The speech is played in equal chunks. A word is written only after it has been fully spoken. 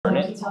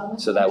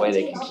environment, so that way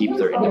they can keep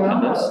their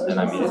independence. And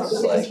I mean,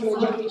 it's like.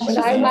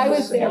 When I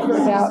was there for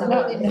about,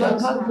 not in Hong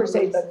Kong per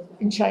se, but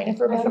in China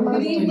for about a month.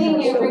 Good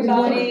evening,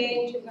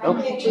 everybody. Oh.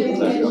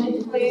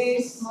 Attention,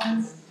 please.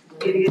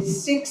 It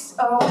is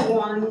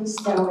 6:01,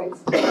 so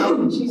it's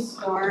time to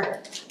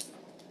start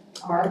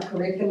our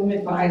Curriculum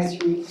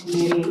Advisory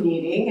Committee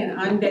meeting. And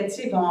I'm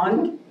Betsy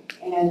Vaughn,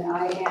 and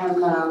I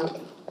am a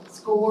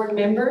school board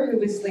member who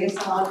was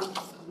liaison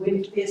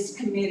with this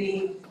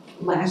committee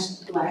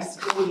last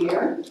school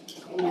year.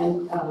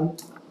 And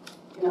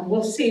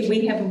we'll see,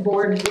 we have a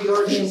board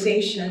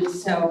reorganization,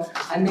 so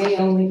I may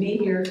only be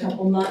here a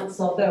couple months,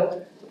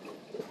 although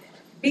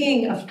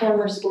being a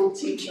former school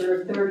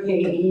teacher of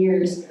 38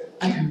 years,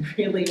 I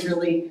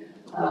really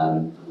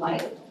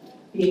like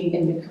being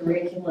in the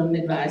Curriculum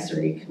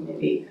Advisory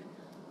Committee.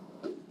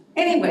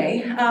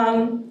 Anyway,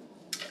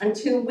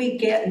 until we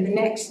get in the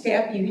next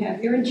step, you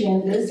have your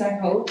agendas, I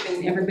hope,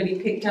 and everybody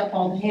picked up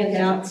all the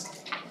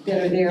handouts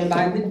that are there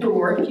by the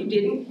door. If you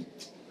didn't,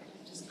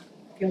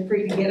 feel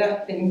free to get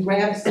up and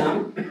grab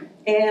some.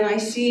 And I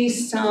see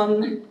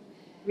some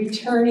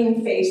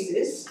returning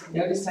faces.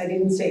 Notice I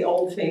didn't say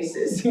old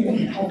faces.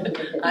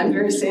 I'm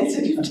very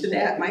sensitive to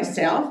that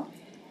myself.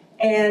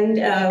 And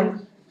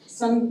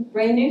some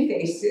brand new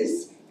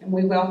faces. And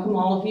we welcome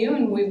all of you,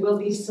 and we will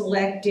be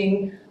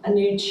selecting a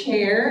new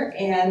chair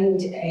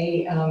and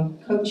a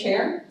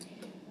co-chair.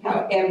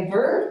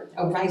 However,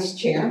 a vice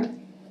chair.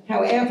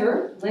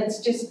 However, let's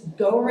just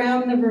go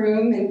around the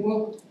room and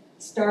we'll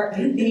start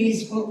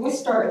these, we'll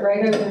start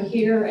right over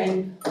here,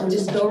 and we'll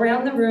just go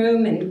around the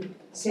room and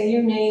say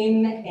your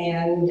name,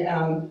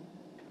 and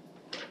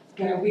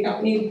we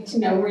don't need to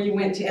know where you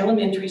went to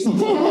elementary school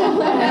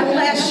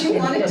unless you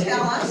want to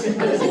tell us,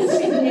 because it's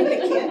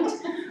significant.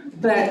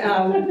 But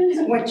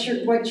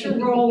what your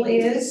role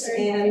is,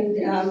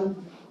 and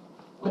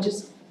we'll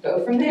just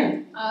go from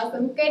there.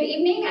 Awesome. Good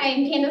evening. I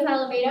am Candace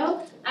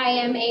Oliveto. I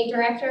am a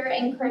director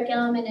in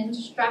curriculum and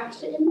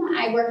instruction.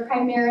 I work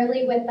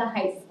primarily with the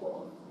high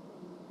school.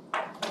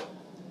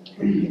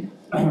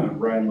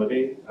 Ryan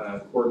Libby,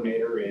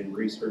 coordinator in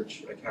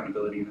research,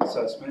 accountability, and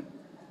assessment.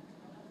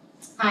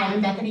 Hi,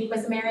 I'm Bethany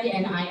Quisamary,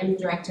 and I am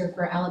director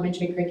for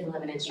elementary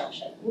curriculum and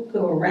instruction. We'll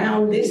go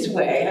around this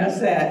way. How's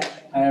that?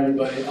 Hi,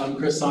 everybody. I'm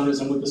Chris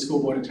Saunders. I'm with the School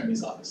Board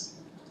Attorney's Office.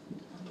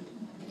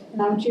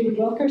 And I'm Judy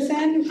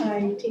Wilkerson.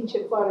 I teach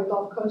at Florida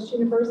Gulf Coast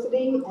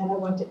University, and I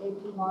went to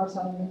AP Morris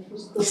Elementary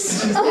School.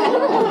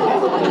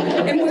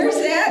 And where's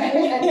that?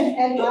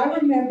 And I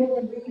remember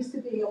when we used to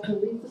be able to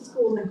leave the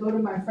school and go to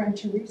my friend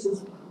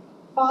Teresa's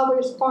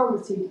father's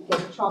pharmacy to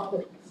get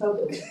chocolate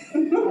sodas.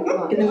 In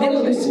the middle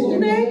of the school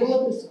day? In the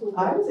middle of the school day. I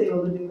was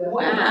able to do that.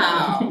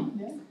 Wow.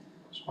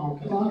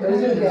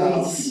 Those are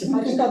days. I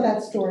just thought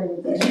that story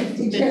was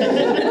interesting.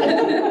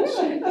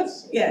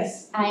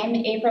 Yes. I am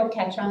April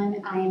Ketron.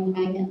 I am a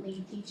magnet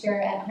lead teacher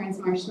at Prince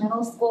Marsh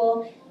Middle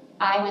School.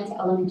 I went to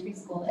elementary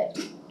school at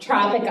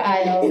Tropic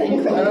Isles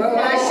and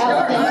I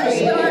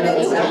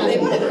started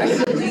something.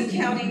 Lee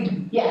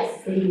County.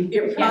 Yes.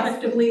 You're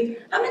product of Lee.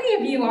 How many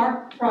of you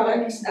are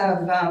products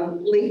of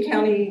Lee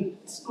County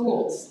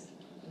schools?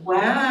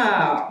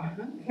 Wow.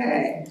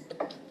 Okay.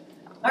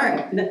 All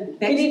right. Next.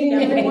 Good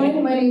evening,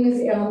 everyone. My name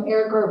is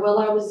Eric Artwell.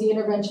 I was the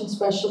intervention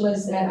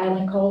specialist at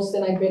Island Coast,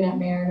 and I've been at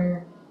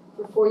Mariner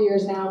for 4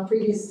 years now.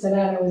 Previous to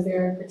that, I was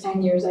there for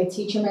 10 years. I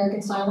teach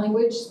American Sign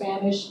Language,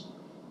 Spanish,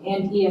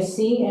 and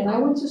ESC, and I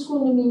went to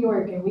school in New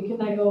York, and we could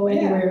not go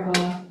anywhere.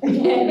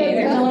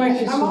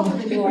 Elementary school. I'm off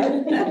to New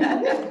York.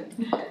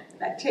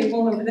 That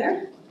table over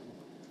there.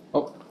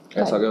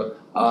 Yes, I'll go.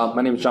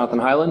 My name is Jonathan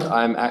Highland.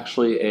 I'm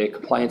actually a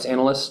compliance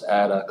analyst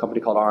at a company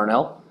called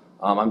R&L.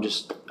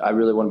 I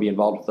really want to be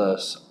involved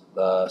with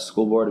the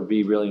school board and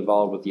be really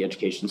involved with the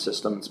education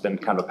system. It's been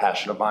kind of a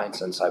passion of mine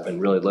since I've been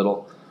really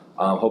little.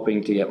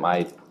 Hoping to get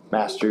my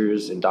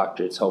master's and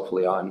doctorates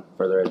hopefully on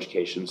further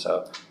education.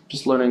 So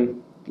just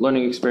learning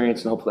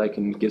experience, and hopefully I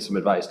can give some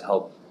advice to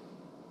help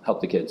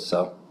the kids.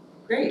 So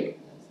Great.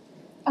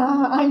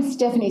 I'm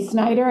Stephanie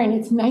Snyder, and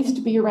it's nice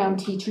to be around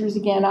teachers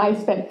again. I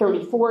spent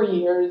 34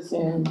 years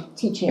in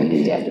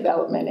teaching, staff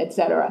development, et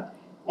cetera,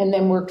 and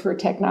then worked for a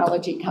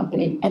technology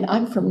company, and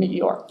I'm from New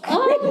York. So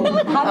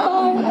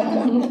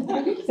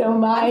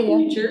my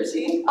New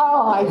Jersey.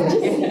 Oh, I just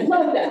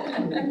love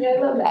that. Yeah, I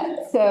love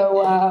that.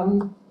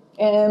 So,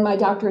 and my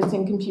doctorate's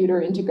in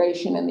computer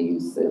integration and the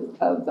use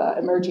of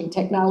emerging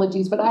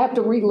technologies, but I have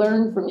to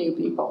relearn from you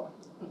people.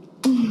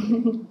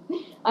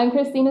 I'm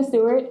Christina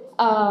Stewart.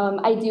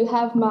 I do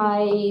have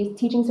my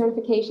teaching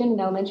certification in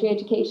elementary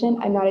education.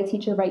 I'm not a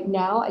teacher right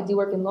now. I do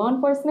work in law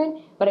enforcement,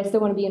 but I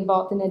still want to be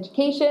involved in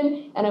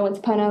education, and I went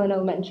to Pine Island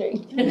Elementary.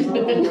 I went to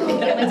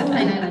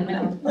Pine Island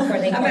Middle before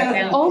they closed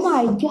down. Oh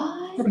my God!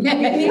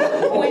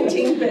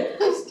 Pointing, but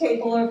this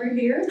table over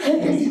here.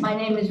 My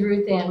name is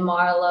Ruth Ann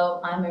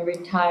Marlowe. I'm a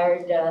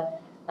retired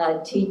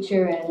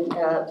teacher and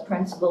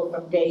principal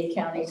from Dade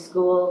County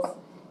Schools,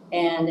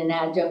 and an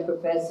adjunct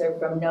professor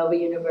from Nova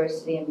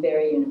University and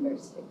Berry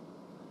University.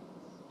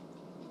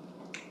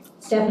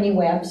 Stephanie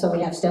Webb, so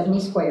we have Stephanie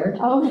squared.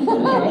 Oh.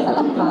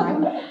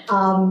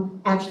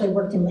 Actually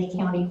worked in Lee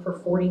County for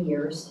 40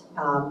 years.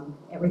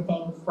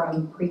 Everything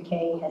from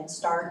pre-K, Head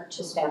Start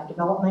to staff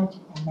development,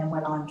 and then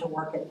went on to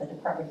work at the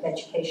Department of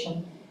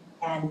Education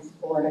and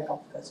Florida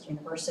Gulf Coast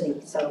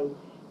University. So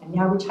I'm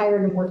now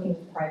retired and working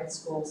with private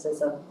schools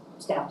as a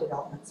staff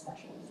development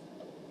specialist.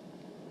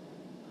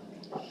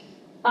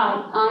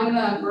 Hi,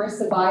 I'm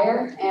Marissa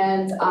Beyer,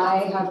 and I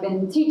have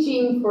been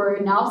teaching for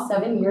now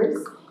 7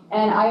 years.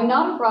 And I am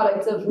not a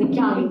product of Lee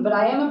County, but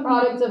I am a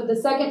product of the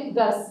second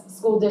best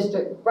school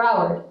district,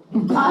 Broward.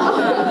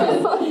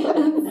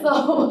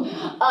 So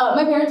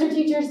my parents are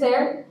teachers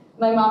there.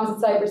 My mom is at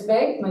Cypress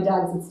Bay, my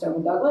dad is at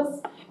Stone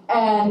Douglas,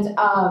 and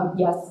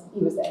yes,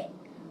 he was there.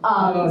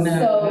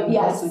 So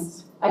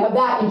yes, I have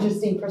that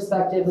interesting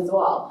perspective as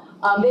well.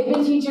 They've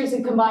been teachers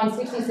in combined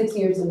 66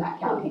 years in that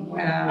county. Wow.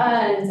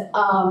 And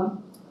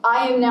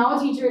I am now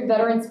a teacher at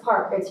Veterans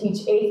Park. I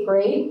teach 8th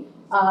grade.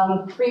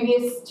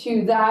 Previous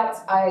to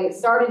that, I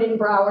started in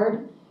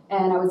Broward,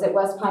 and I was at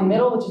West Pine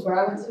Middle, which is where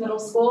I went to middle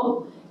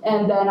school,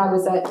 and then I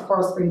was at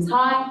Coral Springs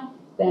High.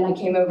 Then I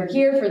came over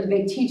here for the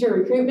big teacher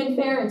recruitment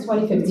fair in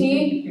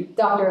 2015.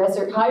 Dr.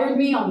 Essert hired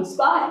me on the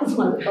spot as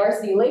one of the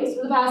varsity lakes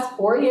for the past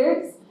 4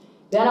 years.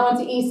 Then I went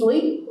to East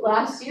Lee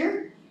last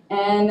year,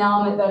 and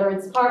now I'm at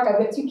Veterans Park. I've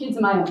got 2 kids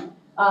of my own.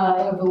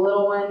 I have a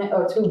little one,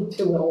 or two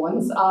little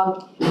ones.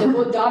 They're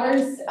both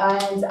daughters,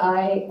 and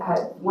I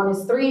have, one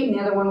is 3, and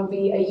the other one will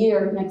be a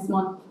year next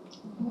month.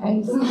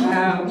 Nice.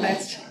 Wow,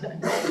 that's, have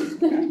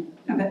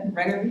it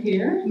right over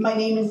here. My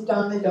name is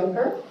Donna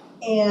Doker,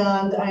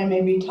 and I'm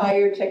a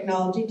retired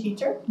technology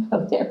teacher.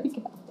 Oh, there we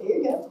go. There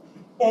you go.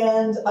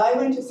 And I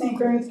went to St.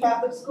 Mary's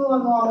Catholic School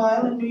in Long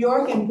Island, New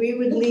York, and we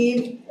would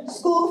leave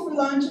school for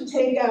lunch and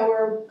take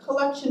our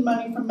collection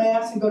money from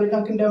Mass and go to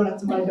Dunkin'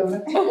 Donuts and buy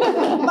donuts.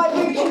 My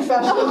big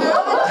confession. It's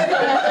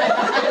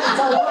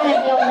a lot of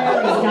Hail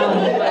Marys,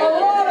 Donna. A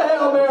lot of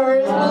Hail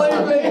Marys,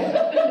 believe me.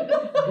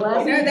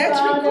 You know, that's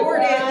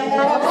recorded.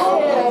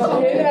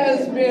 It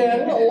has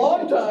been a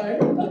long time.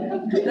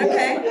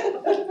 Okay.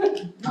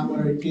 I'm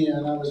Larry Kean.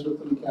 I was with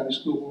the Lee County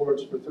School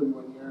Boards for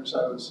 31 years. I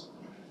was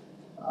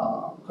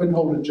couldn't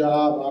hold a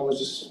job. I was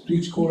a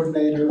speech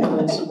coordinator,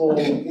 principal,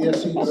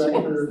 ESE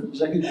director,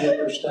 executive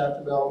director, staff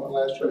development.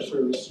 Last year I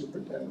served as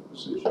superintendent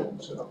position.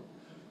 So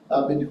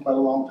I've been here quite a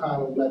long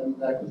time. I'm glad to be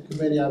back with the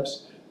committee.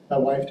 My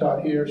wife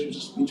taught here. She's a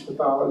speech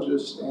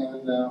pathologist,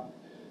 and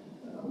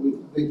we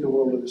think the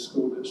world of the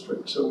school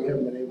district. So we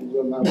haven't been able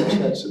to, my wife's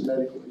had some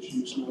medical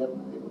issues, and we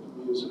haven't been able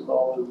to be as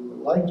involved as we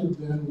would like to have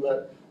been,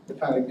 but we're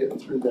kind of getting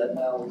through that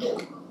now.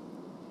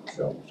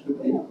 So it's good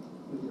to be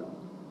with you all.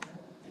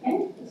 Okay,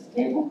 this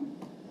table.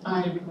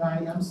 Hi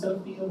everybody, I'm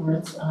Sophia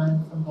Ritz.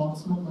 I'm from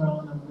Baltimore,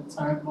 Maryland. I'm a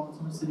retired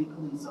Baltimore City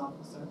police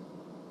officer.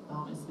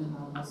 It's been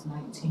almost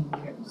 19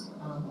 years.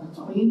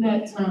 Between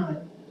that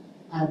time,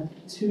 I've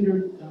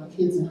tutored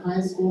kids in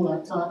high school.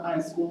 I've taught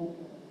high school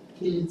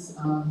kids.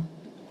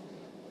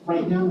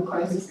 Right now, I'm a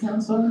crisis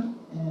counselor,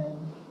 and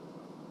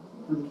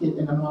for the kid,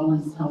 and I'm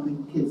always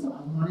helping kids. So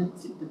I wanted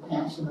the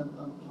passion of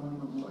joining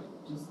the board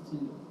just to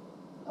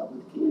help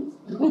with kids.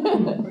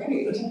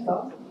 Great.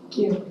 Thank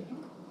you.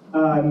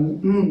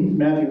 I'm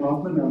Matthew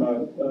Hoffman. I'm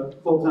a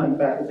full-time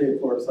faculty at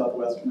Florida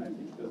Southwestern. I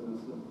teach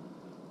business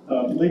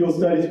and legal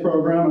studies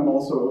program. I'm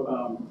also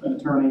an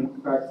attorney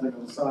practicing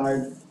on the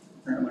side.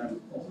 Apparently,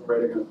 I'm also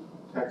writing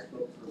a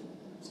textbook for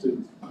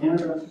students in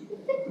Canada.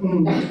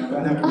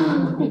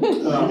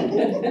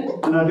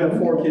 And I've got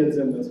 4 kids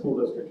in the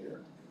school district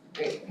here.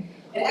 Great.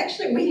 And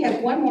actually, we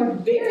have one more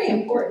very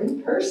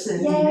important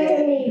person.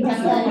 Yay,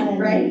 Helen.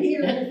 Right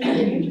here. If you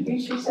could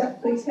introduce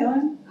yourself, please,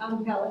 Helen.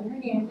 I'm Helen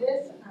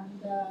Hernandez. I'm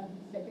the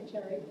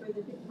secretary for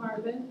the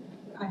department.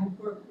 I have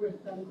worked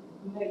with some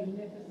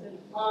magnificent,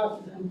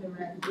 awesome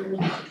directors.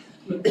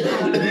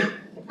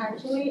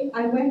 Actually,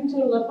 I went to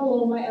La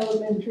Paloma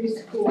Elementary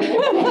School.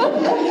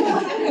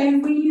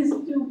 And we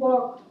used to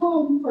walk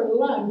home for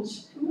lunch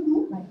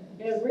like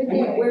every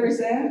day. Where is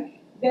that?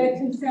 That's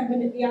in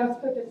the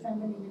outskirts of San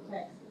Benito,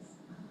 Texas.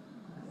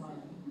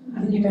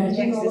 You've been in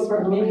Texas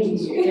for many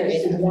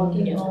years.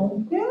 Walking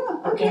home.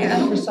 Yeah, okay,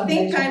 I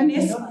think I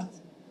missed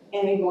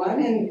anyone,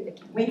 and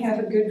we have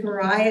a good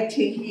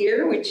variety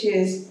here, which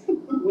is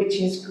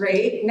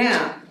great.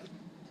 Now,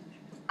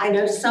 I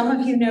know some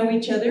of you know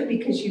each other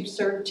because you've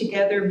served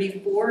together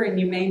before, and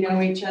you may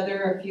know each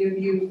other, a few of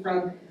you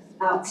from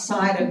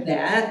outside of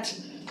that.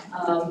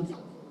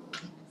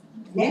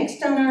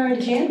 Next on our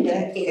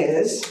agenda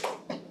is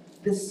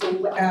this,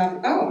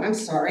 I'm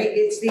sorry,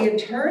 it's the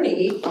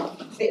attorney.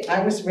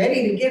 I was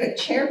ready to get a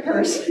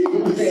chairperson,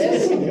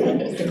 Chris,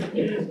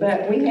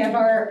 but we have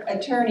our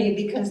attorney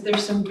because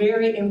there's some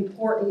very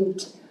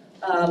important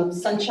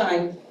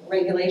sunshine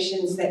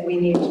regulations that we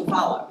need to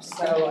follow.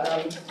 So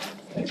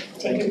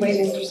take it away,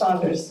 Mr.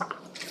 Saunders.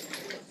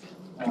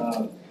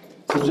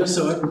 So just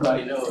so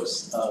everybody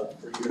knows,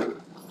 for your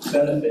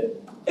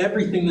benefit,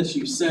 everything that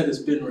you said has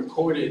been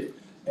recorded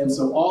And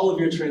so all of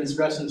your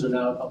transgressions are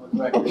now public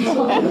record.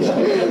 So make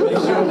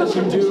sure that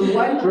you do.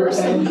 One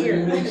person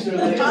here. Make sure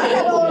that I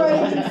had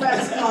already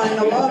confessed mine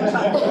a long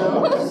time ago.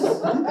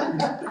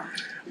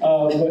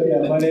 But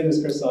yeah, my name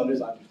is Chris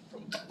Saunders. I'm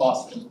from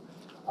Boston.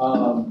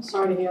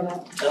 Sorry to hear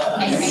that.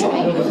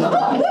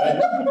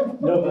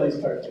 Nobody's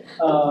perfect.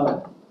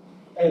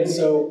 And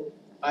so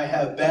I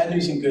have bad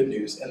news and good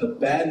news. And the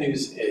bad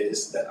news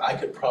is that I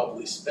could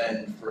probably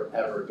spend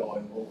forever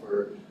going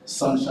over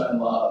sunshine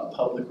law and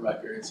public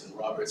records and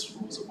Robert's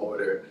Rules of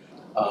Order.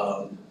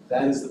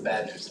 That is the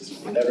bad news, is you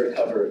can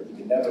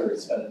never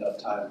spend enough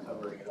time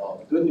covering it all.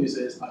 The good news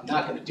is I'm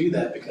not going to do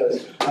that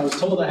because I was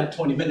told I had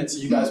 20 minutes, so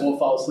you guys won't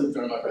fall asleep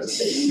during my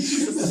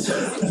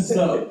presentation.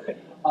 So,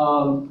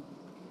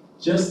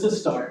 just to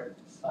start,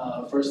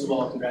 first of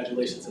all,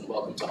 congratulations and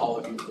welcome to all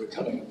of you for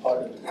becoming a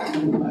part of the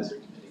Advisory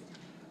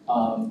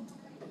Committee.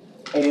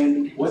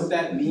 And what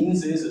that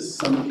means is, as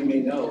some of you may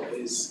know,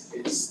 is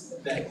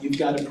that you've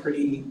got a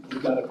pretty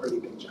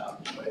big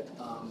job, right?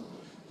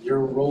 Your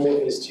role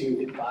is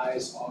to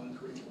advise on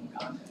curriculum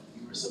content.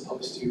 You are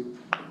supposed to,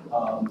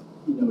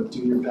 do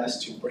your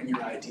best to bring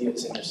your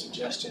ideas and your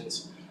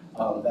suggestions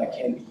that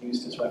can be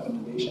used as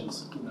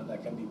recommendations,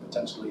 that can be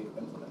potentially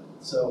implemented.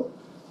 So,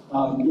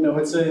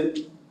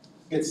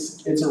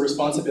 it's a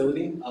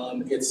responsibility.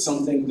 It's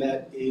something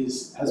that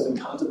has been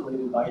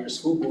contemplated by your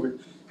school board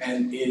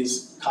and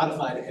is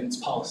codified in its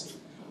policy.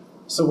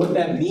 So what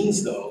that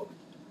means, though,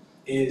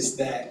 is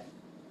that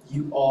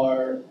you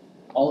are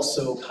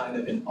also kind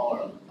of an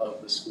arm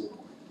of the school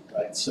board,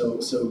 right?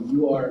 So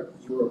you are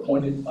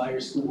appointed by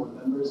your school board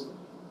members,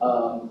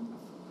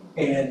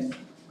 and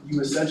you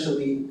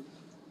essentially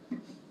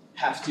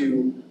have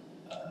to,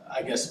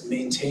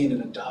 maintain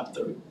and adopt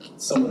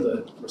some of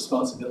the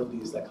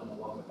responsibilities that come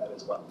along with that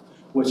as well,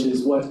 which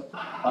is what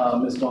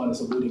Ms. Vaughn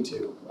is alluding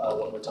to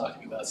when we're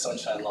talking about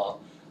sunshine law,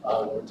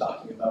 when we're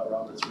talking about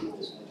Robert's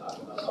Rules, when we're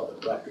talking about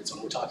public records,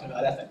 when we're talking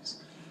about ethics.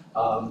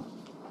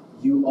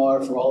 You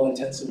are, for all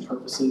intents and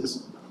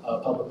purposes,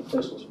 public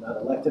officials. You're not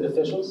elected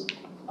officials.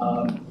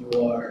 You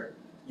are,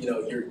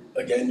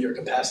 your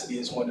capacity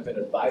is one of an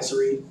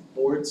advisory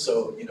board,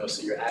 so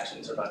your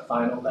actions are not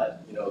final.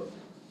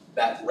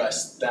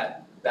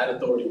 That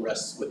authority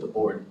rests with the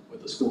board,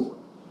 with the school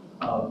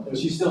board. But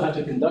you still have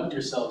to conduct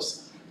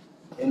yourselves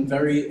in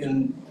very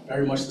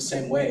much the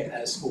same way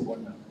as school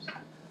board members.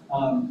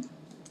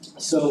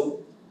 So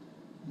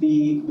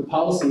the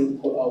policy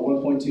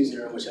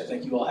 1.20, which I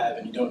think you all have,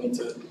 and you don't need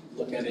to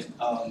look at it,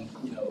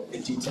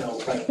 in detail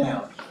right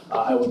now.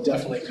 I would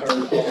definitely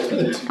encourage all of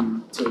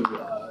you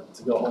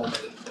to go home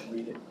and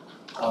read it.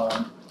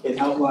 It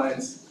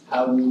outlines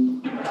how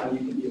you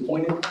can be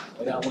appointed.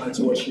 It outlines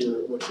what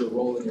your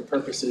role and your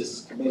purpose is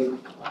as a committee.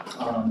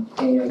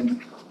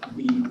 And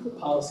the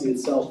policy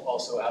itself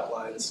also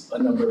outlines a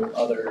number of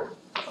other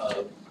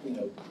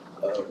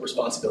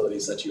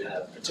responsibilities that you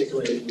have,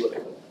 particularly if you look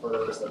at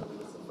the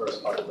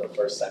first part of the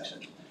first section.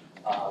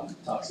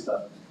 Talks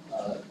about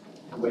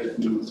the way that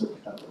meetings are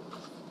conducted.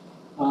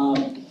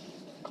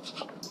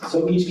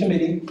 So each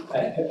committee,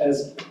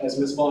 as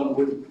Ms. Vaughn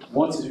would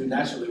want to do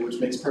naturally, which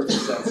makes perfect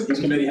sense, each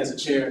committee has a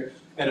chair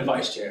and a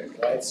vice chair,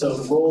 right? So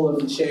the role of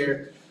the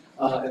chair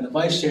and the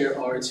vice chair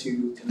are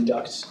to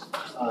conduct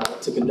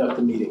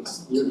the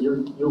meetings.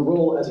 Your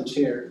role as a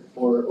chair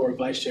or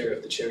vice chair,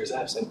 if the chair is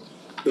absent,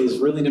 is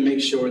really to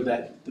make sure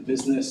that the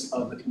business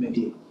of the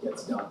committee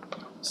gets done.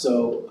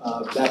 So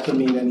that can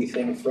mean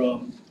anything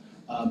from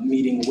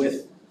meeting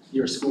with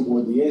your school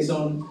board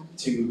liaison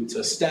to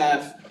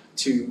staff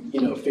to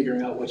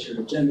figuring out what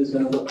your agenda is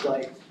going to look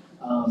like,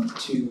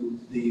 to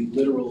the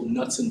literal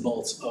nuts and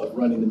bolts of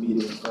running the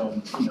meeting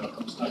from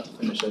start to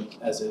finish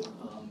as it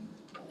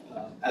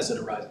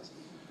arises.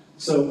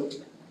 So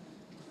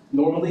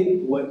normally,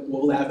 what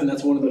will happen?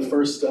 That's one of the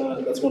first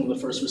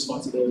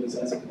responsibilities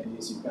as a committee.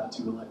 Is you've got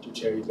to elect your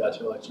chair, you've got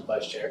to elect your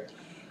vice chair,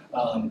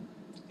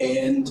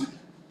 and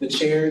the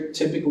chair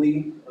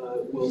typically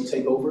will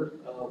take over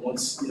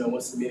once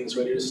the meeting's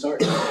ready to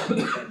start,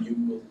 and you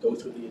will go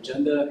through the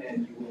agenda,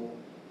 and you will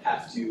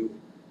have to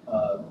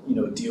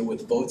deal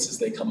with votes as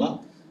they come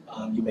up.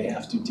 You may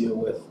have to deal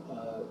with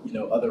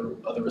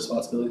other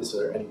responsibilities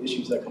or any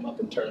issues that come up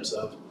in terms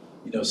of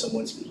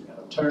someone speaking out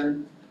of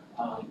turn.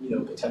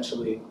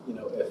 Potentially,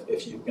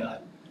 if you've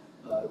got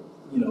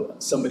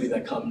somebody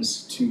that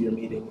comes to your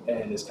meeting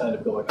and is kind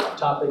of going off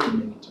topic, you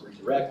may need to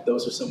redirect.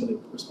 Those are some of the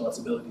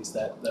responsibilities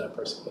that a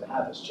person can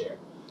have as chair.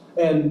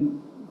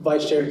 And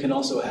vice chair can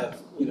also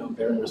have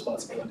varying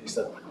responsibilities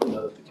that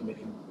that the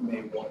committee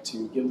may want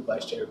to give the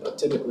vice chair. But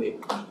typically,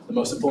 the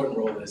most important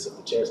role is if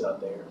the chair's not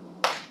there,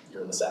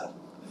 you're in the saddle.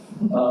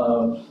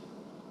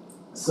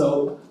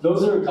 So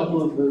those are a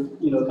couple of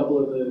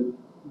the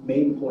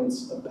main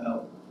points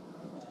about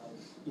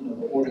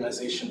the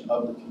organization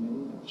of the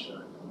committee. Make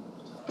sure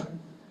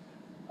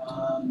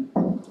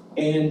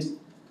and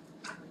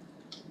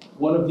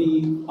one of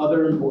the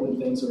other important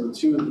things, or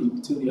two of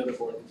the other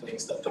important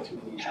things that the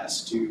committee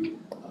has to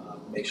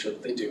make sure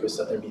that they do is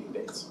set their meeting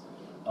dates.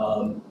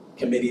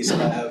 Committees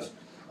have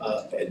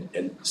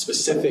a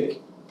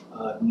specific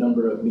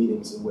number of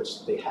meetings in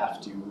which they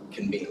have to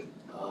convene.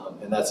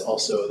 And that's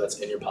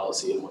in your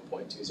policy in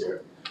 1.20.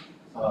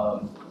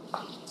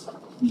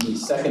 The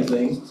second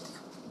thing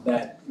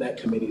that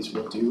committees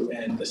will do,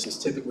 and this is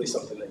typically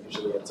something that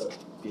usually ends up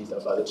being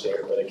done by the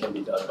chair, but it can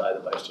be done by the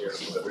vice chair or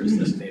whoever is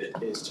designated,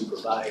 is to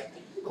provide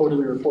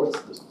quarterly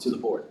reports to the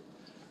board.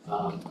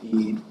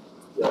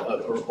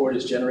 A report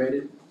is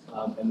generated,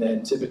 and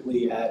then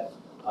typically at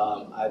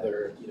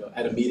either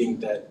at a meeting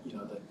that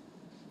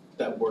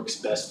works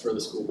best for the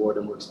school board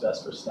and works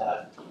best for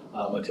staff,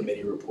 a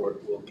committee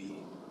report will be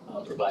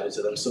provided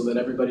to them so that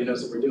everybody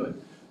knows what we're doing.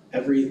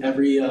 Every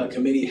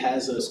committee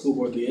has a school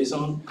board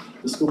liaison.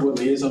 The school board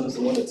liaison is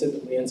the one that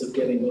typically ends up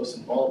getting most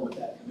involved with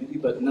that committee,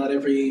 but not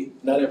every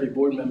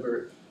board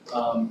member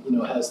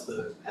has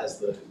the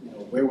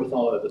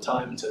wherewithal at the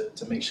time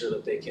to make sure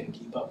that they can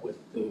keep up with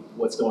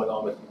what's going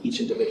on with each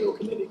individual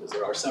committee, because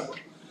there are several.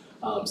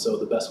 So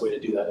the best way to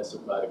do that is to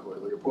provide a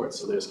quarterly report,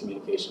 so there's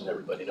communication,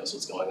 everybody knows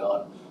what's going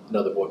on, and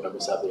other board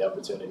members have the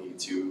opportunity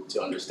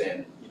to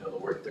understand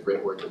the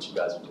great work that you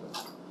guys are doing.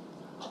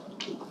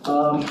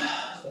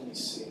 Let me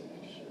see.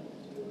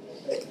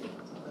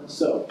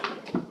 So,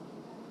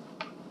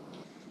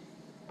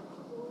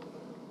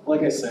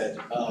 like I said,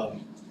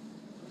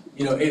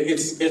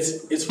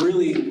 it's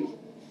really,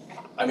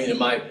 I mean, in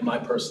my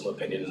personal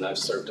opinion, and I've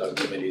served on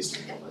committees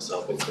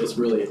myself, it's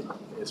really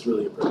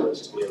a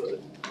privilege to be able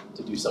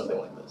to do something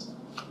like this.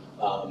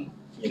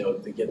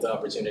 To get the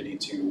opportunity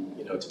to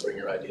bring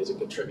your ideas and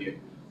contribute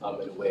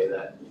in a way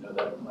that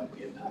that might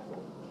be impactful.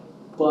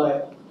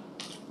 But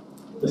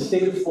the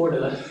state of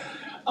Florida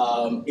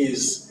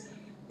is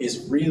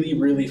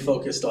really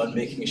focused on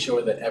making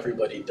sure that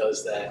everybody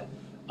does that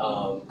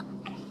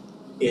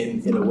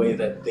in a way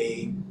that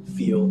they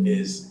feel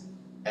is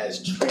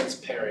as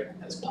transparent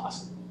as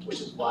possible,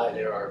 which is why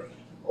there are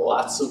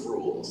lots of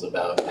rules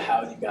about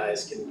how you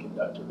guys can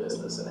conduct your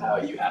business and how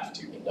you have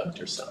to conduct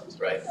yourselves,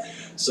 right?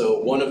 So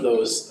one of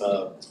those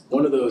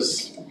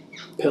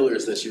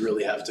pillars that you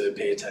really have to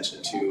pay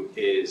attention to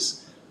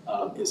is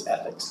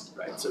ethics,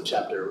 right? So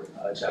chapter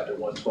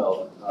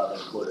 112 in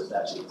Florida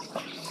statutes.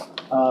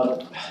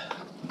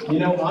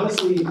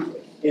 Honestly,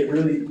 it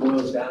really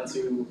boils down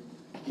to,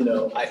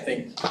 I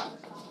think,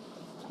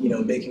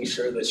 making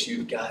sure that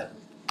you've got,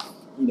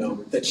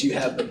 that you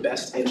have the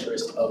best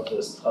interest of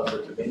the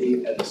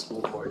committee and the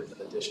school board and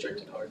the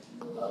district at heart.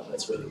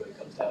 That's really what it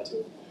comes down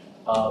to.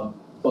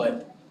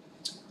 But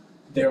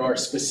there are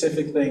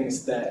specific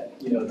things that,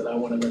 that I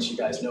want to let you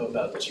guys know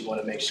about, that you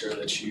want to make sure that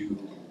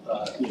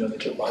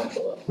that you're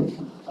mindful of.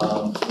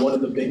 One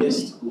of the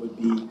biggest would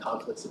be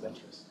conflicts of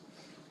interest.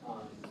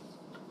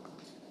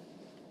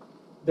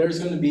 There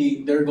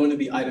are going to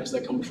be items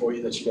that come before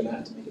you that you're going to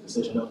have to make a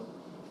decision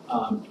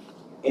on.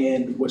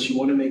 And what you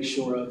want to make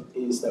sure of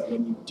is that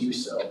when you do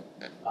so,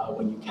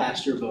 when you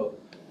cast your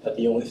vote, that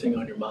the only thing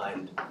on your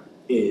mind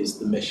is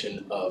the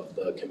mission of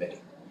the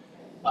committee.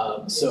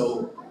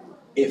 So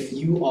if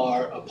you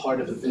are a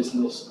part of a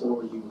business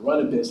or you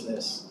run a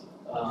business,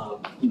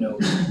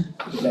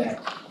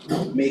 that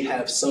may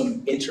have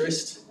some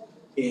interest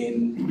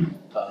in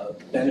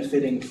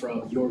benefiting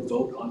from your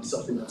vote on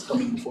something that's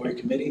coming before your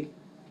committee,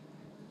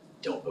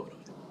 don't vote on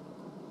it.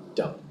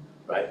 Don't,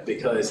 right?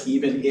 Because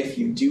even if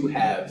you do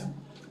have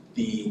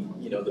the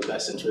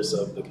best interests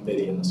of the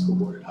committee and the school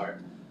board at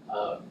heart,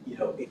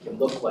 it can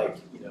look like,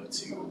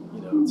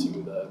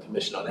 to the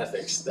Commission on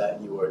Ethics that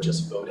you are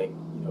just voting,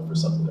 for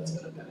something that's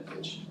going to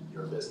benefit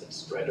your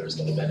business, right? Or is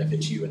going to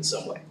benefit you in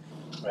some way,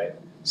 right?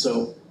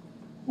 So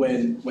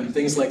when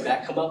things like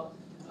that come up,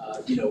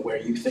 where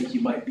you think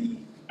you might be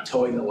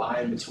towing the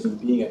line between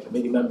being a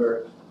committee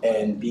member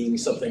and being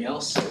something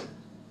else,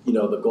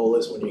 the goal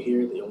is, when you're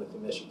here, the only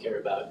thing that you care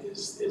about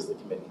is the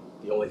committee.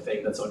 The only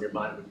thing that's on your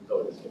mind when you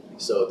vote is the committee.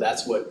 So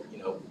that's what,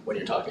 when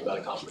you're talking about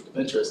a conflict of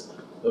interest,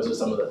 those are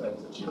some of the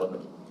things that you want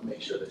to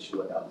make sure that you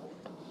look out for.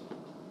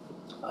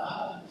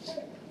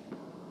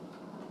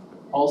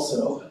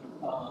 Also,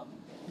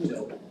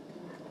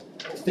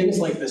 things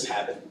like this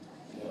happen,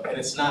 and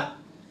it's not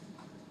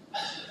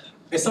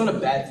a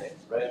bad thing,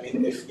 right? I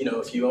mean, if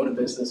you own a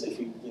business, if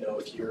you're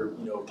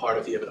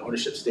you have an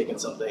ownership stake in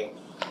something,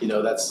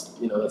 that's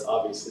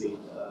obviously,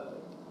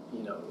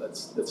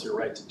 that's your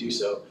right to do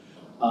so.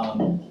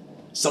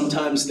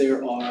 Sometimes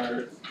there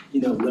are,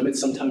 limits.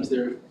 Sometimes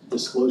there are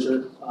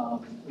disclosure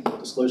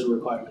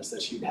requirements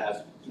that you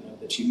have,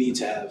 that you need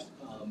to have,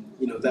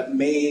 that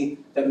may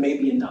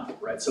be enough,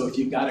 right? So if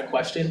you've got a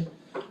question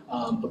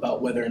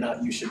about whether or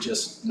not you should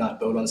just not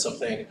vote on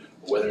something,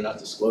 or whether or not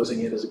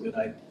disclosing it is a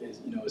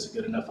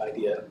good enough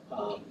idea,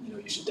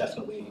 you should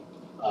definitely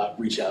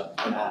reach out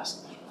and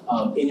ask.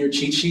 In your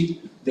cheat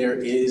sheet, there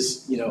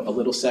is, a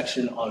little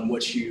section on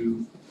what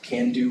you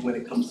can do when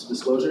it comes to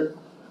disclosure.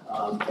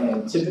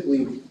 And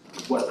typically,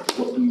 what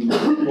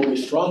we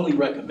strongly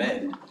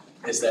recommend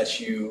is that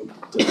you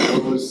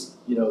disclose,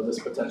 this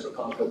potential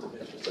conflict of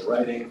interest in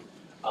writing,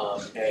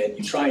 and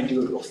you try and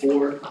do it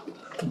before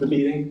the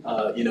meeting.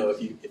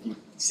 If you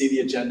see the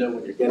agenda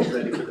when you're getting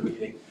ready for the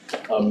meeting.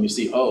 You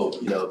see, oh,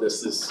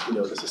 this is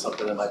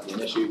something that might be an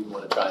issue. You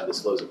want to try and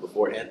disclose it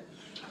beforehand.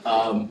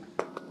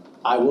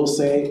 I will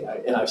say,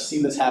 and I've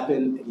seen this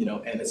happen,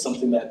 and it's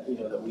something that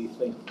that we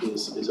think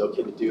is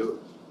okay to do.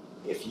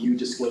 If you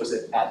disclose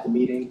it at the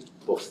meeting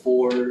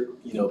before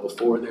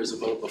there's a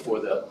vote, before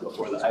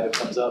the item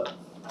comes up,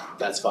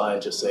 that's fine.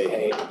 Just say,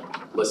 hey,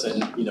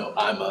 listen,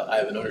 I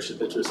have an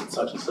ownership interest in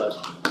such and such.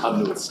 I'm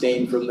going to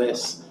abstain from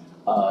this,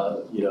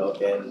 and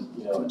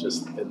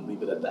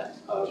leave it at that.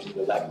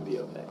 That can be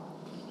okay.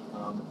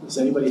 Does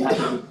anybody have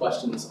any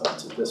questions up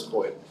to this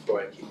point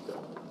before I keep going?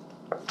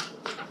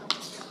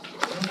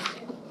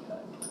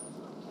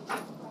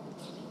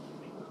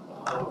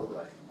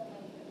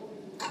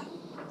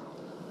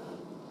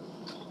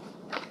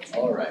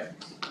 All right.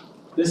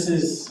 This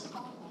is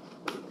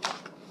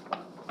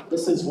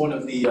one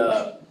of the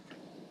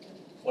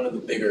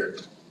bigger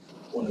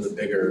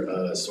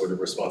sort of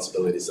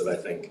responsibilities that I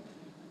think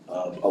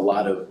a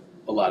lot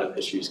of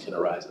issues can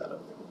arise out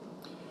of.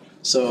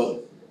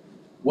 So,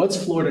 what's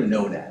Florida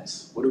known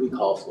as? What do we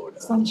call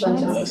Florida?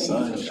 Sunshine.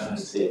 Sunshine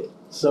State.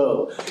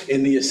 So,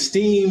 in the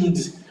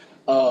esteemed,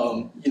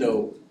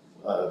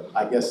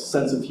 I guess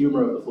sense of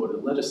humor of the Florida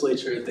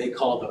legislature, they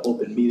call the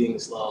open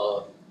meetings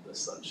law the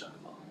Sunshine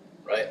Law,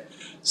 right?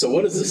 So,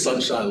 what does the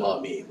Sunshine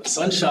Law mean? The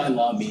Sunshine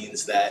Law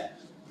means that,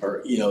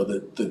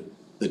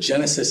 the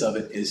genesis of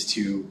it is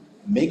to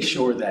make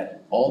sure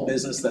that all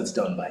business that's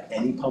done by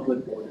any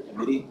public board or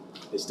committee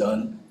is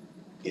done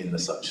in the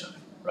sunshine,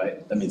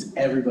 right? That means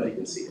everybody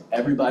can see it.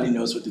 Everybody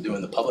knows what to do,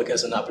 and the public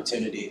has an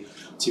opportunity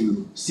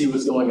to see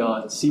what's going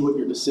on, see what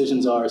your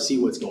decisions are, see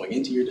what's going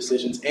into your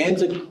decisions, and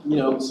to,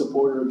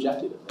 support or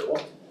object it if they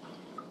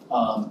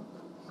want.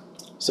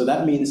 So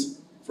that means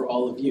for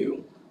all of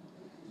you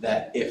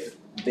that if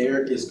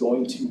there is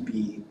going to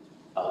be,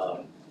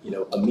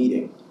 a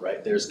meeting,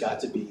 right? There's got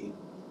to be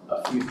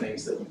a few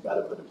things that you've got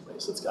to put in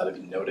place. It's got to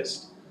be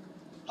noticed.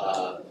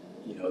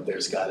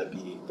 There's got to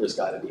be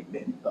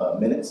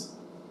minutes.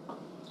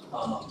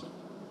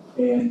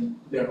 And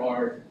there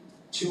are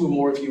two or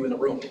more of you in a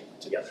room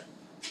together.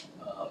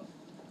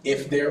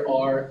 If there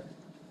are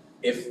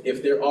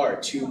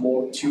two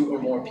or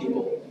more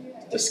people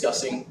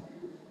discussing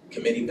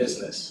committee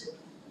business,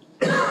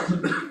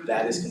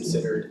 that is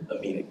considered a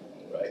meeting,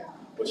 right?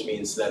 Which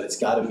means that it's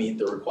got to meet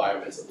the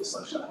requirements of the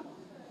Sunshine.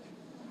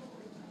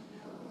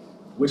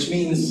 Which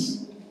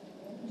means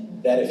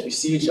that if you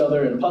see each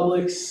other in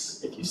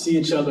Publix, if you see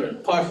each other in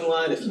the parking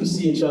lot, if you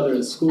see each other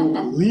in school,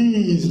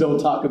 please don't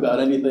talk about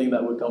anything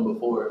that would come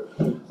before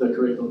the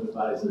curriculum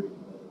advisory committee.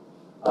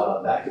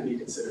 That could be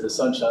considered a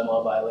Sunshine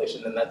Law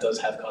violation, and that does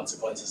have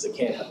consequences. It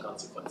can have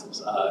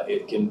consequences.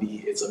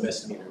 It's a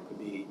misdemeanor.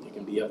 It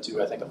can be up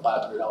to, I think, a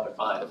 $500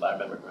 fine, if I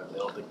remember correctly. I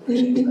don't think they've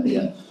changed that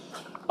yet.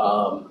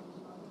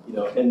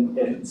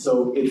 And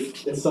so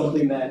it's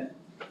something that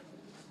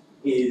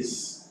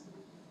is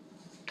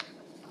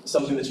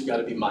something that you've got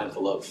to be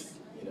mindful of,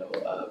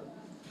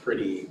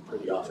 pretty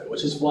often,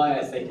 which is why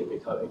I think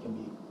it can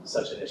be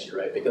such an issue,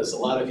 right? Because a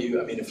lot of you,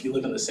 if you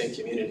live in the same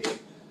community,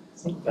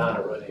 you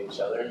gotta run into each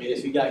other.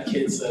 If you got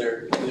kids that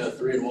are,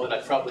 3 and 1,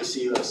 I'd probably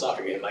see you at a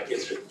soccer game. My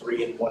kids are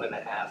 3 and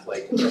 1.5,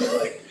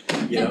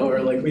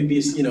 or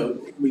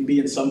we'd be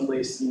in some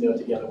place,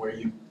 together where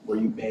you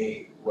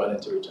may run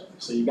into each other.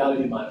 So you gotta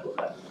be mindful of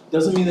that.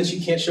 Doesn't mean that you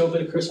can't show up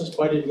at a Christmas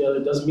party together.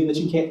 It doesn't mean that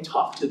you can't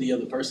talk to the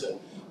other person.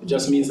 It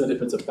just means that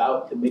if it's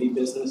about committee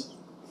business,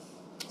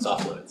 it's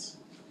off limits.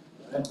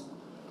 Okay?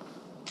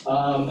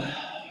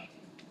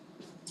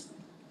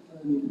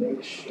 Let me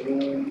make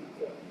sure.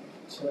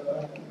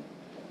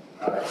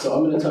 All right, so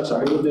I'm going to touch a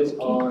little bit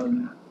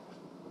on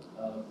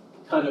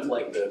kind of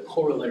like the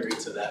corollary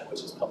to that,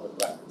 which is public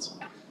records.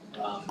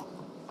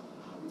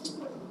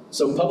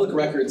 So public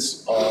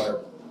records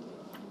are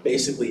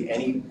basically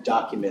any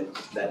document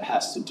that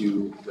has to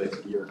do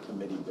with your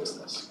committee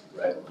business,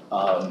 right?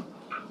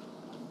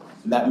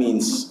 That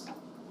means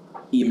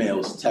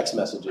emails, text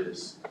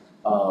messages.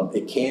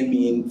 It can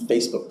mean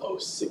Facebook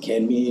posts. It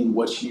can mean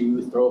what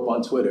you throw up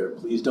on Twitter.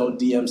 Please don't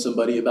DM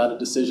somebody about a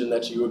decision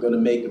that you were going to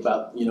make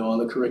about, on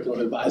the curriculum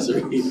advisory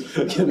committee,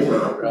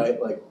 right?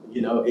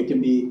 It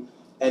can be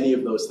any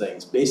of those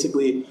things.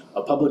 Basically,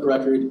 a public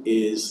record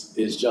is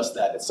just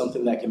that. It's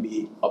something that can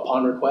be,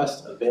 upon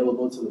request,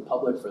 available to the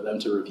public for them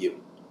to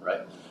review,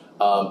 right?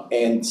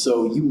 And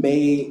so you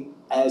may,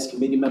 as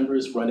committee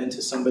members, run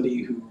into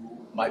somebody who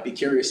might be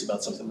curious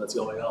about something that's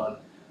going on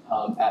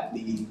at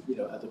the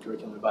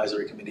curriculum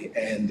advisory committee,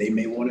 and they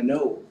may want to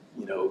know,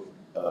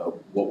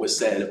 what was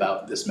said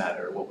about this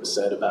matter, what was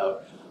said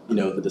about,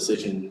 the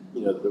decision,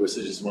 the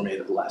decisions were made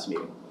at the last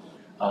meeting.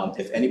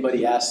 If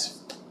anybody asks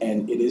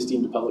and it is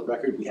deemed a public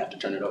record, we have to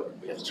turn it over.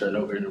 We have to turn it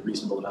over in a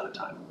reasonable amount of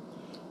time.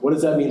 What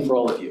does that mean for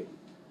all of you?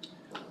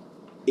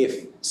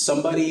 If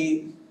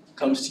somebody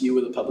comes to you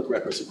with a public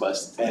records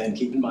request, and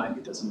keep in mind,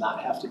 it does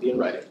not have to be in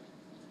writing,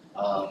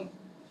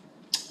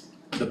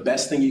 the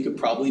best thing you could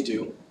probably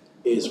do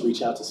is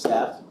reach out to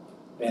staff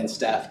and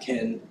staff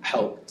can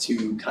help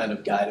to kind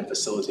of guide and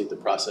facilitate the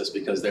process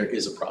because there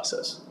is a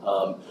process.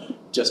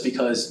 Just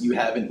because you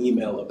have an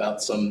email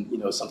about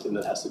something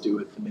that has to do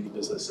with committee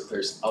business, if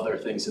there's other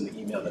things in the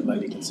email that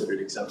might be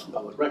considered exempt from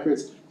public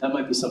records, that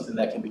might be something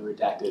that can be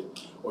redacted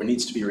or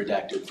needs to be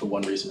redacted for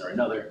one reason or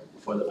another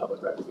before the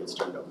public record gets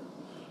turned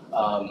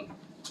over.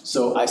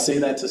 So I say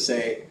that to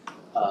say,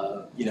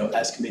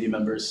 as committee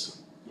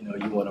members,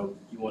 you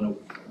want to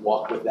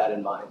walk with that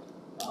in mind,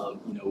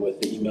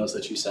 with the emails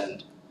that you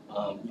send,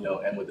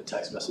 and with the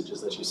text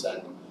messages that you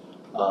send.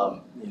 A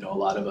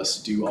lot of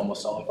us do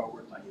almost all of our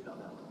work by email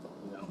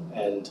now,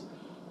 and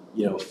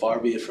far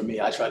be it from me.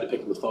 I try to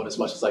pick up the phone as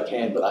much as I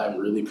can, but I'm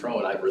really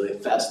prone. I have really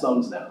fast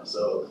thumbs now,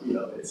 so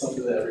it's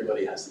something that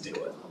everybody has to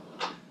deal with.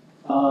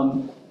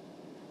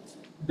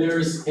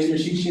 There's, in your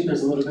cheat sheet,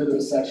 there's a little bit of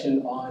a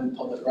section on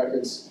public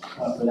records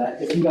for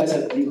that. If you guys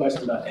have any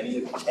questions about any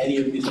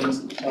of these things,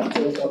 go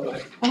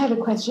ahead. I have a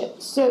question.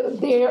 So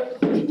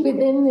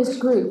within this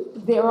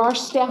group, there are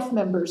staff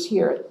members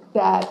here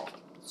that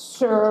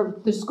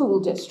serve the school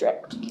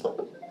district.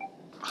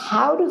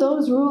 How do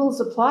those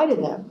rules apply to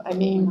them? I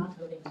mean,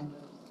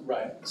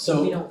 right.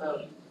 So we don't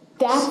vote.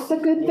 That's a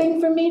good thing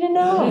for me to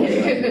know.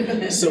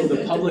 So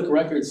the public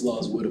records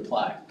laws would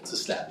apply to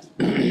staff,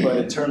 but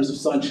in terms of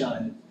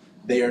sunshine,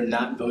 they are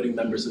not voting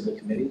members of the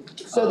committee.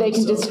 So they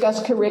can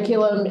discuss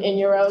curriculum in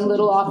your own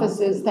little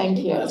offices, thank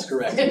you. That's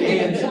correct.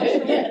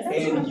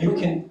 And you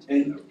can,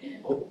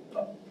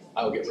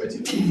 I'll get right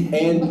to you.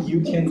 And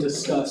you can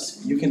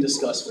discuss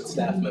with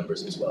staff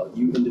members as well.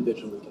 You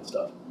individually can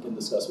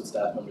discuss with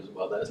staff members as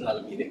well. That is not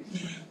a meeting.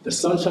 The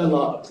sunshine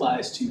law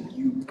applies to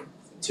you,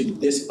 to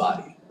this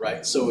body,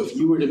 right? So if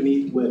you were to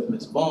meet with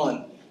Ms.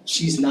 Vaughn,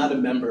 she's not a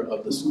member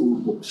of the school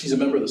board. She's a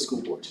member of the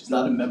school board. She's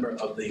not a member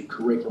of the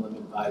curriculum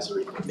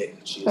advisory committee.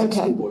 She is a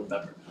school board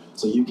member.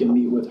 So you can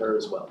meet with her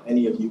as well.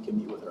 Any of you can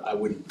meet with her. I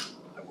wouldn't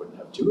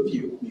have two of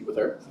you meet with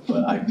her,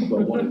 but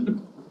one of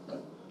you.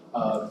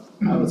 I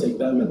will take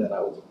them and then I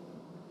will.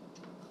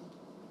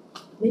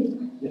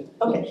 Me? Yeah.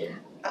 Okay.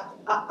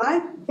 I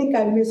think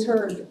I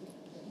misheard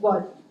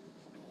what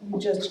you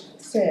just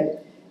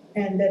said,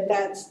 and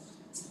that's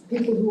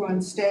people who are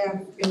on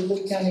staff in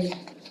Lee County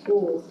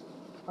schools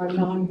are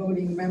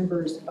non-voting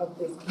members of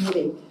this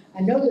committee.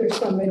 I know there's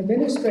some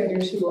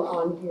administrators who are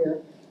on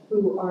here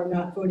who are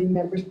not voting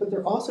members, but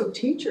they're also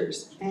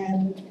teachers,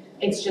 and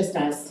it's just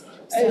us.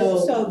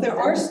 So there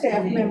are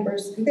staff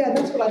members. Yeah,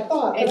 that's what I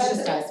thought. It's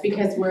just us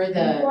because we're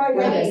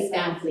the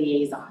staff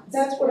liaisons.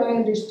 That's what I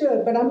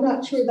understood, but I'm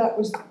not sure that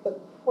was the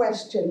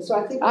question. So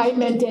I think I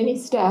meant any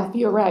staff.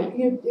 You're right.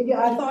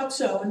 Yeah, I thought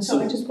so, and so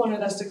I just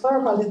wanted us to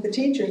clarify that the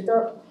teachers,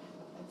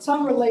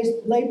 some are lay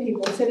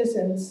people,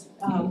 citizens,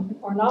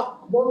 are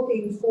not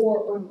working for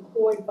or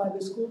employed by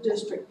the school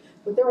district,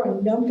 but there are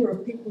a number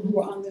of people who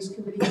are on this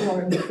committee who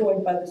are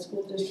employed by the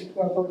school district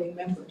who are voting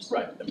members.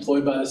 Right,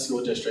 employed by the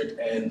school district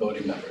and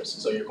voting members.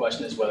 So your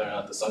question is whether or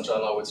not the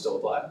sunshine law would still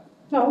apply?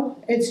 No,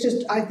 it's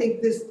just, I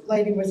think this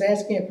lady was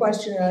asking a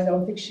question and I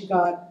don't think she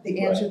got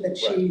the answer that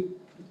she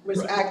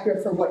was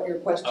accurate for what your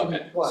question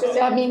was. So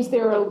that means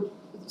there are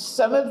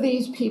some of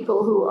these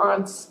people who are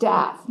on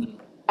staff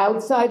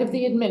outside of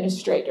the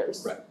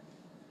administrators. Right.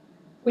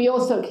 We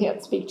also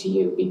can't speak to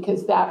you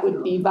because that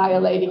would be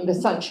violating the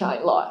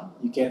sunshine law.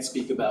 You can't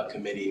speak about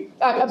committee.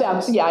 I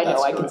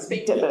know I can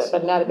speak to it,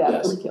 but not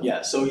about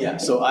curriculum.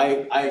 So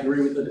I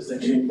agree with the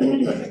distinction.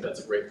 I think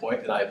that's a great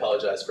point, and I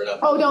apologize for not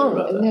being clear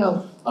about that.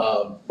 No.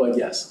 But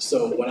yes,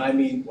 so when I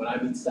mean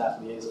staff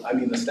liaison, I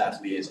mean the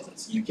staff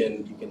liaisons. You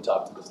can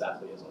talk to the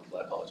staff liaisons.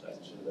 I apologize.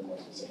 I should have been more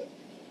specific.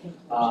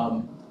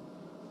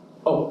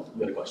 You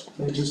had a question.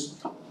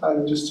 I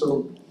just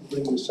to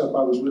bring this up,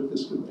 I was with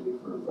this committee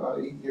for about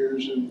 8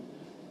 years, and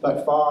by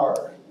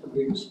far the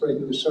biggest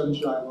break of the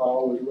sunshine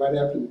law was right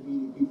after the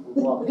meeting. People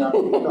would walk out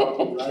and talk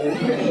right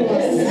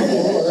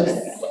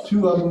after.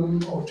 Two of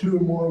them, or two or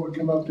more, would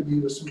come up to me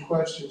with some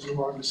questions and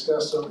want to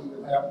discuss something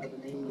that happened at the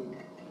meeting.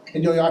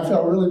 And I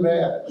felt really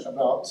bad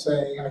about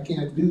saying I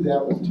can't do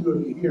that with 2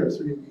 of you here,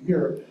 3 of you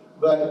here,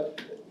 but.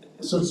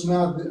 So it's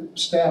not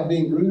staff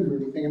being rude or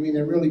anything. I mean,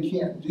 they really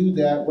can't do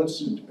that.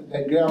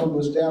 That ground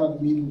goes down and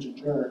the meeting's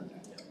adjourned.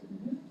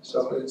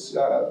 So it's,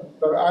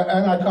 but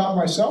I caught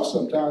myself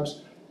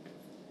sometimes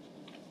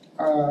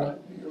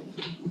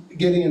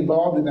getting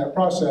involved in that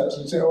process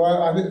and say,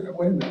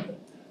 wait a minute,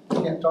 I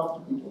can't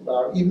talk to people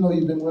about it, even though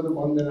you've been with them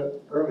 1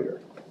 minute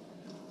earlier.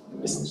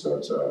 So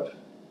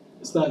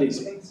it's not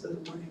easy.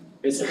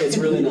 It's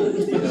really not.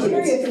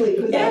 Seriously,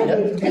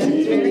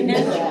 it's very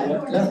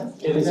natural.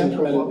 It is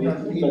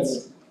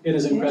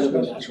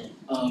incredibly natural.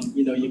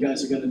 You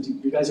guys are gonna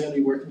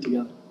be working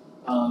together.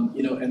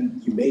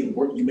 And you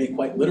may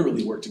quite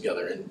literally work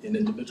together in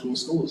individual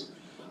schools.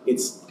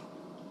 It's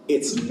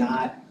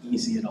not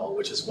easy at all,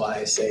 which is why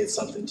I say it's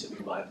something to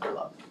be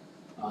mindful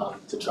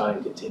of, to try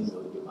and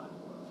continually be mindful of.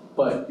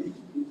 But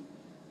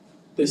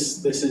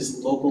this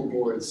is local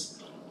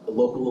boards,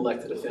 local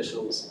elected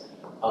officials.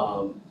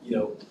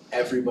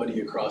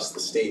 Everybody across the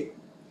state,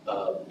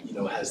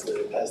 has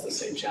the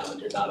same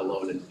challenge. You're not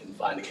alone in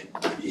finding it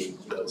being,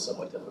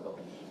 somewhat difficult.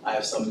 I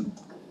have some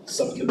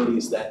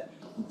committees that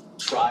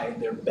try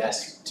their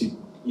best to,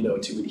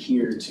 to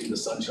adhere to the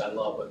sunshine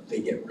law, but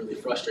they get really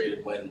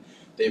frustrated when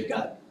they've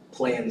got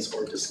plans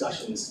or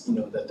discussions,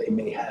 that they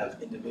may have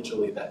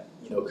individually that,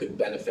 could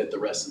benefit the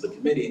rest of the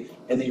committee,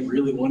 and they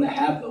really want to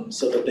have them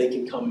so that they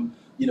can come,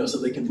 so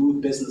they can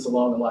move business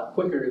along a lot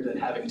quicker than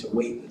having to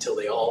wait until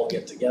they all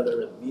get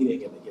together in a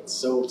meeting and they get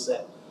so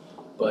upset.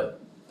 But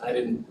I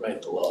didn't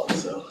write the law,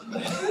 so.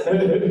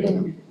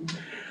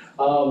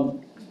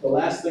 The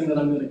last thing that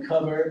I'm going to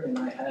cover, and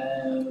I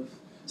have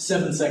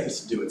 7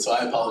 seconds to do it, so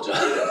I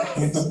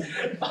apologize.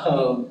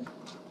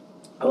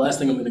 The last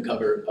thing I'm going to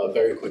cover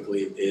very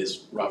quickly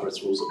is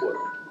Robert's Rules of Order.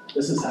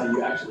 This is how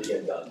you actually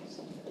get done.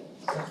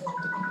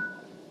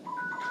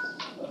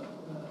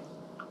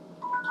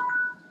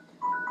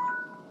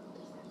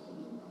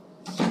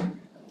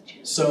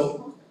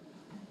 So,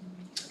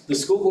 the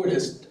school board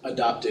has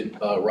adopted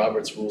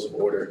Robert's Rules of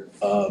Order.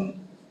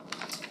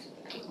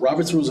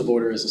 Robert's Rules of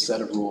Order is a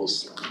set of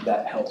rules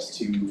that helps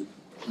to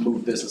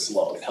move business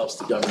along. It helps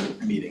to govern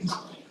meetings.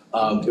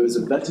 It was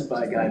invented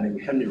by a guy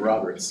named Henry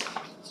Roberts,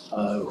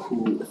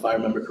 who, if I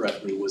remember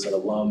correctly, was an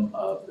alum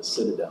of the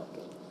Citadel.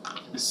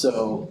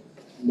 So,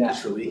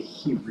 naturally,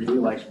 he really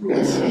liked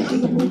rules.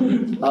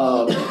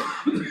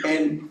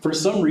 And for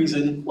some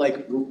reason,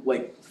 like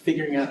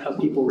figuring out how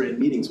people ran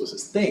meetings was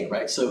his thing,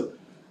 right? So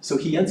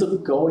he ends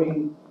up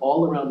going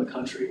all around the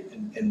country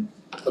and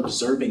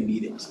observing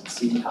meetings and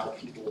seeing how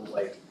people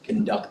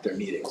conduct their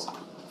meetings.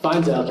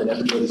 Finds out that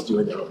everybody's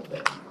doing their own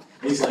thing.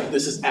 And he's like,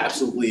 this is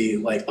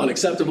absolutely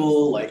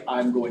unacceptable,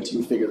 I'm going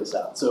to figure this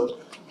out. So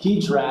he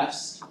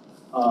drafts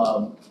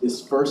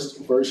his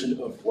first version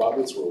of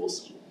Robert's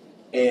Rules,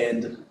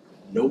 and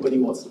nobody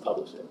wants to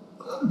publish it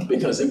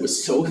because it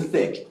was so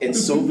thick and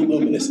so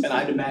voluminous, and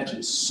I'd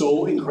imagine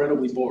so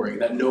incredibly boring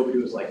that nobody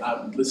was like,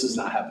 this is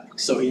not happening.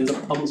 So he ends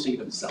up publishing it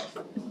himself.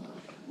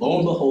 Lo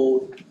and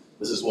behold,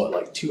 this is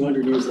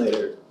 200 years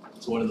later,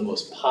 it's one of the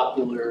most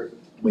popular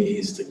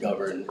ways to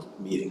govern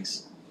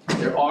meetings.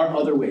 There are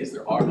other ways,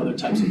 there are other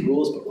types of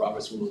rules, but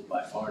Robert's Rule is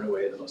by far and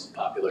away the most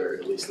popular,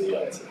 at least in the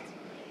United States.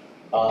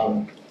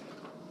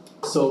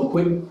 So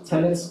quick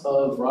tenets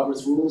of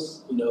Robert's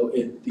Rules,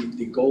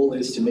 the goal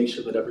is to make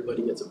sure that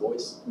everybody gets a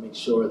voice, make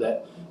sure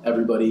that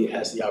everybody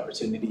has the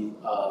opportunity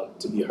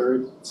to be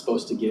heard. It's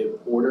supposed to give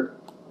order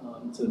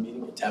to the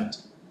meeting,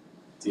 attempt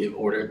to give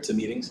order to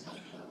meetings,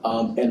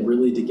 and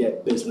really to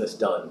get business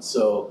done.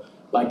 So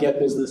by get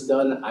business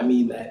done, I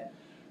mean that,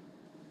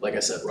 like I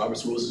said,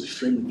 Robert's Rules is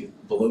extremely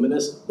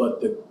voluminous,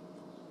 but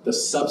the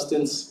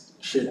substance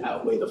should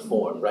outweigh the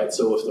form, right?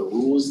 So if the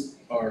rules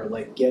are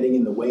getting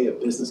in the way of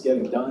business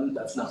getting done,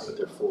 that's not what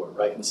they're for,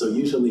 right? And so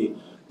usually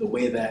the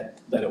way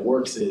that it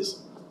works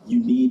is you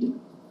need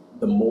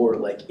the more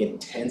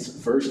intense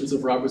versions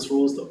of Robert's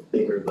Rules, the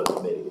bigger the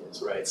committee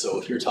is, right? So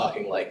if you're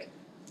talking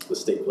the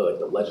state,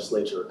 the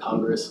legislature or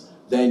Congress,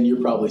 then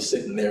you're probably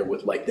sitting there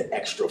with the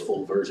extra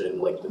full version,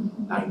 the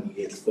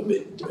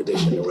 98th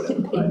edition or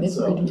whatever, right?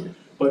 So,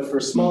 but for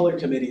smaller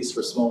committees,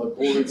 for smaller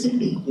boards, you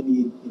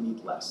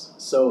need less.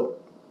 So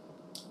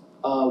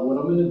what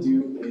I'm going to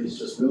do is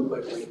just real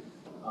quickly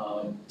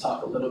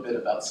talk a little bit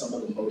about some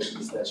of the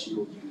motions that you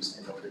will use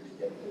in order to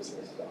get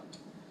business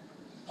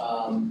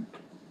done.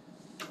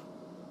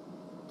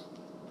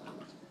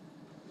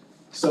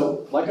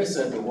 So, like I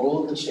said, the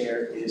role of the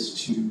chair is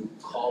to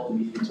call the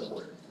meeting to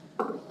order,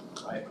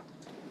 right?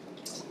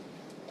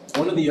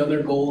 One of the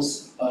other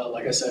goals,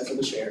 like I said, for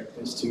the chair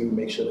is to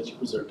make sure that you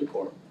preserve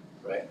decorum,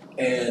 right?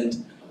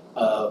 And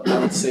I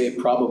would say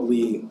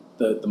probably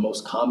the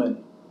most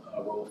common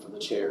role for the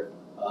chair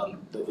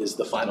is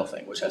the final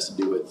thing, which has to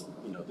do with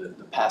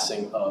the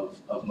passing of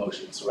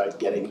motions, right?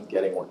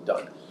 Getting work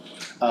done.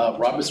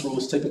 Robert's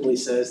Rules typically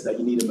says that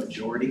you need a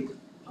majority,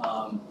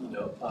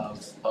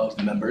 of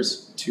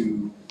members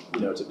to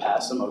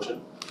pass a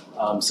motion.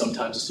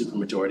 Sometimes a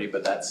supermajority,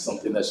 but that's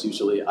something that's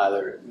usually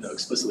either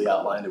explicitly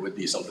outlined. It would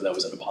be something that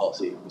was in a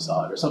policy if we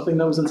saw it, or something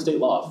that was in state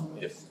law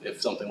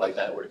if something like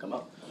that were to come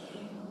up.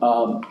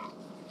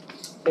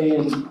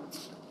 And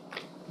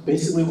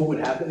basically, what would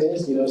happen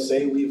is,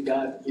 say we've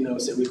got a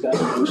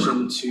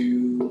motion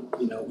to,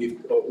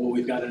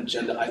 we've got an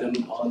agenda item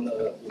on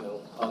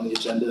the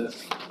agenda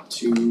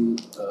to,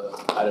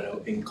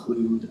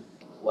 include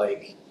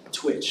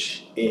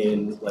Twitch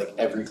in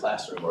every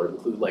classroom, or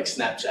include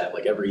Snapchat,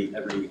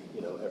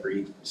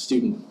 every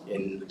student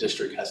in the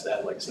district has to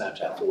have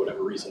Snapchat for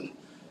whatever reason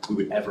we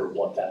would ever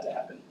want that to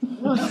happen.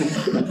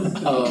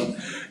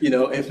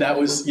 If that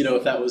was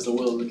the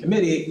will of the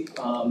committee,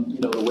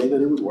 the way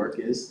that it would work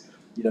is,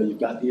 you've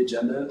got the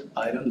agenda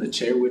item, the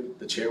chair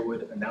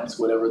would announce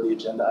whatever the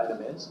agenda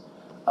item is.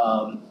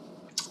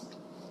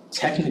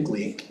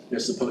 Technically,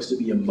 there's supposed to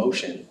be a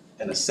motion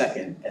and a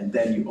second, and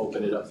then you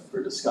open it up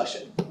for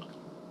discussion.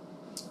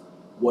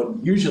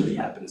 What usually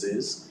happens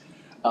is,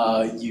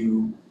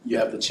 you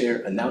have the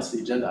chair announce the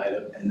agenda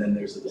item, and then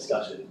there's the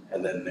discussion,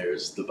 and then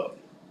there's the vote,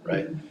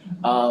 right?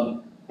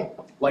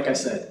 Like I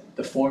said,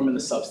 the form and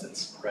the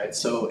substance, right?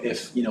 So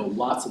if,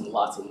 lots and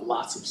lots and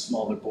lots of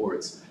smaller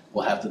boards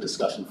we'll have the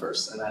discussion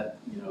first, and that,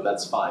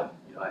 that's fine.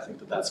 I think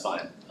that that's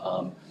fine.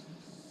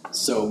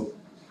 So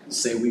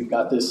say we've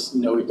got this,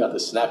 we've got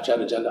this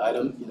Snapchat agenda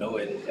item,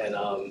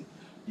 and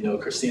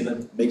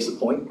Christina makes a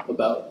point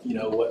about,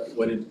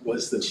 what it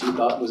was that she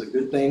thought was a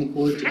good thing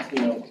for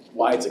it,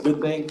 why it's a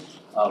good thing.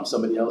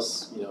 Somebody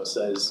else,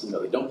 says,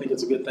 they don't think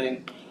it's a good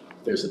thing.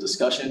 There's a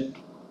discussion.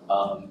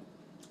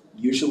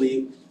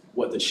 Usually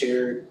what the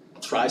chair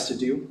tries to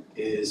do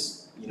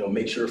is,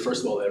 make sure,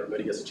 first of all, that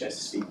everybody gets a chance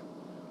to speak.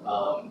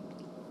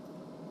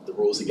 The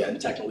rules, again,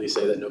 technically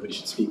say that nobody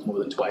should speak more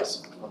than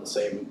twice on the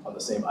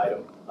same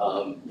item.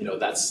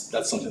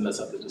 That's something that's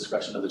at the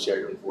discretion of the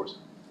chair to enforce.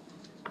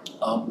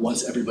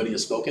 Once everybody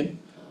has spoken,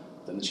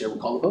 then the chair will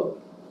call a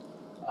vote.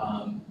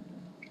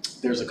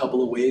 There's a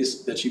couple of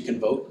ways that you can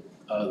vote.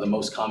 The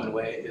most common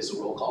way is a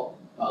roll call.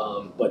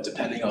 But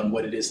depending on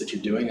what it is that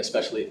you're doing,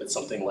 especially if it's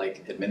something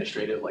like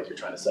administrative, like you're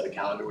trying to set a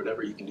calendar or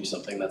whatever, you can do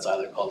something that's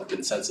either called a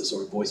consensus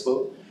or a voice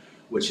vote,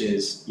 which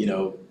is,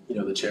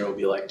 the chair will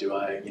be like, do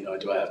I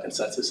have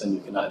consensus? And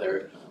you can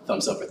either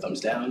thumbs up or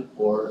thumbs down,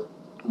 or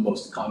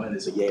most common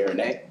is a yay or a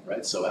nay,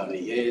 right? So how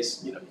many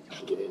yays, you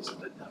count the yays,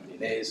 and then how many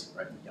nays,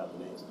 right? You count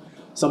the nays.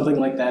 Something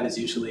like that is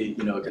usually,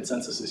 a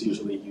consensus is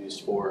usually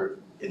used for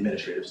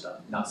administrative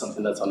stuff, not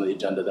something that's on the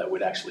agenda that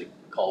would actually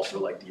call for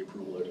like the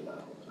approval or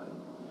denial.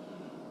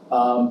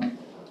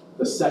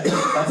 The second,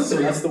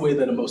 that's the way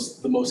that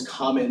the most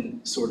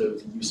common sort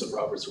of use of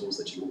Robert's rules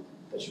that you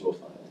will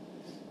find.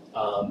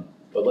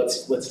 But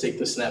let's take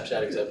the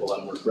Snapchat example.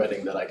 I'm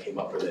regretting that I came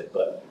up with it,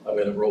 but I'm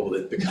going to roll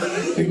with it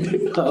because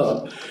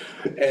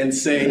and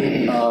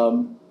say,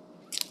 what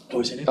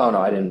was your name? Oh, no,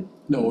 I didn't.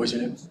 No, what was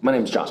your name? My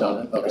name's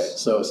Jonathan. Okay,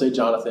 so say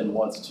Jonathan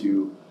wants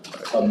to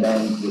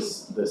amend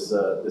this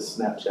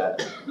Snapchat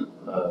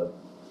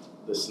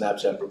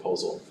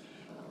proposal.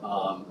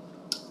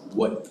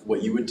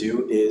 What you would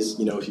do is,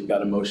 if you've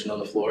got a motion on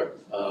the floor,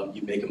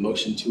 you make a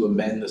motion to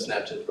amend the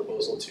Snapchat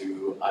proposal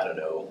to, I don't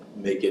know,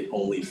 make it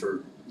only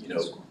for,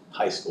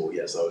 high school.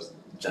 Yes,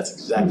 that's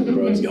exactly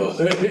where I was going.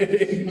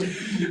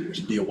 Which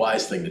would be a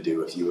wise thing to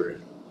do if you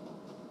were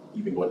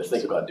even going to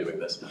think about doing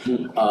this.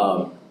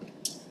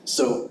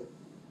 So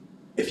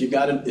if you've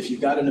got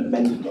an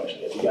amended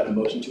motion, if you've got a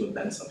motion to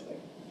amend something,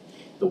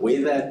 the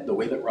way that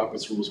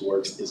Robert's Rules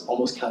works is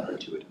almost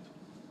counterintuitive.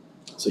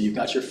 So you've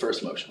got your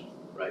first motion,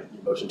 right?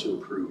 Your motion to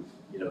approve,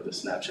 the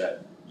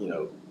Snapchat,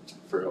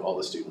 for all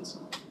the students.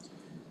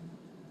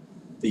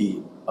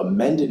 The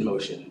amended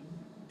motion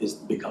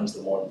becomes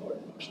the more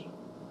important motion.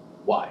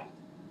 Why?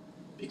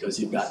 Because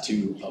you've got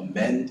to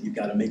amend, you've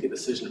got to make a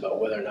decision about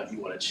whether or not you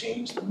want to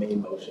change the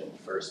main motion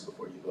first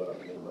before you vote on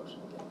the main motion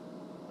again.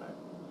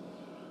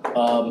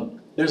 Right?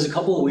 There's a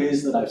couple of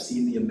ways that I've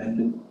seen the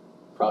amendment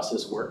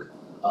process work.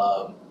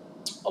 A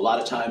lot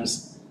of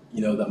times,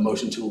 the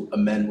motion to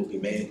amend will be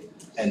made,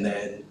 and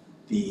then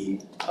the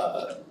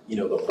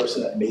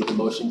person that made the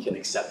motion can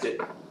accept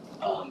it.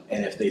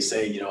 And if they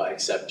say, I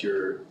accept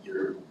your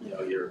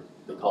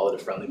they call it a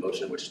friendly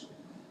motion, which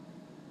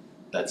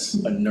that's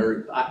a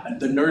nerd.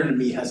 The nerd in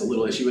me has a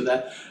little issue with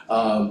that.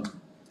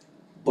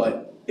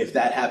 But if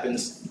that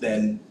happens,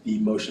 then the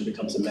motion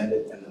becomes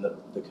amended, and then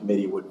the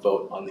committee would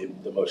vote on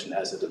the motion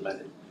as it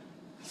amended.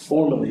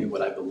 Formally,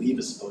 what I believe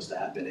is supposed to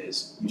happen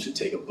is you should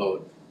take a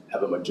vote,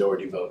 have a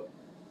majority vote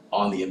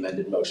on the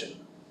amended motion,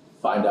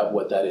 find out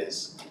what that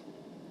is,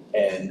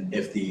 and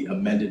if the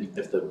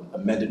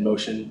amended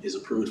motion is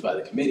approved by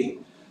the committee,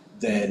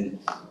 then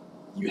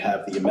you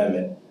have the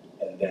amendment,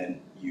 and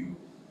then you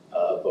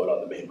vote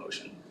on the main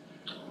motion.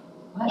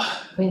 What?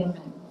 Wait a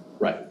minute.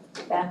 Right.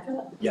 Back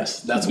up?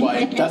 Yes, that's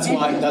why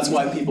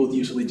people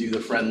usually do the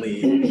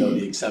friendly,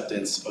 the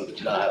acceptance or the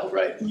denial,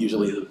 right?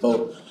 Usually the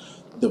vote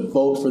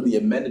for the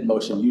amended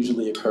motion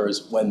usually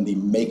occurs when the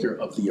maker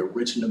of the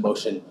original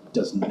motion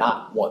does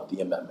not want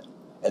the amendment.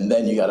 And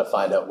then you gotta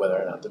find out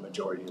whether or not the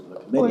majority of the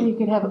committee Or you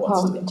could have a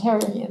wants to.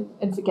 parliamentarian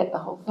and forget the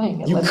whole thing.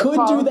 And You let the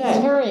could do that.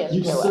 parliamentarian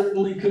You do it.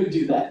 certainly could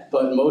do that.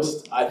 But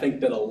I think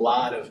that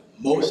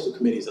most of the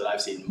committees that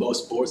I've seen,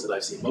 most boards that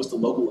I've seen, most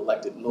of the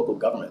local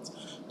governments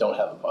don't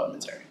have a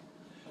parliamentarian.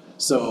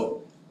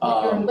 So,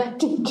 You're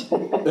elected.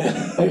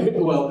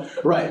 well,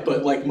 right,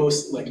 but like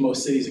most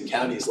cities and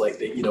counties, like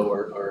they,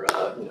 or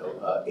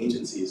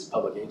agencies,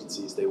 public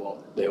agencies, they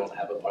won't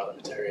have a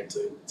parliamentarian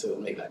to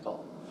make that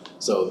call.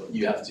 So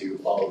you have to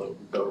follow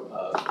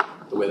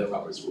the way that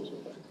Robert's Rules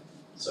work.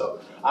 So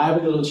I have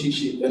a little cheat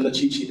sheet, and the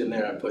cheat sheet in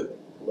there I put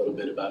a little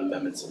bit about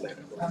amendments in there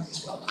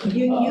as well.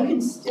 You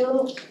can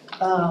still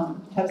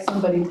have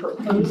somebody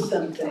propose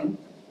something,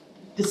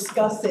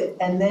 discuss it,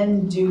 and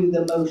then do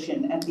the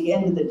motion at the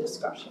end of the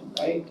discussion,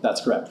 right?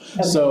 That's correct.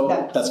 Okay, So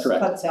that that's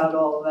correct. Cuts out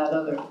all of that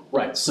other.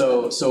 Right.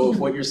 So if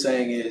what you're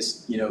saying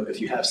is,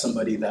 if you have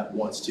somebody that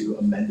wants to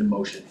amend a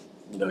motion,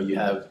 you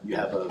have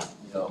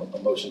a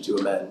motion to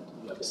amend,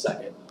 you have a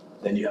second,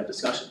 then you have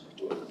discussion.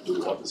 Do we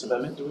want this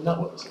amendment? Do we not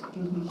want this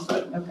amendment? Mm-hmm.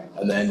 Right? Okay.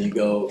 And then you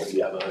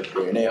have a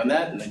yea or nay on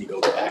that, and then you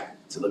go back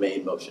to the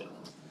main motion,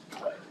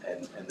 right?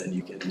 And then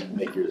you can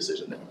make your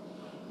decision there.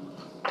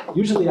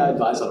 Usually I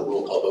advise on a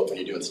roll call vote when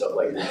you're doing stuff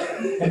like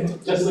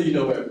that, just so you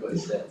know where everybody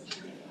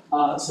stands.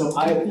 So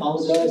I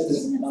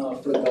apologize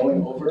for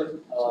going over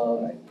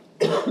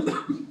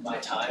my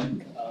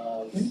time.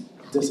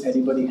 Does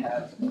anybody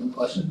have any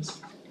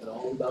questions at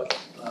all about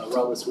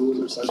Robert's Rules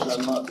or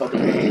Sunshine Law,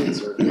 public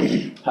meetings, or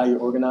how you're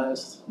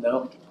organized?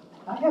 No?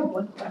 I have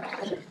one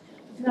question.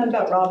 It's not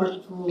about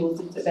Robert's Rules,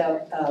 it's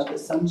about the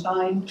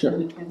sunshine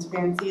and the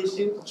transparency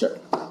issue. Sure.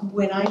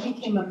 When I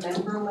became a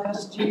member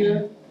last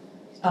year,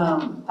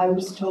 I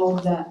was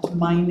told that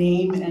my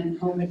name and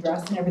home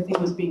address and everything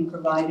was being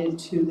provided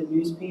to the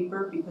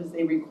newspaper because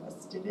they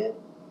requested it.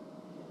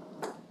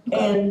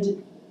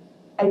 And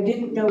I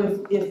didn't know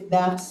if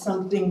that's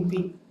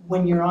something,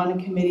 when you're on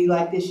a committee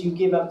like this, you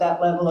give up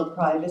that level of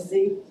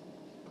privacy?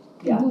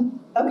 Yeah,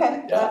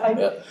 okay.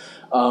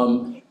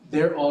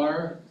 There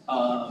are,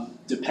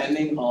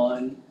 depending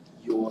on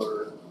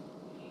your,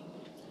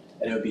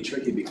 and it would be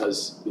tricky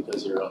because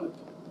you're on the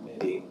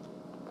committee,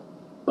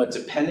 but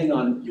depending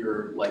on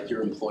your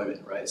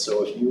employment, right?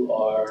 So if you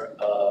are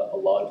a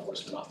law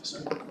enforcement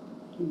officer,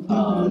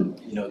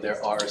 you know,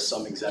 there are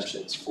some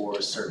exemptions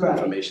for certain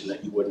information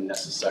that you wouldn't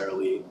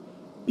necessarily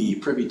be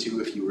privy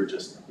to if you were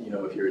just, you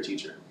know, if you're a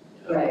teacher,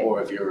 you know,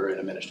 or if you're an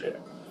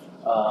administrator.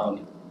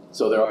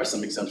 So there are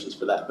some exemptions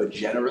for that, but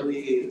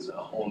generally, a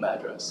home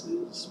address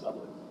is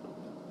public.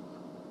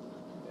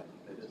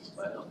 Yeah, it is,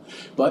 I know.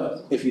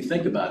 But if you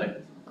think about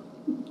it,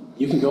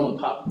 you can go on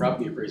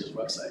property appraiser's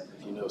website.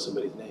 If you know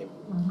somebody's name,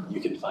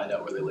 you can find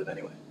out where they live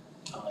anyway.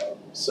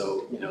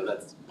 So, you know,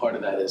 that's part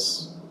of that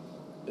is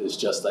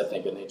just, I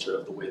think, a nature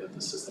of the way that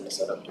the system is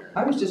set up here.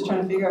 I was just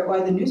trying to figure out why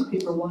the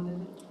newspaper wanted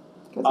it.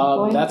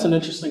 That's an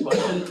interesting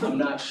question. I'm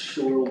not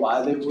sure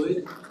why they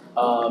would.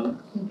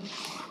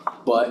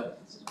 But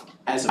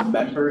as a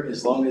member,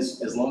 as long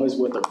as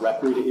what the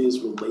record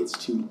is relates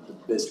to the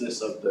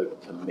business of the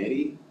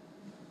committee,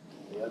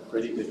 we have a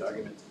pretty good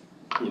argument,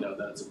 you know,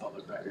 that it's a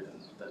public record and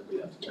that we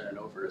have to turn it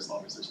over as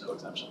long as there's no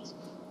exemptions.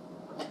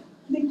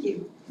 Thank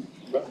you.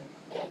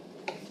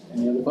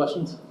 Any other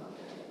questions?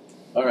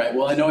 All right,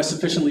 well, I know I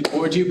sufficiently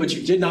bored you, but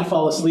you did not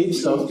fall asleep,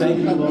 so thank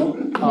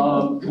you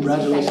all.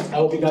 Congratulations. I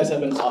hope you guys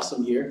have an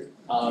awesome year.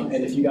 And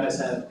if you guys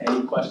have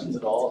any questions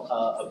at all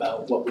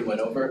about what we went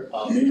over,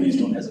 please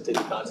don't hesitate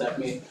to contact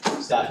me.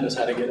 Staff knows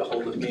how to get a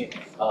hold of me.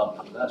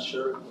 I'm not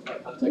sure of my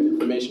contact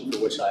information, for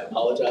which I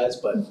apologize,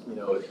 but you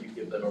know, if you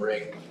give them a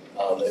ring,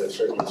 they would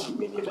certainly shoot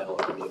me an email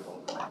or give me a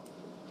phone call.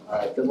 All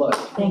right, good luck.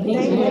 Thank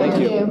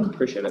you.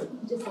 Appreciate it.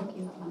 Just like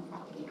you on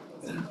property.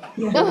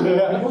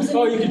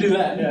 Oh, you can do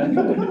that,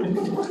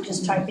 yeah.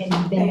 Just type in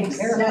Thanks.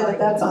 Now that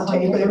that's on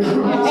tape.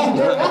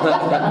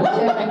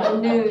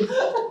 News.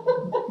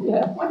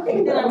 One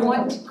thing that I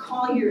want to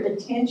call your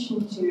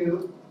attention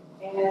to,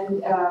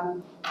 and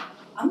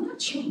I'm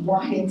not sure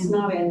why it's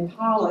not in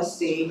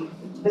policy,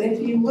 but if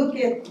you look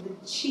at the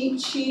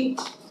cheat sheet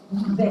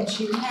that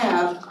you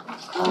have,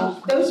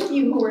 those of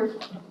you who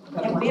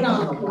have been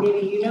on the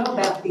committee, you know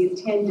about the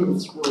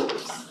attendance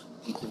rules.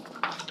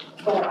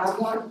 But I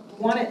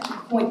wanted to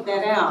point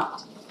that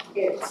out.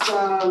 It's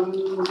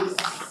the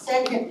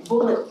second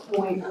bullet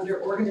point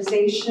under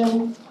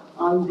organization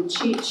on the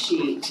cheat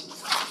sheet.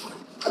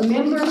 A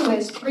member who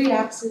has 3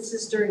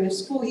 absences during a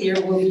school year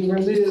will be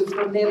removed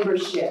from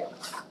membership.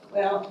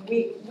 Well,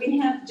 we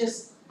have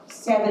just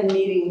 7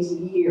 meetings a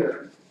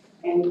year,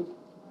 and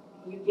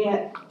you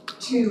get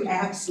 2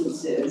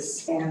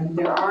 absences, and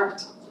there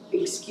aren't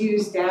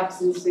excused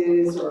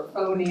absences or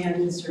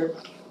phone-ins or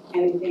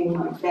anything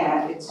like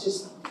that. It's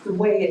just the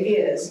way it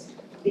is,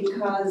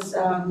 because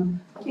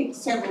I think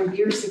several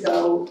years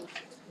ago,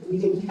 we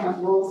didn't have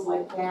rules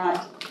like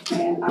that,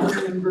 and I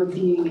remember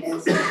being,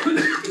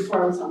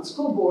 before I was on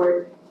school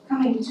board,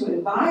 coming to an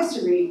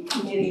advisory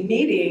committee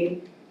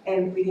meeting,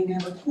 and we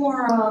didn't have a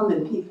quorum,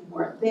 and people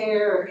weren't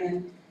there,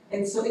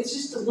 and so it's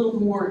just a little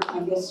more,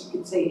 I guess you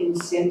could say,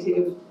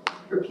 incentive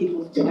for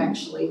people to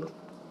actually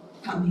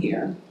come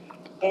here.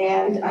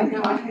 And I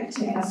know I had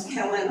to ask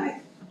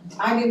Helen,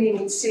 I didn't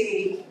even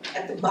see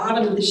at the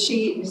bottom of the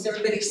sheet, does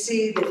everybody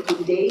see that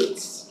the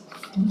dates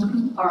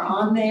are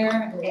on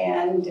there?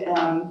 And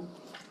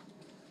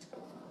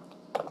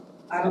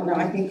I don't know,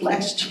 I think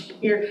last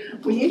year,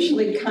 we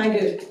usually kind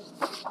of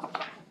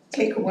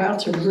take a while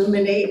to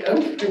ruminate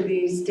over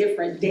these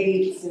different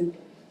dates and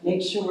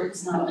make sure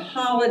it's not a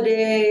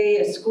holiday,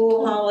 a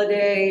school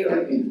holiday,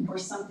 or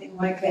something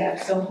like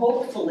that. So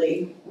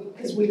hopefully,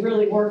 because we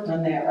really worked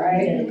on that,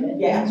 right?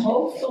 Yeah,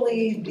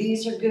 hopefully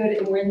these are good,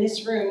 and we're in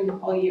this room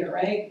all year,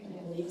 right?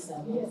 I believe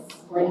so, yes.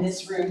 We're in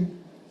this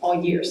room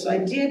all year. So I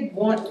did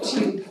want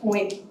to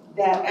point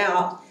that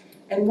out.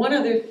 And one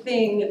other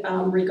thing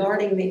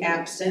regarding the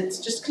absence,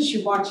 just because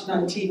you watch it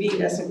on TV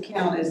doesn't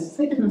count as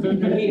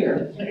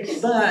here.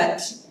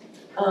 But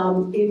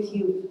if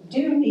you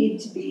do need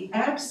to be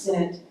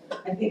absent,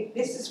 I think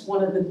this is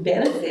one of the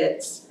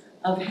benefits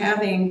of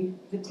having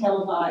the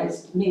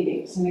televised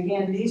meetings. And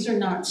again, these are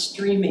not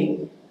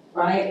streaming,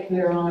 right?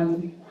 They're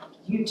on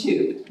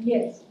YouTube.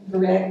 Yes.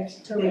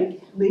 Correct?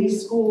 Correct. Lee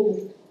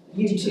School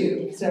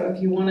YouTube. So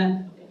if you want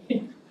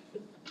to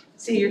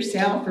see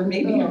yourself, or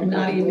maybe you're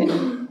not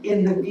even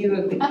in the view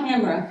of the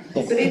camera.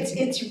 But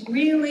it's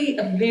really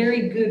a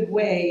very good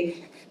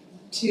way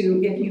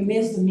to, if you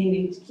miss a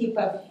meeting, to keep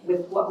up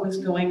with what was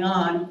going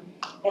on.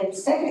 And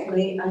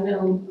secondly, I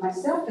know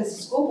myself as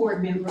a school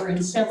board member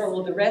and several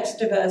of the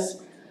rest of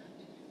us,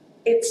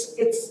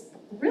 it's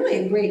really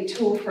a great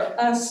tool for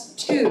us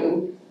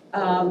too,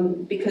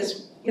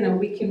 because, you know,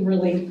 we can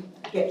really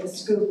get the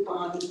scoop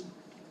on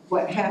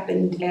what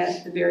happened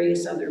at the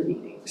various other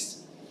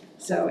meetings.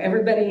 So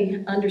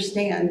everybody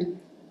understand,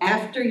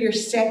 after your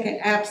second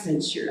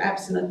absence, you're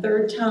absent a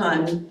third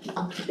time,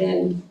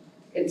 then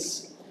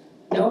it's,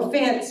 no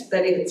offense,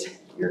 but it's,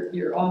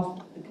 you're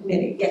off the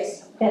committee.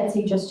 Yes?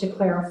 Betsy, just to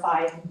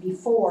clarify,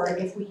 before,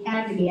 if we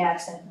had to be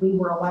absent, we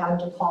were allowed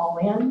to call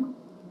in.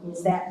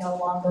 Is that no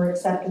longer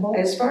acceptable?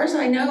 As far as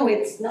I know,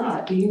 it's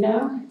not. Do you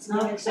know? It's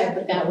not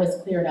acceptable. That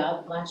was cleared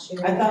up last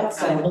year. I thought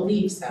so. I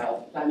believe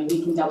so. I mean,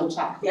 we can double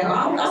check. Yeah,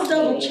 I'll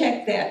double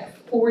check that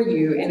for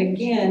you. And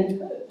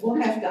again,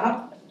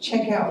 I'll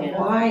check out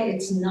why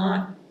it's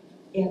not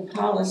in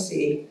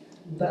policy.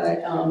 But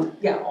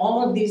yeah,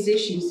 all of these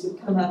issues have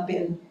come up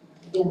in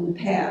the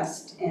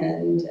past,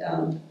 and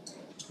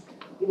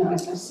you know,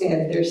 as I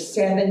said, there's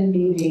 7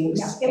 meetings.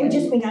 Yeah, it would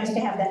just be nice to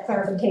have that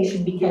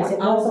clarification because it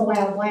was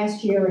allowed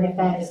last year, and if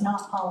that is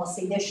not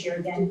policy this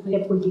year, then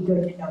it would be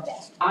good to know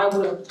that. I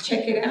will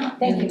check it out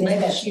Thank and you,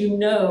 let you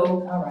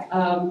know. All right.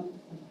 I'll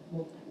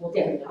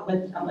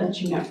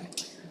let you know.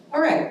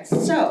 All right,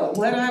 so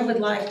what I would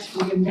like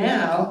to do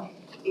now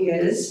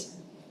is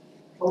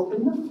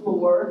open the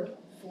floor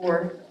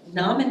for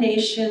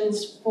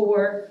nominations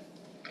for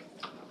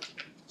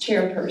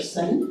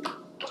chairperson.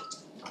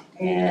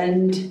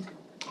 And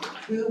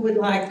who would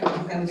like,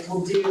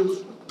 we'll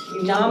do,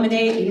 you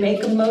nominate, you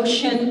make a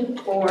motion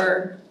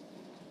for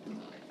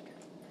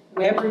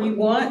whoever you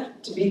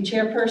want to be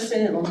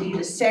chairperson. It'll need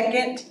a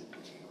second,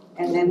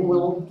 and then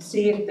we'll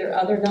see if there are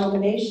other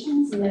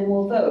nominations, and then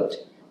we'll vote.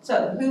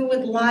 So who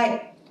would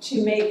like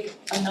to make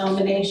a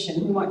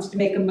nomination? Who wants to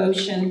make a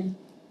motion?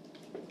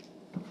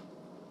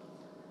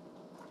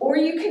 Or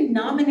you can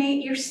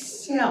nominate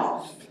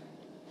yourself.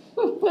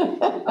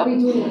 Are we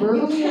doing it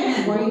verbally?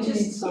 Why don't you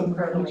just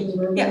verbally?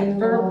 Yeah,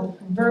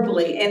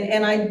 verbally.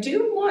 And I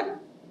do want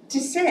to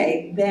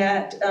say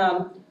that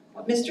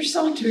what Mr.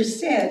 Saunders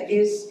said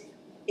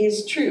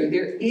is true.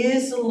 There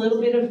is a little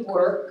bit of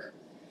work,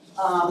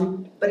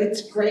 but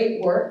it's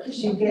great work because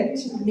you get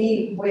to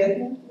meet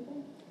with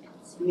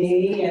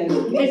me and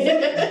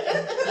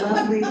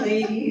lovely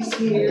ladies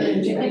here,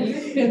 and you're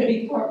gonna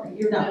be part,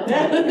 you're not.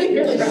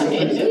 You're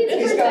right.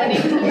 He's going,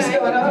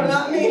 oh,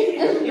 not me.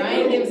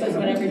 Ryan gives us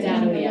whatever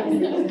data we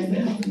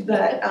have.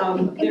 But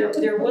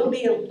there will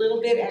be a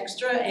little bit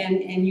extra,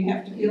 and you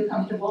have to feel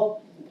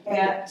comfortable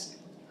at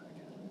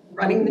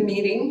running the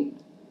meeting.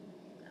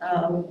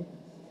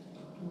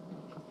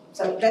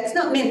 So that's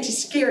not meant to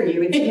scare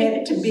you, it's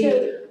meant to be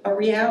a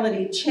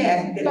reality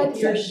check, that if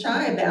you're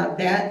shy about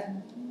that,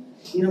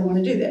 you don't want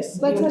to do this.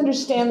 Let's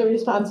understand the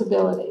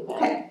responsibility then.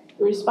 Okay.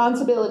 The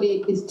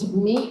responsibility is to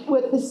meet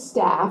with the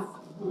staff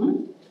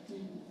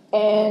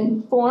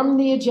and form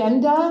the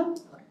agenda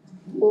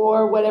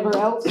or whatever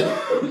else.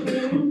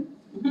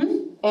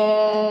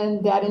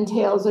 And that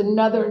entails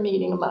another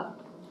meeting a month.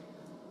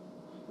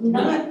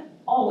 Not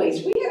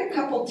always. We had a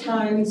couple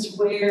times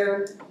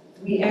where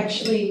we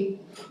actually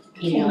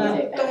Emailed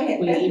it Go ahead,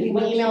 back. Bethany,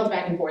 We emailed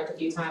back and forth a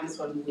few times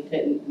when we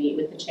couldn't meet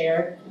with the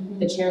chair.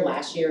 The chair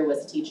last year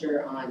was a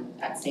teacher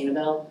at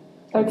Sanibel.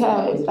 Okay,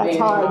 So it was that's very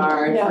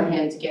hard, yeah. for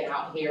him to get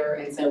out here,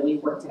 and so we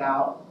worked it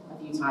out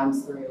a few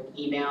times through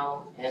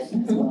email and as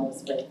well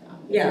as with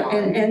Yeah,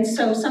 and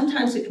so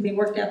sometimes it can be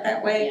worked out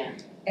that way. Yeah.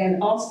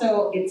 And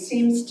also, it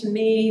seems to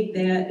me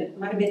that it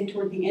might have been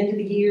toward the end of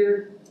the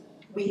year,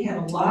 we had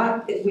a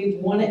lot that we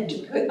wanted to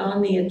put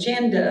on the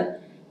agenda,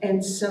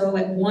 and so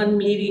at one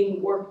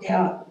meeting worked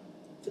out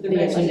for the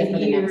rest of the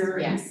year.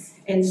 Yes.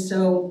 And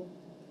so,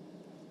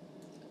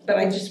 but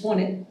I just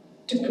wanted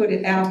to put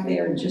it out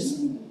there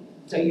just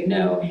so you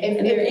know.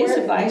 And there is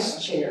a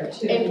vice chair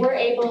too. If we're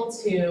able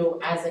to,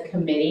 as a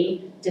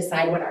committee,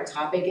 decide what our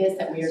topic is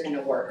that we are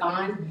gonna work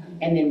on,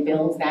 and then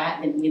build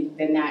that,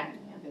 then that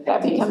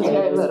takes becomes away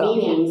very those little.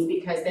 meetings,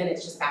 because then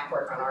it's just back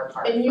work on our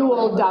part. And you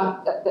will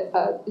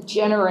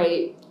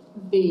generate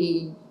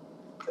the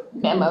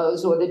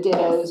memos or the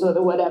dittos or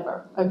the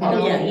whatever, okay? And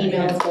all the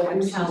emails go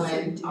from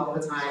Helen all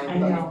the time. I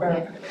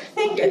know.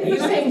 Thank you. You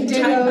don't have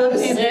to type up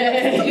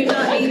anything. You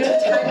don't need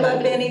to type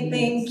up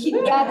anything.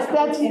 Keep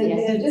That's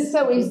just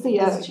so we see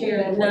a.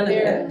 Chair, none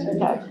of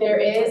that. There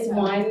is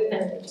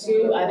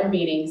 2 other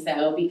meetings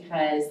though,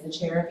 because the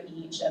chair of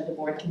each of the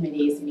board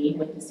committees meet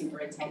with the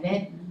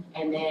superintendent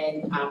and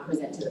then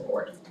present to the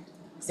board.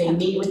 So you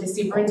meet with the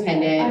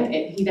superintendent,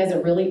 he does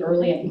it really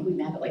early, I think we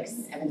met at like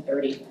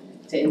 7:30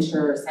 to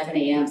ensure 7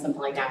 a.m., something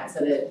like that,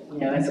 so that, you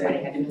know,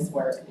 everybody had to miss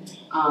work.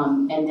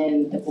 And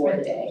then the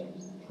board day.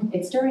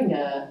 It's during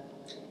an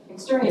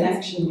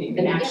action meeting.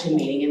 An action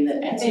meeting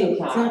at 2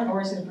 o'clock. It's not, or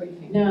is it a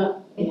briefing?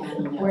 No, yeah, I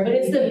don't know, but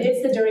it's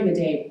the during the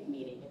day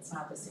meeting, it's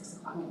not the 6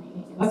 o'clock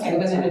meeting. Okay,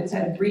 but then it's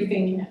a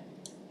briefing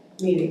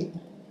meeting.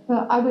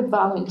 Well, I would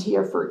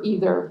volunteer for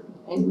either,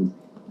 and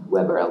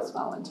whoever else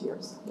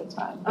volunteers, that's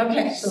fine.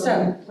 Okay,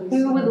 so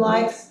who would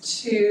like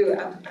to,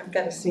 I've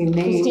got to see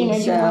names. Christina,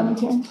 you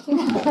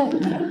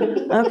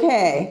volunteering?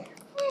 Okay.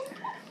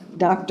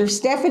 Dr.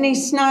 Stephanie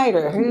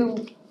Snyder,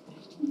 who,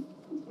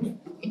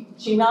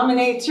 she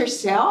nominates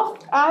herself?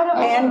 I don't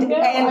know.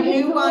 And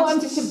who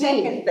wants to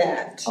second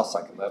that? I'll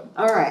second that.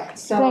 All right,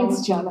 so.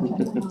 Thanks,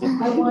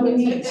 Jonathan. I want to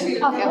meet.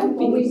 I'll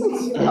be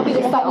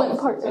the silent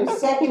partner. So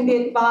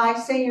seconded by,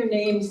 say your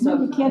name so.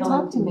 No, you can't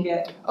talk to me.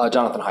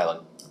 Jonathan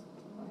Highland.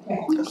 Okay.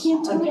 You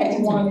can't talk Okay. to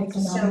me. Wanted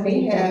to So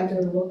we nominate have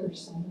Dr.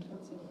 Wilkerson.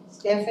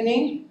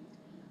 Stephanie.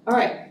 All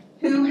right,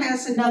 who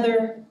has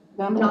another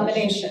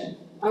nomination?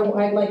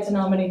 I'd like to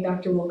nominate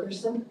Dr.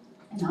 Wilkerson.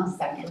 And I'll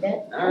second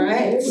it. All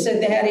right, so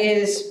that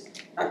is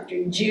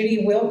Dr.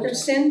 Judy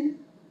Wilkerson.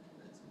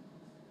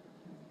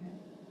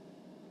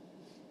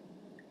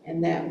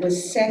 And that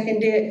was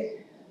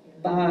seconded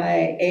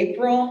by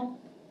April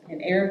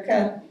and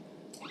Erica.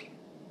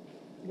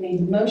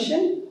 Made the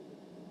motion.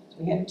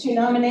 We have 2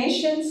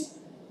 nominations.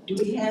 Do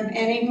we have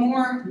any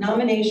more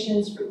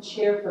nominations for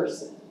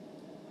chairperson?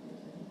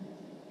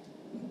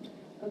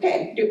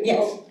 Okay,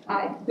 yes.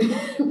 Hi.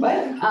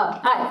 What?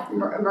 Hi,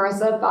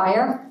 Marissa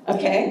Byer.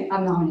 Okay.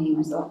 I'm nominating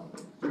myself.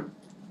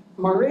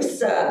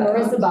 Marissa.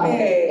 Marissa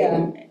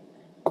Byer, Okay.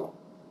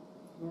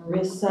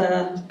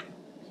 Marissa,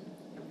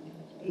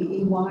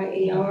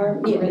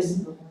 Beyer,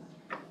 Marissa.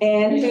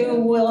 And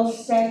who will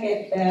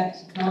second that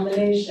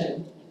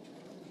nomination?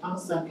 I'll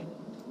second.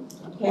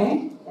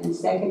 Okay, and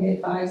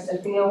seconded by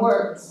Sophia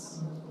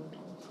Wertz.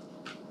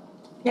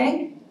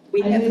 Okay,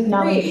 we I have move 3.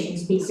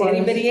 nominations be Does closed.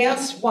 anybody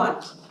else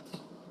want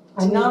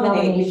I to move nominate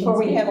nominations before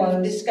we be have a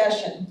closed.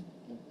 discussion?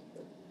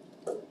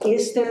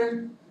 Is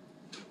there?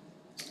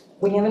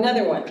 We have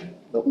another one.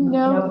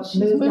 No, she's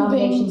Move moving.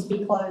 nominations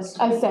be closed.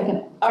 I second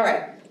it. All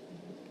right.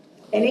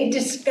 Any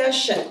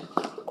discussion?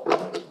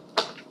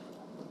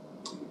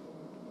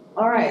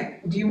 All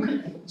right, do we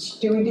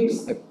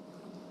do,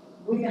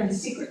 we done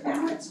secret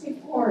ballots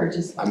before or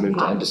just? I move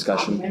to end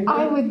discussion.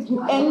 I would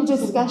end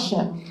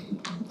discussion.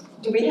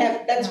 Do we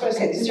have, that's what I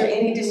said, is there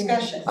any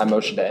discussion? I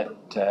motion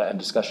to end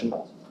discussion.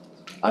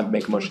 I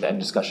make a motion to end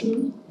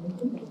discussion.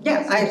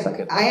 Yeah,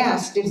 Second. I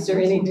asked, is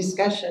there any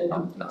discussion?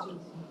 No.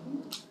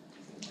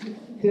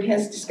 Who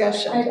has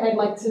discussion? I'd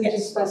like to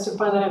just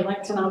specify that I'd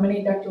like to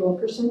nominate Dr.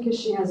 Wilkerson because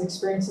she has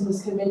experience in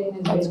this committee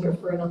and has been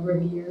here for a number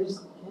of years.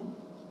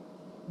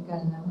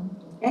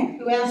 Okay,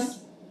 who else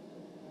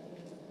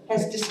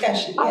has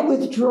discussion? I Yes.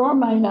 withdraw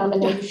my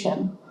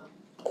nomination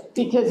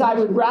because I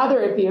would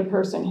rather it be a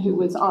person who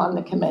was on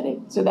the committee.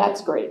 So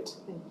that's great.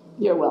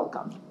 You're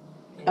welcome.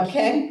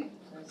 Okay.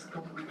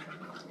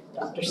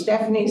 Dr.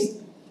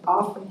 Stephanie's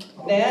off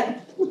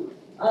that.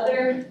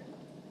 Other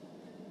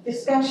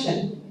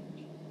discussion?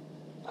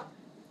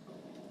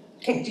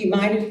 Okay, do you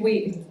mind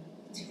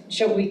if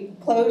shall we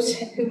close,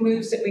 who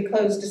moves that we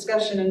close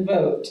discussion and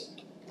vote?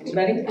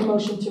 Anybody? A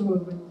motion to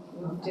move.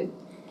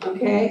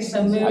 Okay,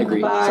 so I moved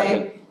agree. by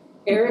Second.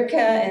 Erica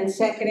and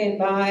seconded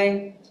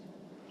by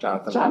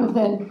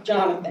Jonathan.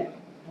 Jonathan,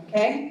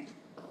 okay?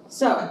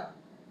 So,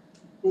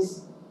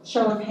 is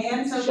show of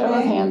hands okay? Show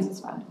of hands is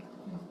fine.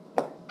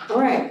 All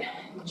right,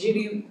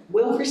 Judy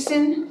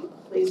Wilkerson,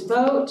 please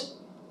vote.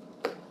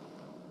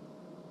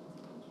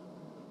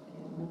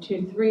 1,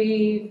 2,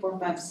 3, 4,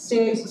 5,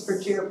 6. For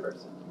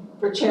chairperson.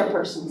 For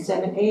chairperson,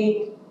 7,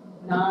 8,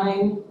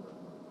 9,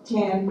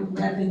 10,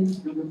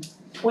 11,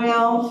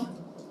 12.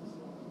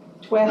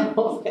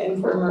 12,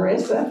 and for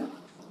Marissa.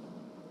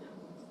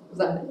 Is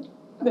that it?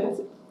 That's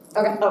it.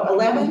 Okay, oh,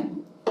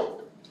 11?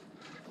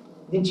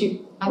 Did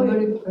you? I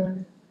voted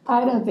for.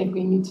 I don't think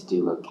we need to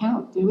do a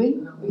count, do we?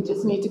 We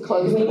just need to Do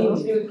close we the need vote.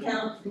 to do a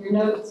count for your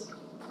notes?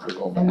 We're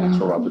going by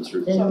actual Robert's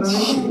rules.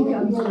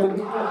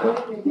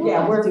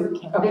 Yeah, we're good.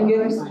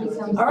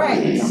 All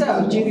right,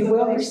 so Judy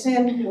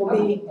Wilkerson will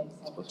be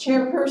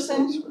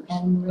chairperson,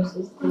 And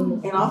Marissa's the.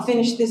 and I'll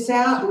finish this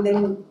out, and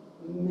then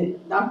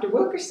Dr.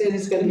 Wilkerson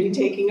is gonna be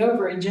taking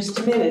over in just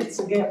a minute,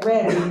 so get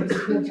ready.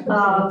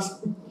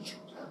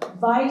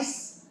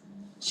 Vice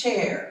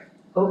Chair,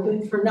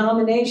 open for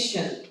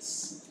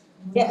nominations.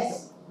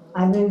 Yes,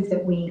 I move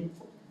that we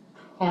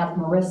have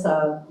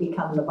Marissa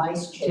become the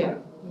vice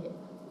chair.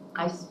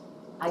 I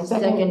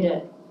second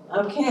it.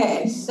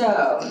 okay,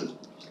 so,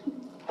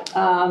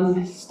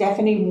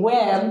 Stephanie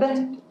Webb,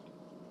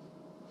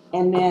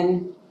 and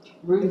then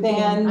Ruth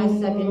Ann. I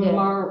second it.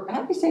 How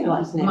do you say your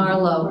last name?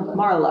 Marlowe.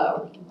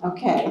 Marlowe,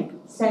 okay.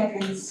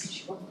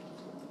 Seconds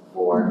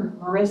for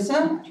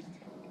Marissa.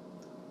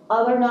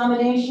 Other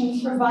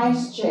nominations for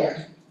vice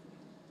chair?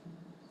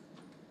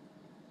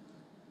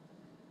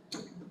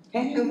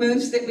 Okay, who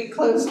moves that we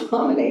close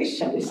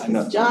nominations? I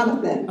know.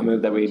 Jonathan. I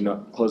move that we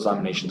close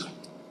nominations.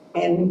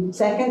 And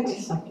second?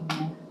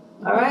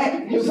 All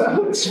right, who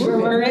votes for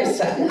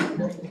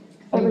Marissa?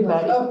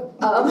 Everybody.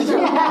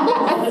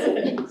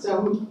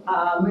 So,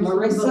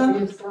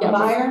 Marissa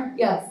Byer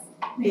Yes.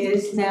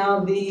 is now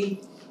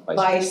the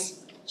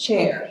vice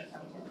chair.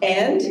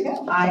 And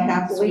I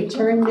happily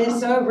turn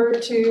this over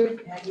to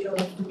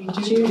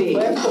Judy.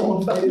 Thank you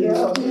all for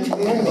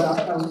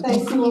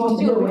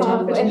your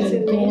confidence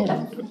in me,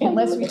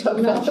 unless we talk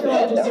about the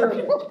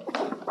weather.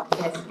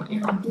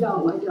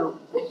 No, I don't.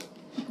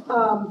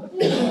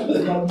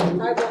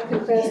 I will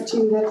confess to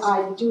you that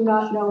I do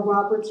not know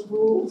Robert's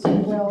rules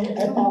well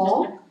at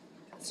all.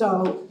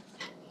 So,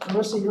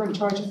 Marissa, you're in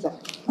charge of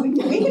that. We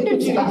can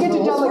do I get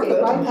to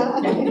delegate,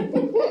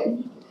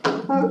 right?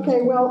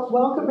 Okay, well,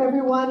 welcome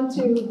everyone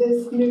to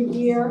this new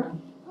year.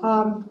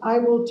 I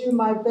will do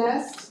my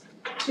best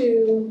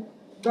to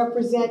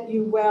represent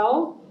you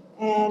well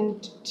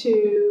and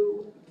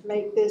to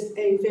make this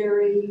a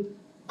very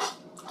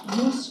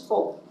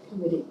useful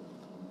committee.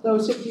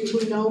 Those of you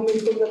who know me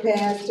from the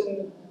past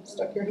and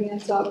stuck your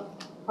hands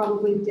up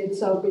probably did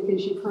so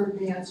because you've heard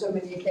me on so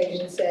many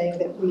occasions saying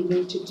that we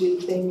need to do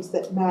things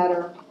that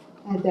matter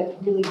and that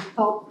really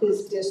help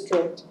this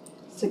district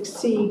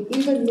succeed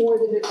even more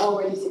than it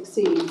already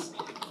succeeds.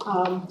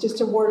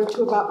 Just a word or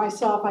two about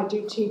myself. I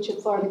do teach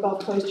at Florida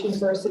Gulf Coast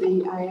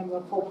University. I am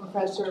a full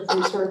professor of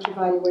research,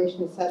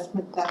 evaluation,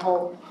 assessment, that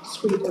whole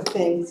suite of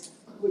things,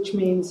 which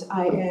means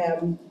I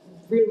am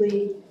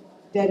really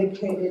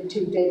dedicated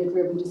to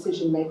data-driven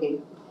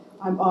decision-making.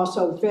 I'm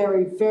also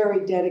very,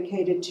 very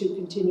dedicated to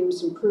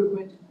continuous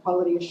improvement,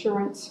 quality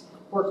assurance,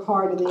 work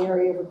hard in the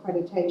area of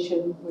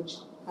accreditation, which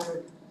kind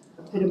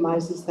of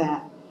epitomizes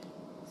that.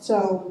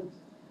 So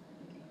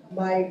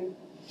my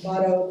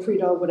motto,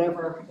 credo,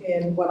 whatever,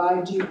 in what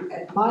I do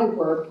at my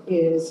work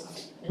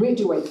is we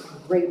do a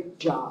great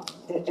job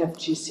at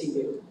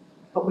FGCU,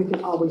 but we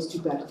can always do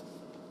better.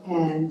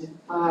 And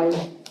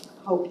I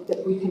hope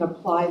that we can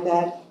apply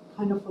that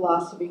kind of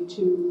philosophy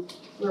to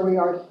where we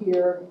are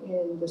here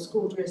in the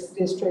school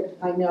district.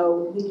 I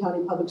know Lee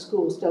County Public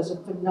Schools does a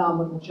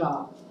phenomenal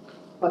job,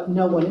 but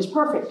no one is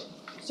perfect.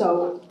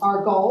 So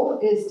our goal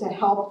is to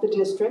help the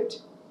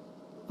district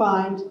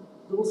find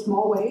little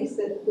small ways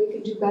that we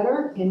can do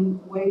better in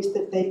ways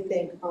that they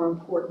think are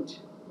important.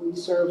 We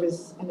serve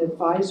as an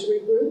advisory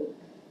group,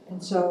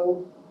 and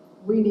so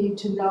we need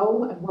to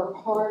know and work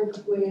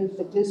hard with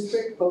the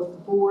district, both the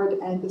board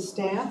and the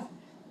staff,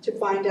 to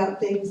find out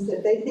things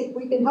that they think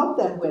we can help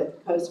them with,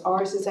 because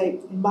ours is,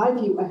 in my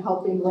view, a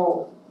helping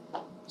role.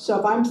 So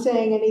if I'm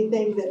saying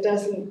anything that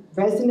doesn't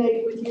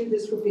resonate with you,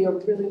 this would be a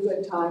really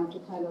good time to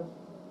kind of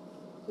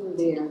clear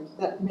the air.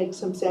 That makes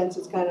some sense.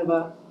 It's kind of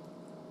a,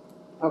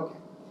 okay.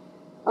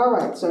 All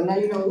right, so now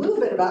you know a little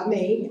bit about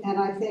me, and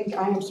I think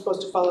I am supposed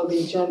to follow the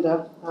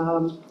agenda.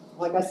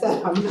 Like I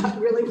said, I'm not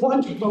really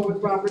wonderful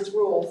with Robert's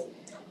rules.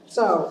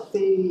 So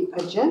the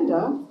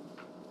agenda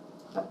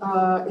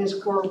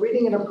is for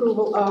reading and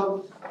approval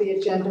of the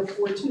agenda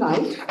for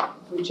tonight,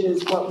 which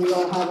is what we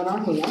all have in our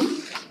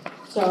hands.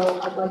 So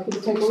I'd like you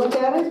to take a look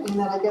at it, and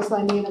then I guess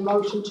I need a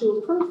motion to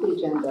approve the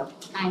agenda.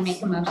 I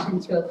make a motion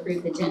to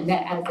approve the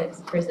agenda as it's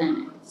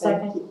presented.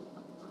 Second.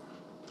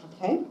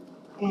 Okay,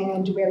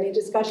 and do we have any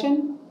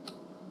discussion?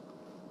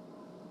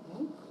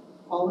 Okay.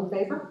 All in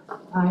favor?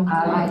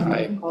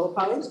 Aye. All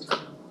opposed?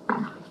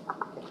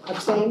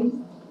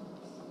 Abstained?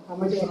 How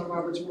am I doing on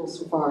Robert's rules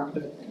so far?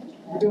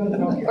 We're doing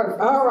okay.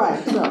 All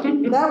right, so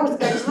that was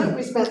excellent.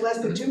 We spent less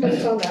than 2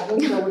 minutes on that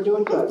one, so we're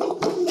doing good.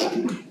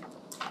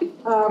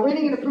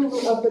 Reading and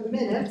approval of the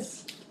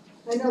minutes.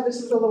 I know this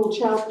is a little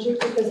challenging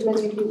because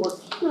many of you were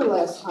here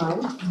last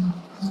time.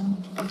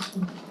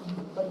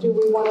 But do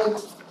we want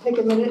to take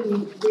a minute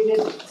and read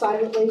it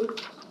silently?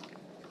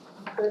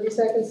 30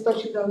 seconds,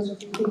 especially those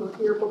of you who were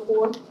here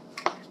before.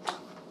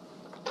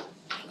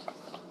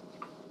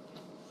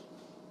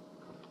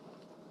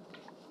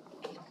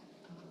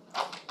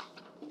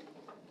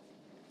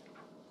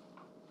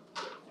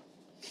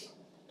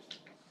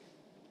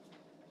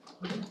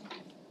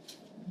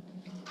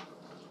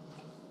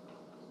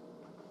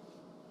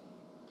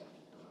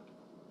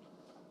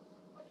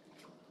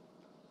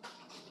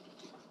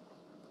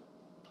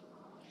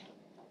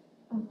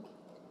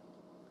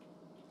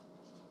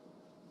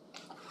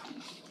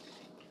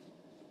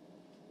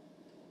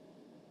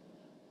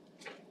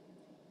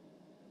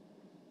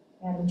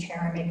 Madam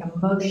Chair, I make a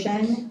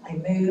motion. I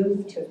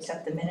move to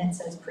accept the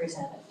minutes as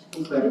presented.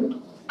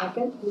 Second.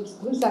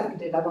 Who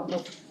seconded? I don't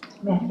know.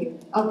 Matthew.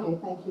 Okay,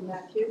 thank you,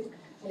 Matthew.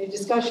 Any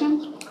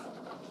discussion?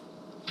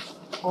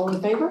 All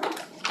in favor?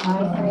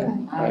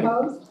 Aye.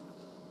 Opposed?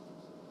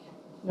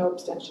 No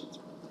abstentions.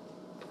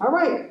 All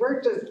right,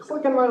 we're just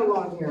clicking right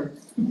along here.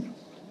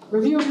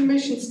 Review of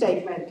mission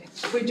statement.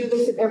 We do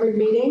this at every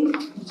meeting,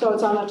 so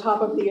it's on the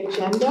top of the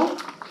agenda.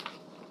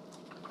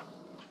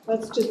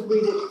 Let's just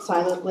read it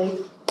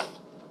silently.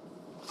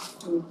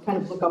 And kind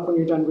of look up when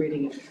you're done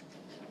reading it.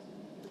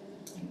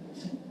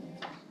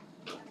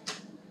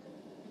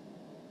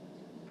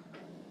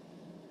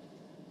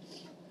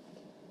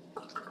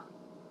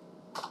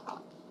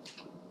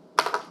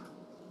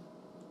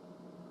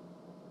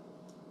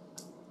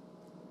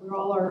 We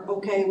all are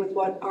okay with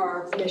what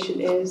our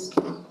mission is.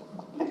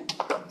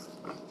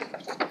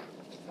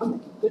 Oh,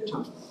 good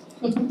time.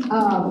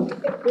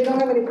 We don't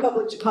have any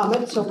public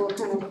comment, so we'll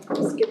kind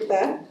of skip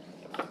that.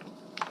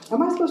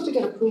 Am I supposed to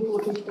get approval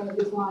of each one of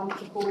these lines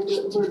before we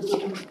do it?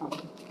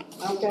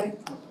 Okay?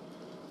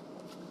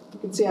 You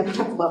can see I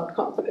have a lot of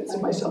confidence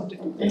in myself. You're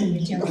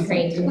doing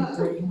great.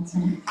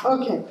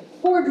 Okay,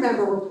 board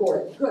member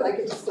report. Good, I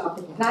get to stop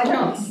again.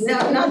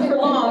 Not for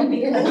long,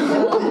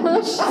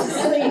 because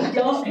I really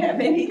don't have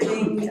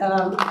anything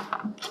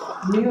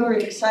new or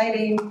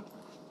exciting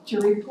to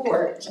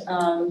report.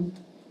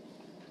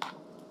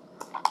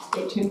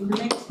 Stay tuned for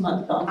next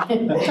month. I'll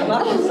come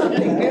up with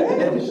something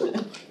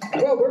good.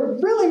 Well, we're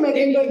really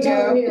making good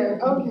time here.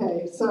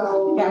 Okay,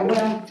 so. Yeah,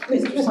 well,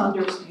 Mr.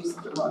 Saunders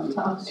used the wrong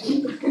time.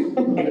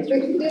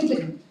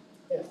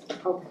 Yes,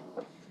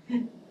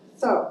 okay.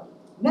 So,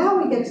 now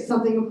we get to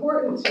something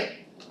important.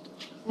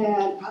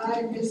 And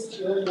I missed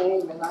your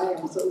name, and I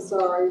am so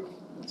sorry.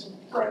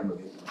 Ryan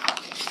Libby.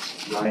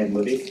 Ryan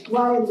Libby?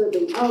 Ryan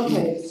Libby.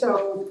 Okay,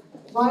 so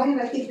Ryan,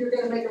 I think you're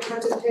going to make a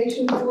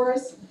presentation for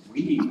us.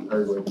 We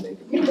are going to make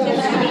a You're going to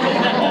make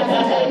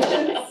a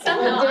presentation.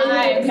 Somehow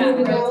I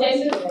got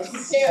rotated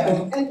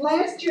too. And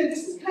last year,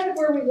 this is kind of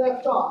where we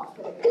left off.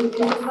 It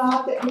was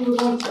not that we were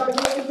going to start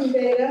getting some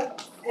data,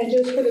 and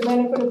just for the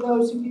benefit of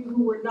those of you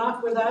who were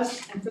not with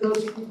us, and for those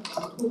of you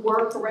who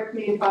were, correct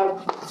me if I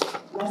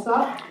mess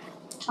up,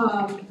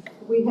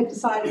 we had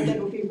decided that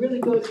it would be really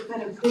good to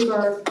kind of dig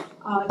our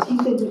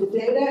teeth into the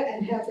data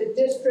and have the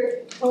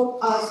district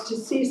help us to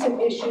see some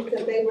issues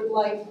that they would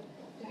like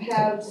to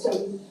have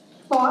some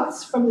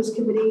thoughts from this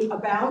committee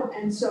about,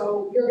 and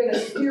so you're going to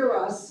steer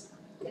us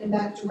in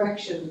that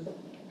direction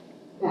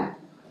now.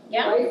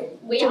 Yeah,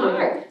 right? we are.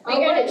 We're All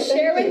going right, to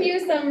share thank with you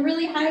some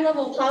really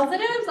high-level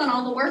positives on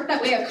all the work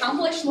that we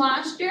accomplished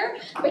last year,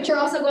 but you're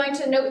also going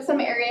to note some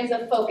areas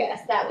of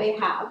focus that we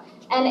have.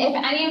 And if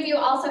any of you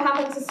also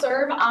happen to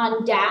serve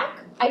on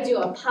DAC, I do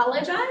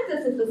apologize.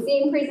 This is the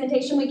same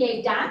presentation we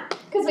gave DAC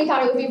because we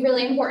thought it would be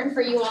really important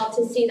for you all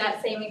to see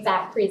that same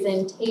exact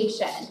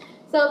presentation.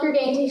 So if you're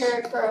getting to hear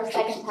it for a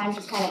second time,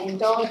 just kind of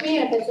indulge me.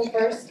 And if it's the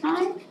first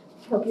time,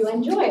 hope you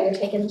enjoy. We're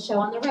taking the show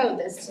on the road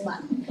this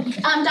month.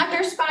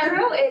 Dr.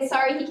 Spiro is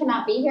sorry he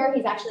cannot be here.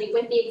 He's actually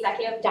with the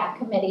Executive DAC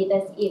Committee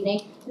this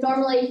evening.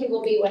 Normally he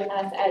will be with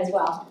us as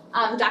well.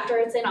 Dr.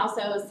 Ritson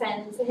also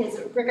sends his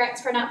regrets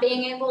for not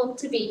being able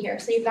to be here.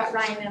 So you've got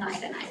Ryan and I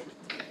tonight.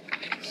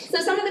 So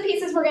some of the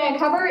pieces we're going to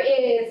cover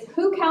is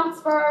who counts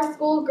for our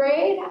school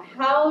grade,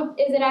 how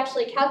is it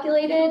actually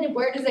calculated,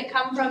 where does it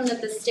come from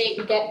that the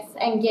state gets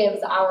and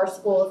gives our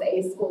schools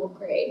a school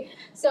grade.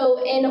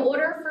 So in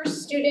order for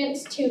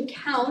students to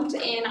count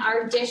in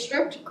our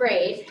district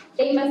grade,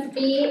 they must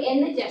be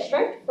in the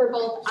district for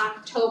both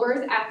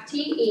October's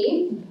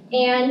FTE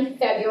and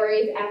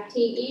February's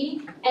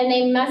FTE, and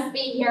they must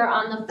be here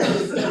on the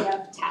first day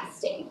of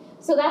testing.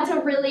 So that's a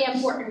really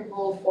important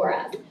rule for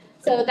us.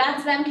 So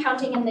that's them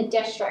counting in the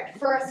district.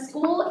 For a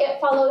school, it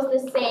follows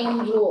the same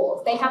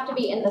rules. They have to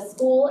be in the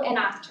school in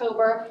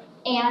October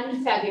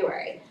and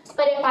February.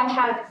 But if I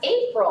have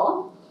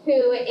April,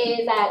 who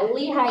is at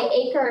Lehigh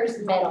Acres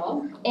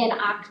Middle in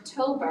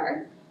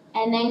October,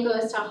 and then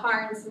goes to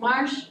Harns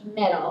Marsh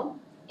Middle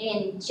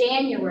in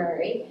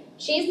January,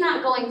 she's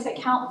not going to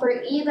count for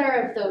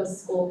either of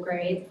those school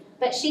grades,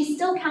 but she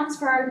still counts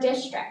for our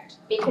district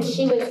because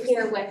she was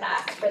here with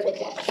us for the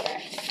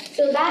district.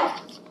 So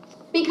that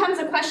becomes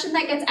a question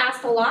that gets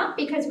asked a lot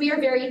because we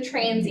are very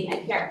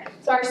transient here.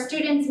 So our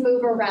students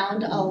move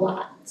around a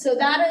lot. So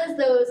that is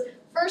those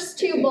first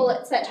two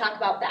bullets that talk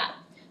about that.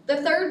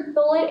 The third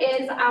bullet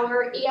is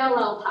our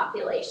ELL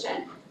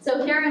population.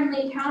 So here in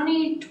Lee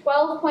County,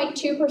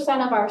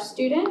 12.2% of our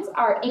students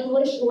are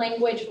English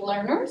language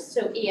learners,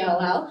 so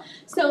ELL.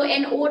 So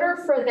in order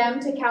for them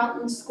to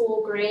count in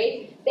school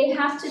grade, they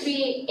have to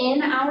be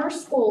in our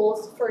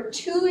schools for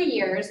 2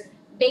 years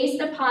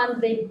based upon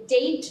the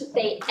date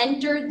they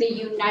entered the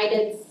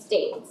United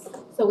States.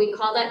 So we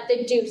call that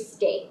the due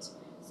date.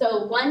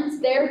 So once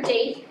their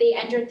date they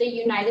entered the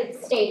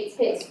United States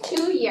hits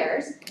 2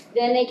 years,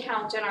 then they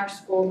count in our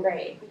school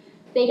grade.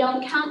 They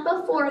don't count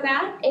before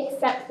that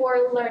except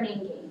for learning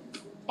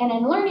gains. And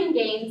in learning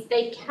gains,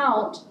 they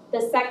count the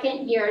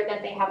second year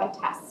that they have a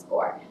test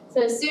score.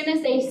 So as soon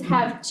as they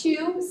have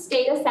 2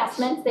 state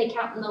assessments, they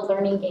count in the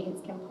learning gains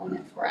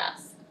component for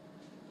us.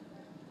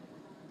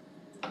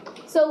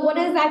 So what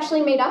is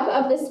actually made up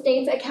of the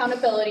state's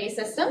accountability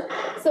system?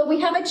 So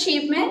we have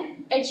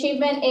achievement.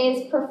 Achievement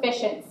is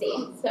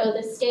proficiency. So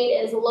the state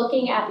is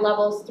looking at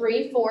levels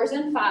 3, 4s,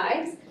 and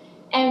 5s.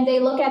 And they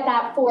look at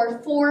that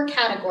for 4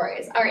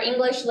 categories. Our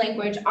English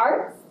language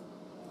arts,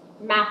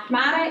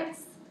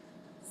 mathematics,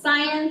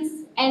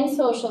 science, and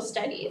social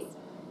studies.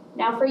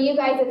 Now for you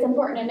guys, it's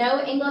important to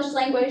know English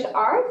language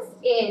arts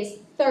is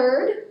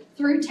 3rd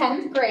through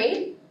 10th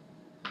grade.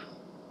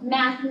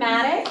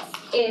 Mathematics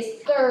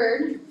is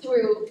 3rd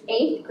through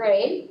 8th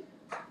grade,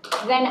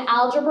 then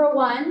Algebra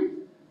 1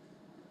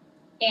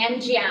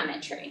 and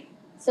Geometry.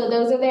 So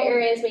those are the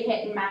areas we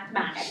hit in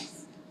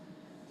mathematics.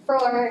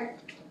 For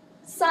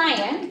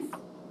science,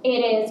 it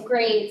is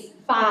grades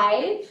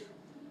 5,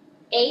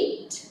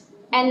 8,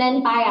 and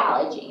then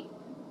biology.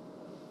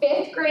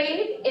 5th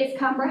grade is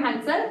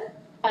comprehensive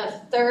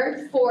of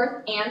 3rd,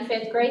 4th, and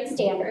 5th grade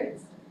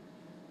standards.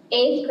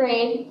 8th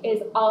grade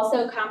is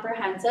also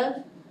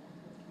comprehensive,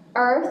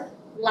 earth,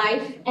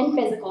 life, and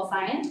physical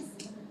science,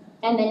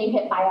 and then you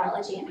hit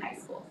biology in high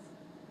school.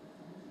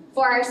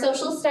 For our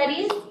social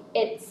studies,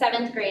 it's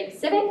 7th grade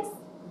civics,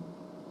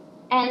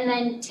 and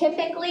then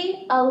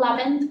typically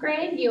 11th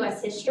grade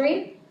US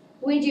history.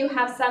 We do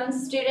have some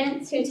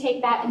students who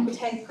take that in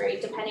 10th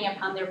grade depending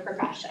upon their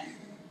progression.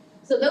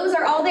 So those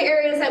are all the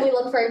areas that we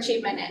look for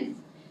achievement in.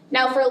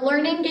 Now for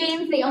learning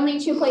gains, the only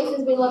 2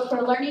 places we look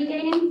for learning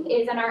gains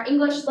is in our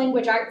English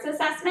language arts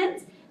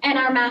assessments and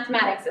our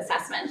mathematics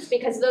assessments,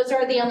 because those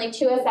are the only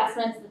 2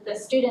 assessments that the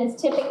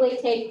students typically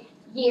take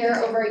year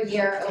over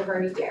year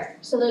over year.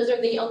 So those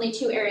are the only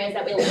 2 areas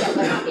that we look at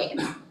learning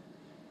gains.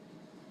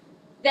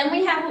 Then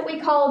we have what we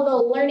call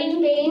the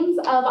learning gains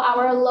of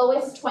our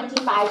lowest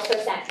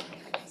 25%.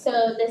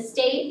 So the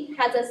state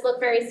has us look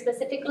very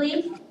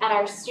specifically at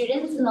our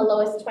students in the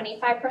lowest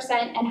 25%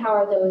 and how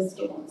are those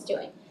students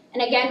doing.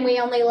 And again, we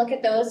only look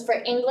at those for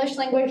English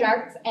language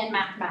arts and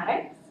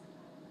mathematics.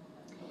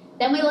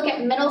 Then we look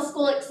at middle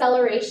school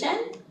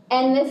acceleration,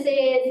 and this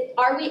is,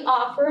 are we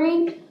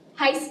offering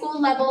high school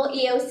level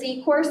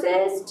EOC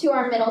courses to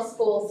our middle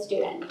school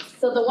students?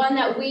 So the one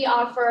that we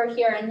offer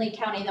here in Lee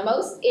County the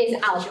most is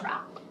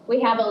algebra. We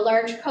have a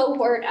large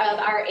cohort of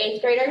our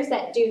 8th graders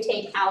that do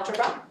take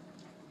algebra.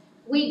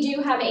 We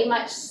do have a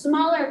much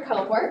smaller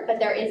cohort, but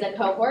there is a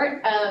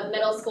cohort of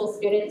middle school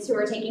students who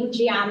are taking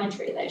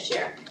geometry this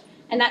year.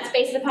 And that's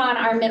based upon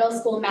our middle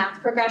school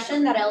math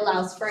progression that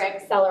allows for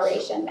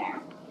acceleration there.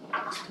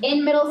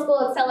 In middle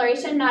school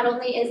acceleration, not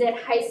only is it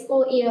high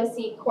school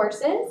EOC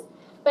courses,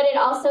 but it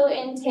also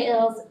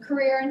entails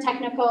career and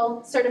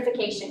technical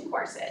certification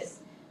courses.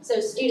 So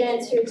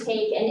students who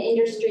take an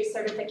industry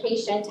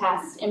certification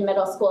test in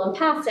middle school and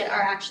pass it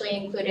are actually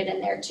included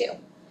in there too.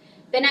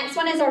 The next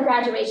one is our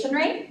graduation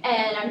rate,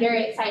 and I'm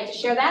very excited to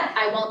share that.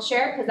 I won't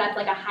share it because that's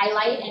like a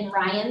highlight in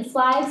Ryan's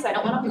slide, so I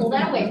don't want to pull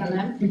that away from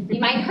them.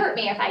 You might hurt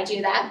me if I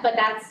do that, but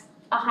that's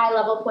a high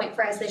level point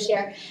for us this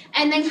year.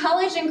 And then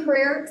college and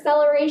career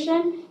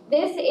acceleration,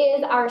 this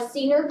is our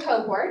senior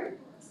cohort.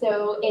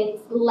 So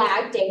it's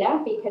lag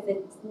data because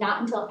it's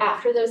not until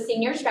after those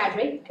seniors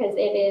graduate, because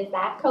it is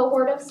that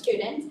cohort of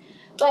students.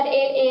 But it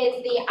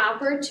is the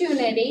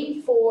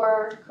opportunity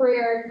for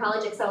career and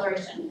college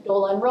acceleration,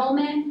 dual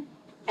enrollment,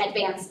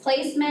 advanced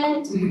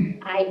placement,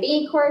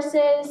 IB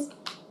courses,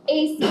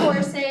 ACE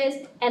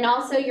courses, and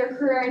also your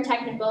career and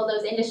technical,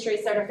 those industry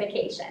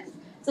certifications.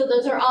 So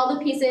those are all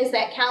the pieces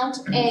that count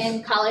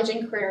in college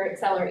and career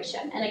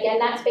acceleration. And again,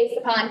 that's based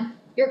upon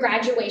your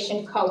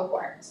graduation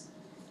cohort,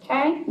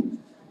 okay?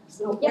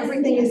 So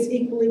everything is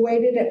equally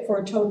weighted for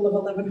a total of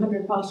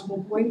 1,100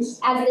 possible points?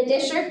 As the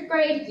district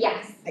grade,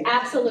 yes,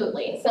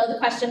 absolutely. So the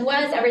question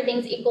was,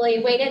 everything's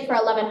equally weighted for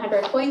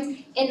 1,100 points.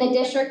 In the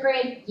district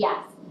grade,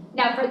 yes.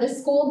 Now for the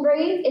school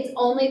grade, it's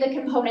only the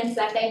components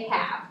that they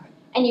have.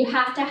 And you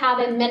have to have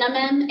a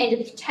minimum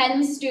of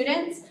 10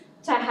 students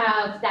to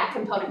have that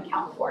component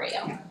count for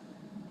you.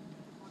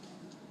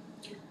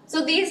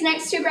 So these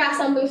next 2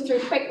 graphs I'll move through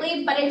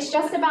quickly, but it's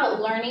just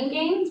about learning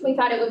gains. We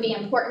thought it would be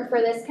important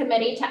for this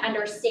committee to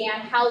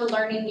understand how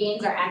learning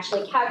gains are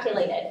actually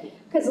calculated,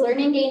 because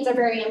learning gains are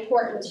very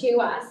important to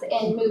us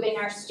in moving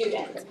our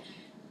students.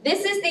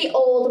 This is the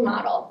old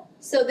model.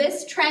 So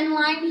this trend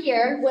line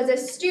here was a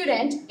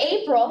student,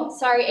 April,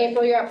 sorry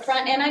April, you're up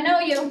front, and I know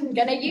you, I'm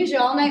gonna use you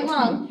all night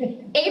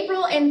long.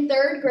 April in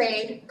 3rd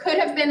grade could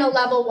have been a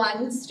level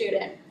 1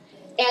 student.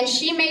 And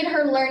she made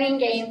her learning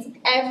gains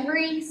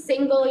every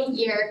single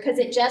year because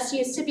it just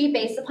used to be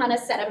based upon a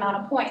set amount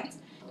of points.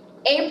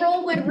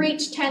 April would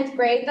reach 10th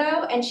grade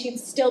though, and she'd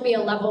still be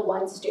a level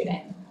 1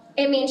 student.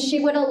 It means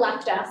she would have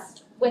left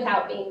us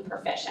without being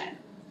proficient.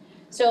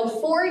 So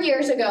 4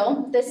 years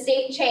ago, the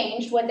state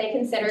changed what they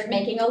considered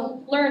making a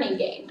learning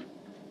gain.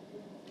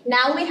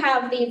 Now we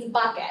have these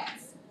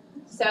buckets.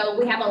 So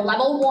we have a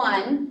level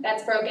 1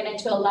 that's broken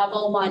into a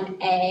level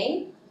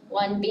 1A,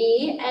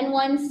 1B, and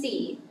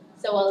 1C.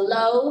 So a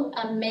low,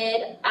 a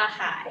mid, a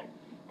high.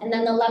 And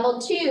then the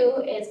level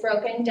 2 is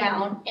broken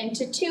down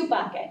into 2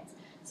 buckets.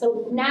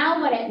 So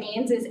now what it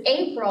means is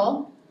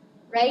April,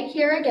 right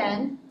here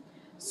again,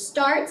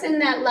 starts in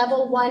that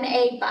level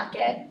 1A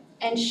bucket,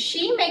 and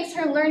she makes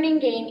her learning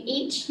gain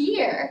each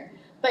year.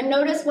 But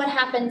notice what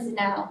happens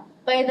now.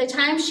 By the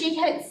time she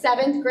hits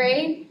 7th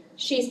grade,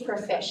 she's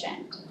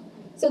proficient.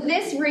 So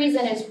this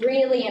reason is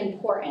really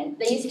important.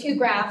 These 2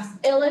 graphs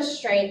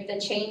illustrate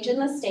the change in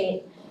the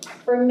state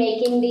for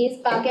making these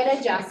bucket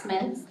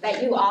adjustments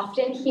that you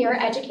often hear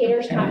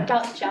educators talk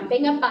about,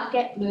 jumping a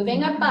bucket,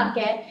 moving a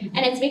bucket, and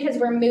it's because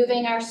we're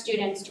moving our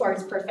students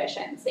towards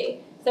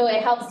proficiency. So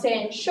it helps to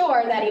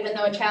ensure that even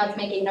though a child's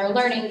making their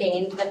learning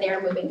gains, that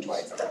they're moving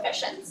towards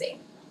proficiency.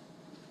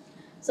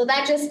 So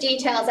that just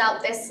details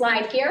out this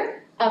slide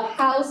here of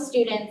how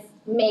students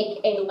make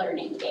a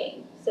learning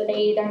gain. So they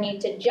either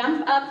need to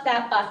jump up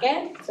that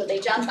bucket, so they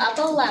jump up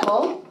a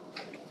level,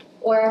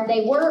 or if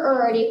they were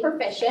already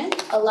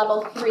proficient, a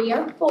level 3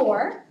 or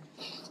 4,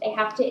 they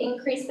have to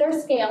increase their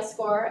scale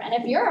score. And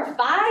if you're a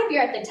 5,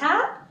 you're at the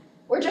top,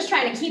 we're just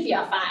trying to keep you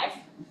a 5.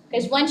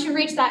 Because once you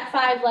reach that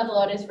 5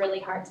 level, it is really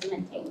hard to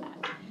maintain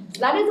that.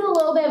 So that is a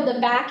little bit of the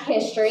back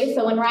history.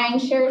 So when Ryan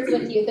shares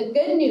with you the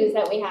good news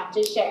that we have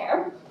to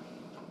share,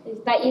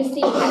 is that you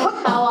see kind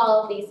of how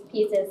all of these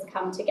pieces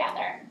come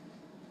together.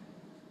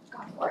 Go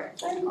for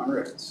it. All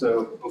right,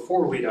 so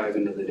before we dive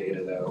into the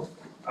data though,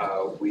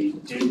 we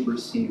did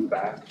receive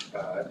back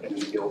an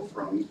appeal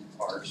from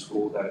our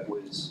school that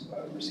was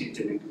received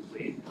an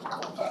incomplete,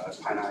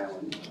 Pine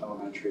Island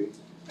Elementary,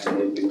 and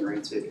they've been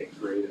granted a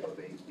grade of a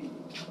B.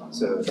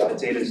 So that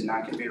data is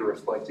not going to be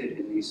reflected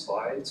in these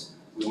slides.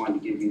 We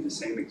wanted to give you the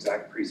same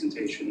exact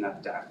presentation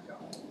that DAC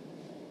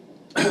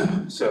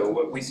got. So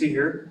what we see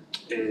here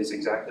is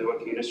exactly what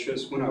Candace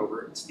just went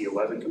over. It's the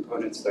 11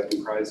 components that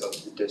comprise of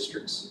the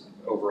district's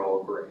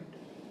overall grade.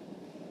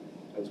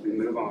 As we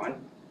move on,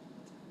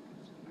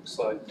 next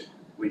slide,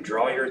 we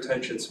draw your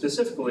attention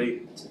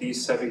specifically to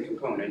these 7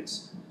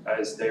 components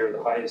as they are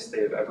the highest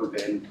they have ever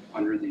been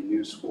under the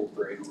new school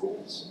grade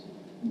rules.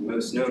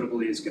 Most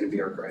notably is going to be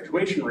our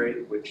graduation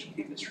rate, which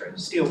Candace tried to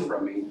steal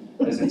from me,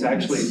 as it's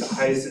actually the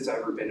highest it's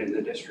ever been in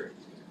the district.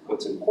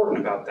 What's important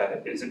about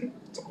that is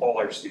it's all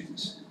our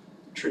students,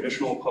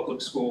 traditional public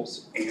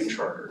schools and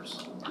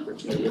charters.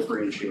 There's no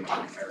differentiation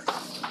there.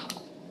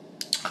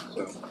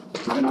 So,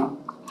 moving on.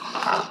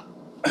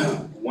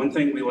 One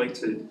thing we like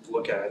to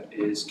look at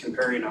is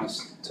comparing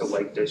us to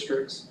like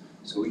districts.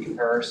 So we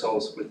compare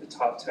ourselves with the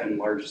top 10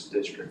 largest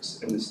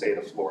districts in the state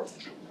of Florida.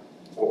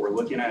 What we're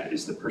looking at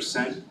is the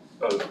percent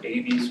of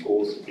AV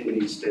schools in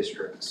these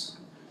districts.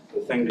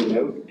 The thing to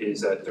note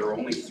is that there are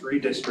only 3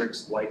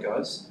 districts like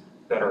us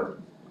that are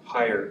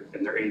higher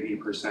in their AV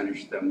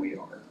percentage than we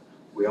are.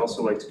 We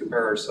also like to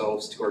compare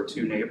ourselves to our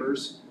 2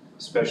 neighbors,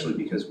 especially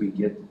because we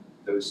get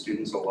those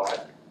students a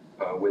lot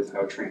with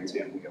how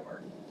transient we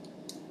are.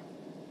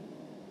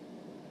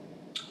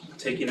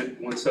 Taking it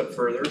one step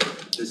further,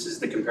 this is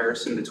the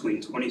comparison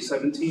between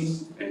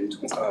 2017 and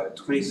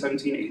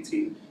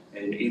 2017-18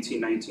 and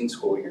 18-19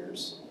 school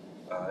years,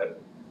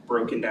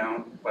 broken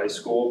down by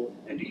school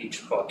and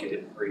each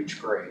bucket or each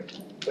grade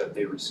that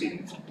they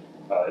received.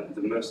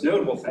 The most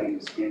notable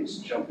thing, is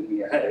jumping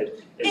me ahead,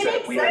 is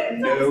that we have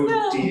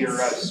no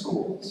DRS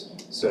schools.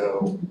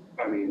 So,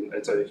 I mean,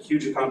 it's a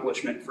huge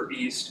accomplishment for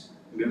East,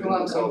 moving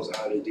themselves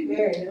out of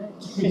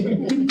DRS. Very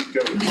nice.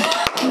 Go.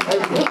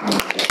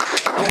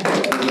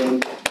 And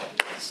then,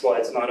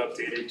 slide's not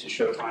updated to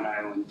show Pine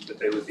Island, but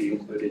they would be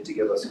included to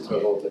give us a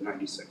total of the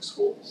 96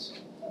 schools.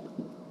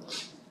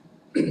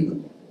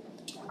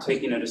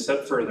 Taking it a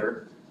step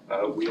further,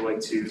 we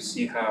like to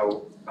see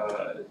how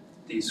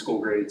these school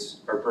grades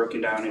are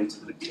broken down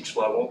into each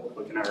level,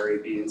 looking at our A,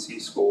 B, and C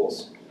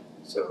schools.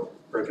 So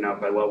broken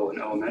out by level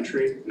in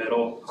elementary,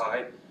 middle,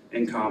 high,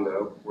 and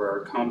combo, where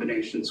our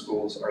combination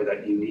schools are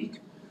that unique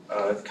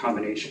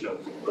combination of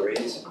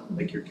grades,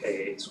 like your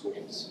K-8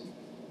 schools.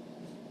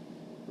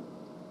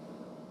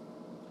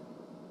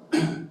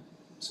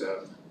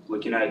 So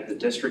looking at the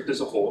district as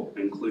a whole,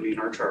 including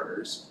our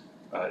charters,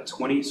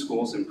 20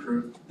 schools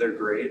improved their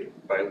grade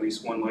by at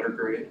least 1 letter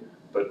grade,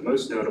 but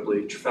most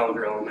notably,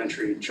 Trafalgar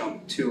Elementary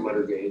jumped 2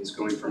 letter grades,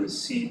 going from a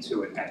C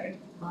to an A.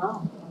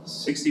 Wow.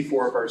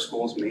 64 of our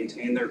schools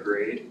maintained their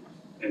grade,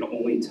 and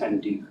only 10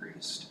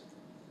 decreased.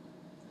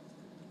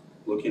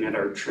 Looking at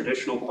our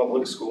traditional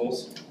public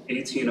schools,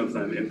 18 of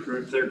them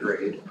improved their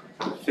grade,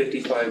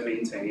 55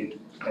 maintained,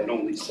 and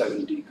only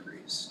 7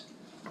 decreased.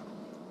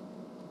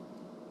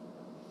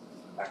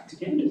 Back to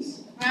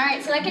Candace. All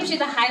right, so that gives you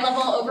the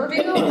high-level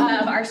overview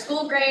of our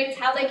school grades,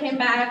 how they came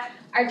back.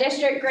 Our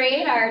district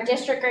grade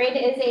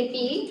is a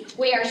B.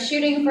 We are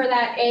shooting for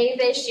that A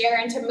this year,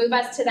 and to move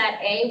us to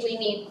that A, we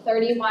need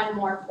 31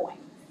 more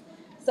points.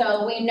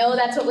 So we know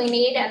that's what we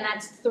need, and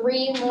that's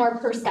 3 more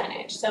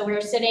percentage. So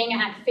we're sitting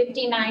at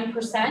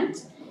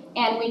 59%,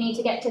 and we need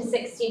to get to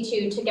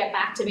 62 to get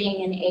back to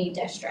being an A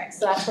district.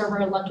 So that's where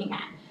we're looking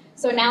at.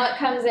 So now it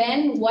comes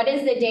in, what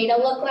does the data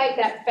look like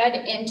that fed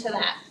into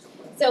that?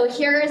 So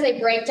here is a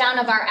breakdown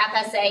of our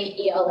FSA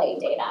ELA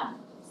data.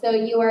 So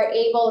you are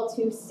able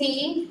to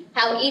see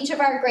how each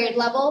of our grade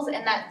levels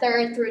in that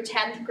 3rd through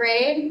 10th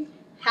grade,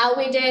 how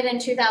we did in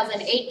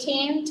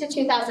 2018 to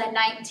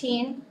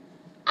 2019,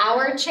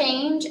 our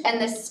change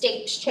and the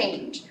state's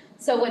change.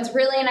 So what's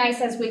really nice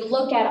as we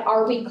look at,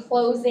 are we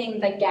closing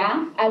the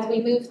gap as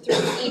we move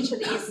through each of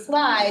these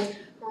slides,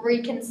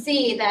 we can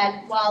see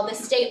that while the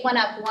state went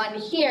up 1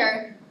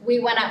 here, we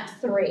went up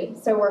 3.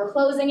 So we're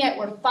closing it,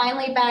 we're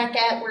finally back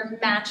at, we're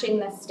matching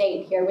the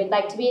state here. We'd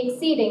like to be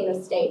exceeding the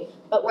state,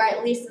 but we're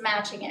at least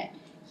matching it.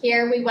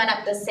 Here we went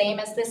up the same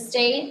as the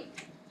state.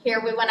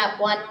 Here we went up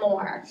 1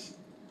 more.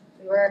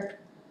 We were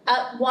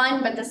up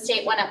 1, but the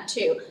state went up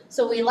 2.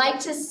 So we like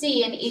to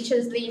see in each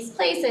of these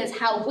places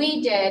how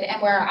we did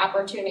and where our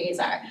opportunities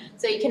are.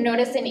 So you can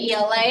notice in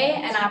ELA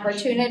an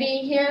opportunity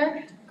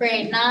here.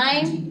 Grade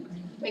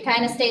 9, we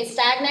kind of stayed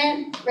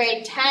stagnant.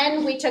 Grade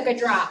 10, we took a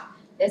drop.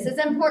 This is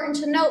important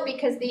to note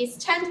because these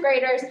 10th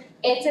graders,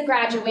 it's a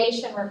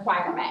graduation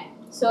requirement.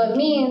 So it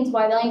means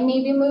while they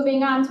may be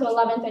moving on to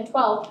 11th and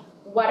 12th,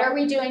 what are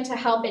we doing to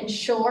help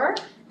ensure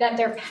that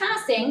they're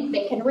passing,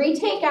 they can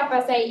retake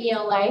FSA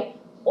ELA,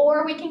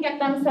 or we can get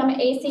them some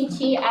ACT,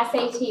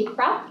 SAT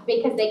prep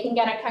because they can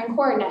get a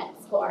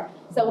concordance score.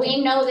 So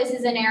we know this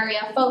is an area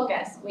of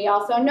focus. We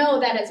also know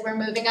that as we're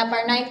moving up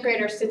our 9th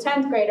graders to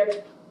 10th graders,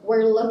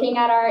 we're looking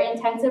at our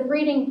intensive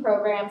reading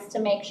programs to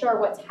make sure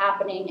what's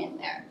happening in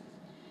there.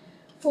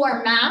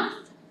 For math,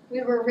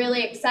 we were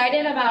really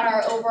excited about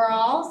our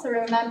overall. So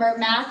remember,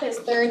 math is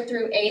 3rd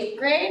through 8th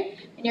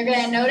grade. And you're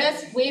gonna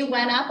notice we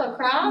went up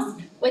across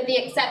with the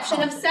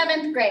exception of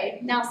 7th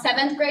grade. Now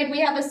 7th grade, we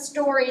have a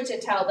story to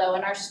tell though,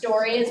 and our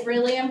story is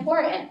really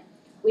important.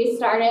 We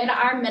started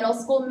our middle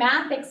school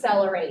math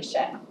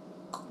acceleration.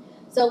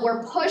 So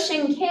we're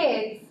pushing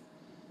kids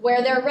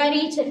where they're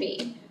ready to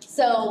be.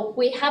 So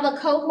we have a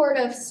cohort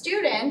of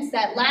students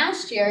that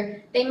last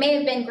year, they may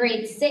have been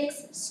grade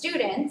 6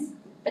 students,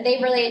 but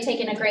they really had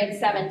taken a grade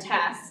 7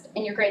 test,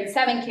 and your grade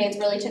 7 kids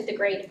really took the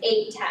grade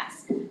 8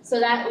 test. So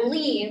that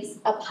leaves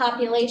a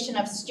population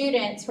of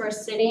students who are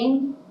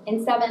sitting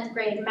in 7th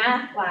grade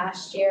math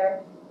last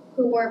year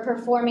who were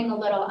performing a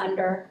little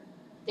under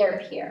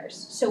their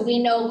peers. So we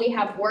know we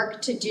have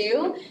work to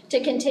do to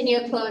continue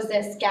to close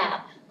this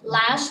gap.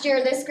 Last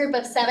year, this group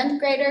of 7th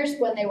graders,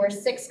 when they were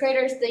 6th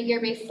graders the year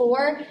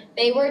before,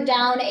 they were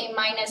down a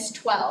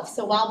 -12.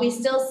 So while we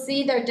still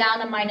see they're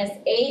down a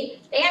 -8,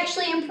 they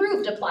actually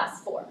improved a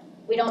 +4.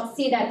 We don't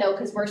see that though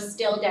because we're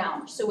still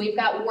down. So we've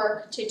got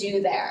work to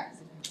do there.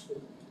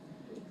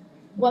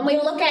 When we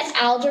look at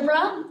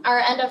algebra, our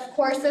end of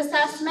course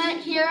assessment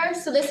here,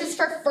 so this is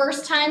for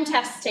first-time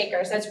test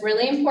takers. That's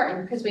really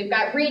important because we've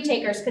got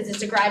retakers because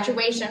it's a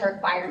graduation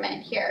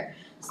requirement here.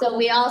 So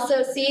we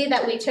also see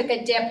that we took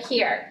a dip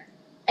here.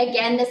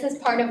 Again, this is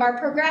part of our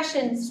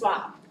progression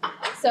swap.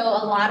 So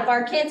a lot of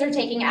our kids are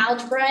taking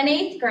algebra in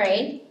 8th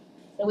grade.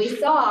 So we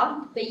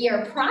saw the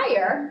year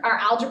prior, our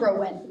algebra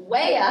went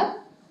way up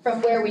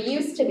from where we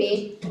used to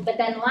be, but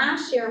then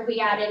last year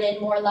we added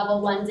in more level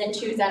 1s and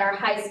 2s at our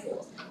high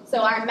schools. So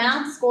our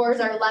math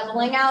scores are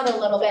leveling out a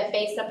little bit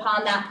based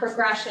upon that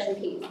progression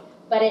piece.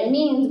 But it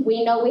means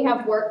we know we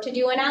have work to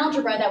do in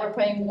algebra, that we're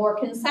putting more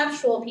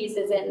conceptual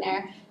pieces in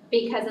there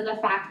because of the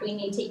fact we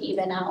need to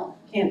even out.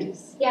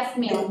 Candace, Yes,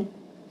 ma'am.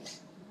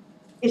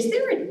 is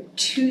there a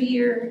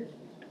 2-year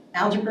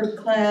algebra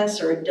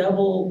class or a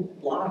double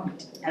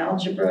blocked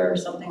algebra or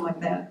something like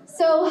that?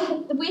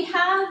 So we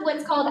have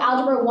what's called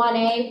Algebra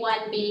 1A,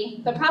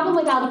 1B. The problem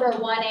with Algebra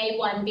 1A,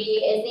 1B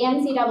is the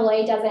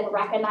NCAA doesn't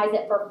recognize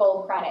it for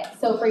full credit.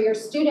 So for your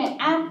student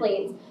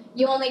athletes,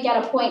 you only get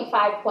a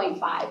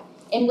 0.5,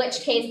 in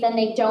which case then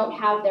they don't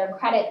have their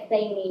credits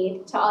they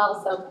need to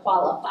also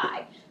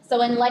qualify.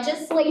 So in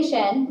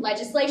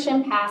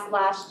legislation passed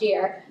last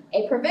year,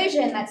 a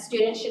provision that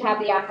students should have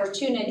the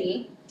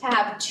opportunity to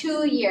have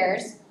 2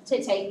 years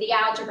to take the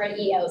algebra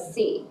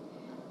EOC.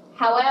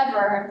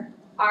 However,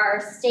 our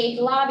state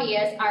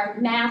lobbyists, our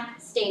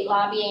math state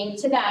lobbying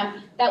to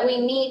them, that we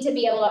need to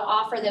be able to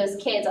offer those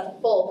kids a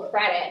full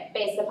credit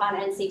based upon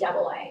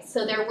NCAA.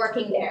 So they're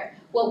working there.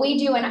 What we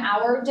do in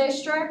our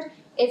district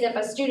is if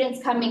a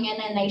student's coming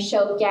in and they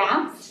show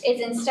gaps,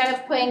 is instead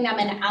of putting them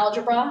in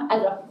algebra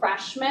as a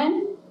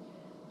freshman,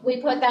 we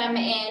put them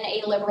in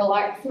a liberal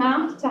arts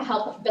math to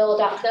help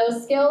build up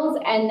those skills,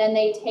 and then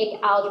they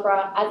take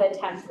algebra as a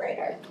 10th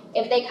grader.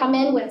 If they come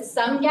in with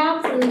some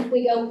gaps and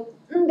we go,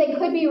 they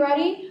could be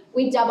ready,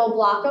 we double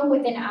block them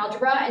within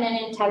algebra and an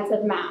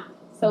intensive math.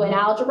 So in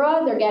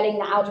algebra, they're getting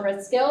the algebra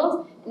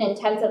skills. In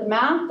intensive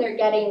math, they're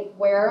getting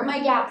where are my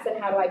gaps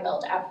and how do I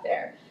build up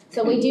there.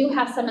 So we do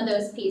have some of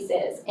those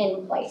pieces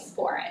in place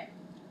for it.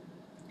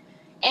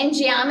 In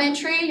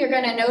geometry, you're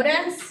gonna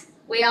notice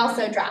we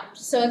also dropped.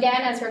 So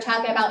again, as we're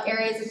talking about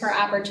areas for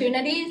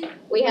opportunities,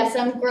 we have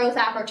some growth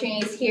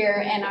opportunities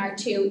here in our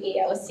 2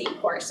 EOC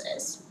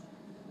courses.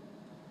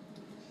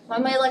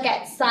 When we look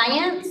at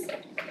science,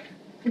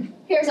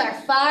 here's our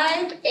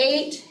 5,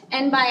 8,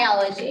 and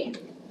biology.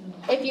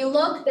 If you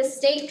look, the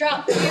state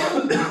dropped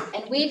 2,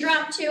 and we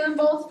dropped 2 in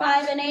both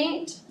 5 and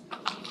 8.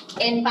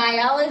 In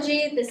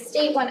biology, the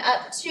state went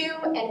up 2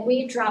 and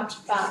we dropped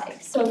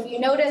 5. So if you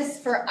notice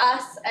for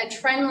us, a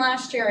trend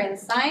last year in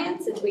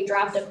science is we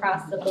dropped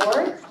across the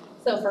board.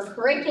 So for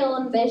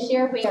curriculum this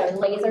year, we are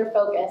laser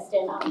focused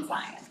in on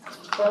science.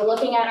 We're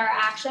looking at our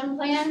action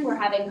plan. We're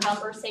having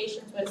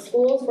conversations with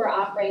schools. We're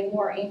offering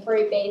more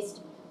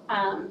inquiry-based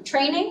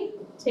training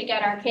to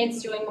get our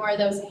kids doing more of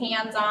those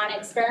hands-on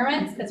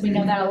experiments because we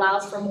know that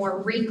allows for more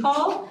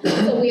recall.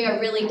 So we are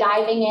really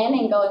diving in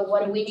and going,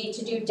 what do we need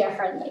to do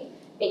differently?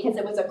 Because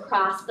it was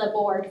across the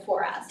board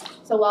for us.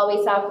 So while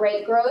we saw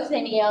great growth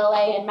in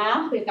ELA and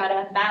math, we've got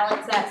to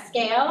balance that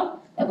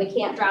scale, that we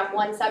can't drop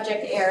one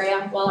subject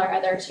area while our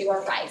other 2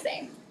 are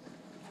rising.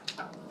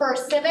 For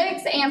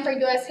civics and for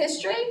US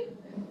history,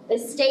 the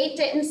state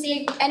didn't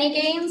see any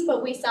gains,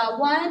 but we saw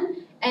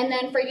 1. And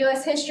then for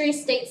US history,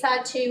 state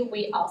saw 2,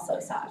 we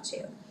also saw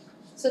 2.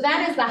 So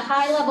that is the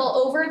high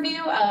level overview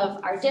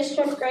of our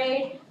district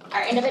grade,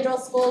 our individual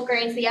school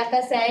grades, the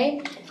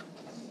FSA.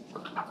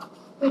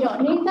 We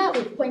don't need that,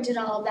 we've pointed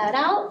all of that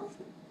out.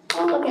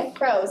 We'll look at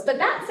pros, but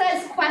that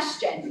says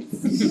questions.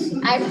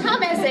 I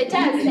promise it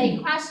does say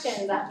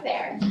questions up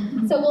there.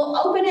 So we'll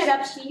open it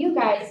up to you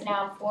guys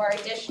now for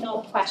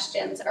additional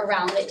questions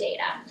around the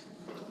data.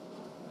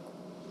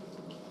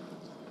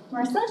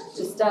 Marissa?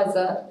 Just as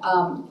a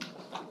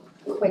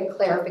quick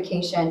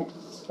clarification,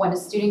 when a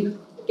student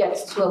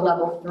gets to a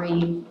level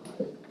 3,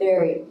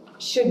 they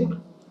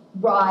should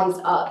rise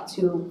up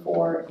to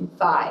 4 and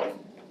 5.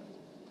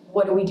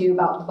 What do we do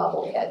about the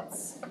bubble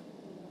kids?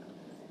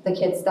 The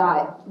kids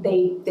that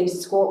they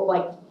score,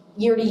 like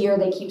year to year,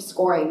 they keep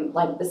scoring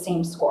like the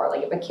same score.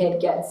 Like if a kid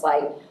gets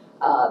like,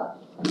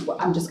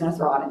 I'm just gonna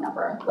throw out a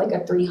number, like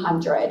a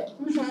 300,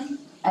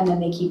 and then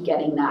they keep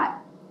getting that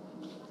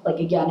like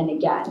again and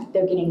again.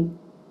 They're getting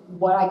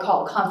what I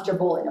call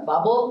comfortable in a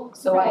bubble.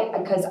 So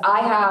because I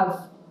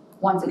have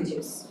 1s and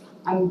 2s.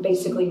 I'm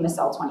basically Miss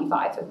L25,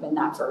 I've been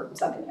that for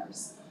 7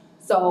 years.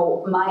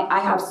 So I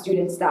have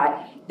students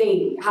that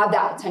they have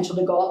that potential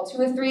to go up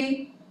to a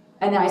 3,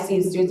 and then I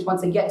see students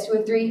once they get to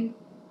a 3,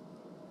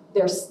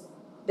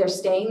 they're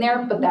staying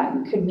there, but that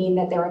could mean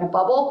that they're in a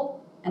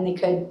bubble and they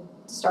could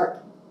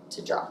start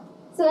to drop.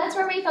 So that's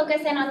where we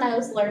focus in on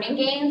those learning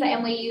gains,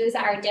 and we use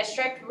our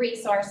district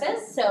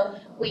resources. So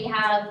we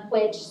have,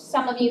 which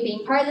some of you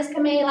being part of this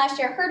committee last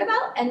year heard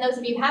about, and those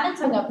of you who haven't,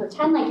 so I'm gonna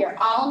pretend like you're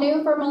all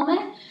new for a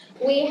moment.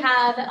 We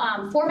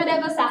have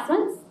formative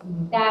assessments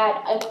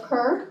that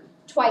occur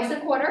twice a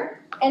quarter,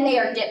 and they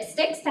are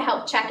dipsticks to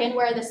help check in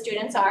where the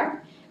students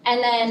are.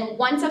 And then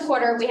once a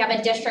quarter, we have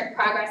a district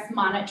progress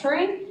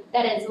monitoring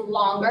that is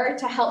longer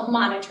to help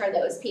monitor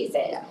those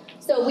pieces.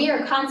 So we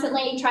are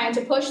constantly trying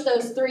to push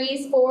those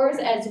 3s, 4s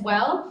as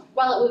well.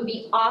 While it would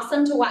be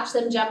awesome to watch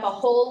them jump a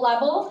whole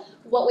level,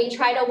 what we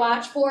try to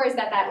watch for is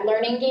that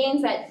learning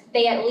gains, that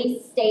they at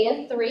least stay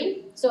a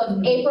 3. So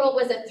if April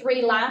was a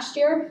 3 last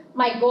year,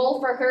 my goal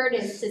for her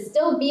is to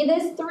still be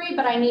this 3,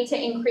 but I need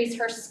to increase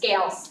her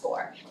scale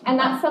score. And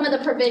that's some of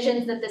the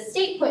provisions that the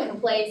state put in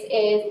place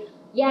is,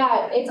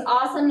 yeah, it's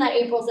awesome that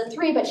April's a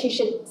 3, but she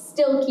should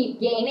still keep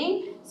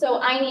gaining. So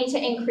I need to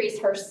increase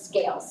her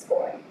scale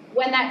score.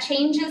 When that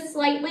changes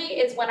slightly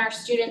is when our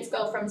students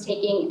go from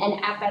taking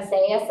an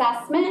FSA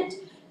assessment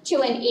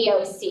to an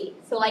EOC,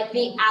 so like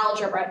the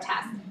algebra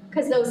test,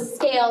 because those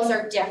scales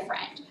are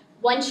different.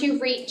 Once you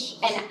reach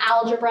an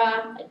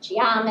algebra, a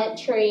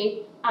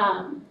geometry,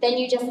 then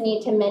you just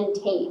need to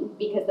maintain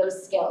because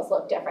those scales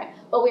look different.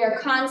 But we are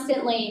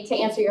constantly, to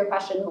answer your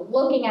question,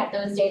 looking at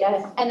those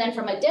data, and then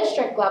from a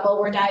district level,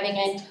 we're diving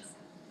in,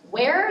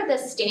 where are the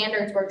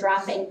standards we're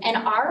dropping, and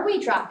are we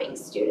dropping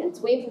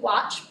students? We've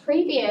watched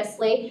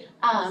previously,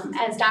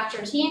 as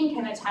Dr. Tien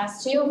can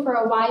attest to, for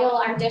a while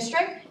our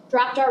district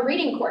dropped our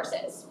reading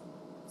courses.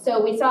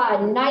 So we saw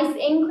a nice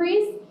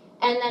increase,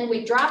 and then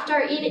we dropped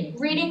our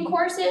reading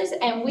courses,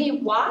 and we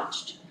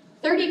watched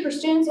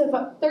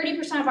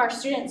 30% of our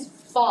students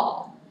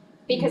fall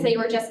because they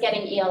were just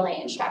getting ELA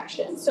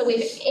instruction. So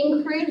we've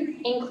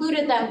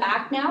included them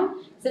back now.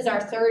 This is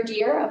our 3rd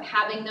year of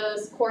having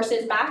those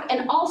courses back,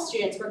 and all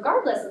students,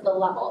 regardless of the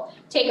level,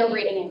 take a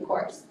reading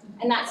course.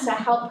 And that's to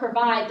help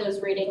provide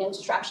those reading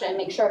instruction and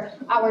make sure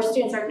our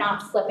students are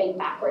not slipping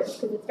backwards,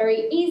 because it's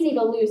very easy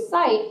to lose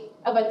sight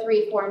of a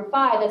 3, 4, and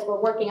 5 as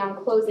we're working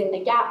on closing the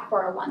gap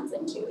for our 1s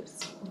and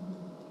 2s.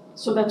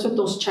 So that's what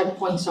those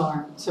checkpoints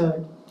are,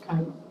 to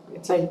kind of,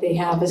 it's like they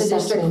have The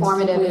assessments. district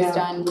formative is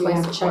done We twice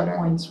have a quarter.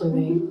 checkpoints where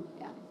they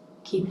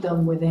keep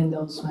them within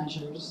those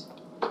measures.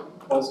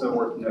 Also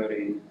worth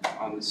noting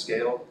on the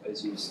scale,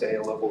 as you stay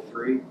a level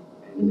 3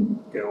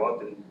 and go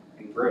up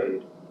in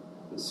grade,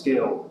 the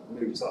scale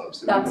moves up.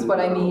 So That's what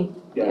I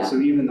mean. Yeah, so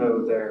even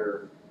though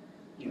they're,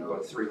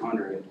 a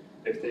 300,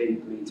 if they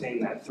maintain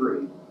that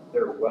 3,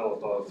 they're well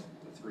above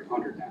the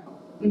 300 now.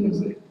 Because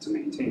to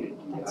maintain it,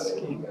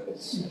 you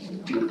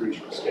gotta increase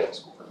your scale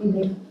score.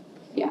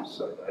 Yeah.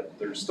 So that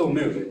they're still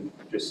moving,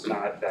 just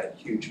not that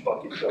huge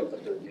bucket jump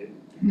that they're getting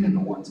in the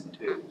 1s and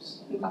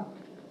 2s.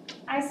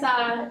 I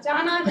saw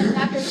Donna, then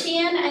Dr.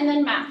 Tien, and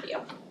then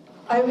Matthew.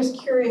 I was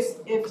curious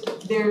if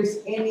there's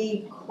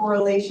any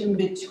correlation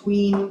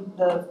between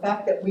the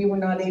fact that we were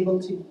not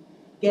able to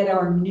get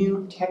our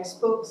new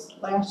textbooks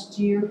last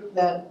year,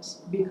 that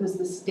because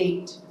the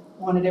state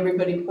wanted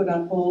everybody put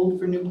on hold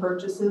for new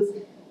purchases.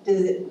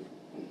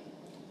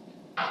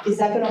 Is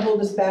that gonna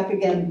hold us back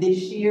again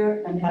this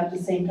year and have the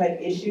same type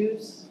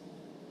issues?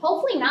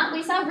 Hopefully not.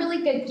 We saw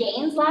really good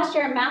gains last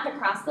year in math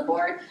across the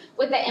board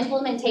with the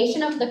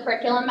implementation of the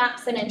curriculum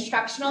maps and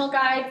instructional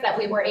guides that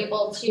we were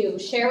able to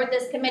share with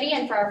this committee.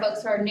 And for our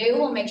folks who are new,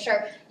 we'll make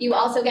sure you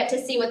also get to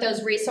see what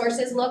those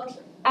resources look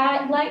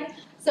like.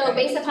 So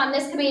based upon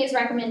this committee's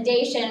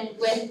recommendation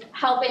with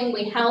helping,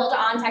 we held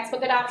on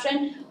textbook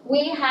adoption.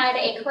 We had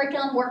a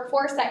curriculum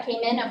workforce that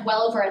came in of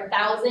well over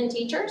 1,000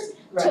 teachers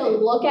to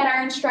look at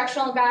our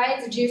instructional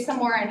guides, do some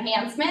more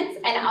enhancements,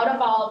 and out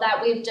of all of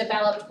that, we've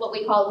developed what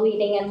we call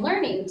leading and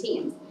learning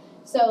teams.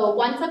 So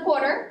once a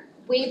quarter,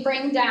 we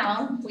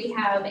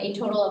have a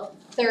total of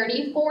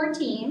 34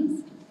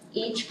 teams,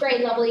 each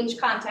grade level, each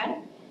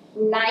content,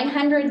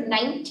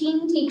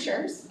 919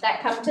 teachers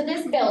that come to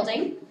this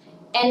building,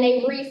 and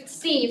they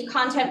receive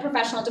content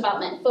professional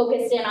development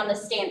focused in on the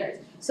standards.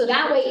 So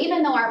that way,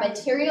 even though our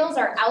materials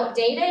are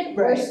outdated,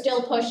 we're Right.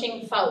 still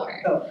pushing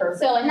forward. Oh, perfect.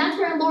 So, and that's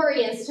where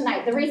Lori is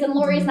tonight. The reason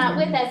Lori's not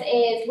with us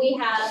is we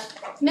have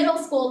middle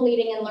school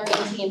leading and learning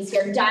teams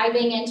here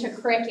diving into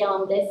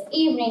curriculum this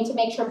evening to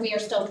make sure we are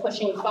still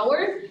pushing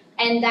forward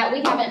and that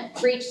we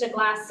haven't reached a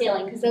glass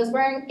ceiling, because those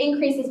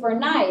increases were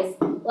nice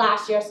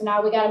last year, so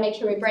now we gotta make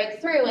sure we break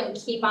through and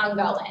keep on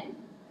going.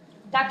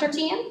 Dr.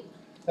 Tian?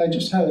 I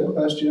just had a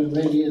question,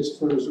 maybe it's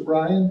for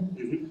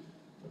Ryan.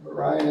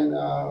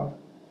 Ryan,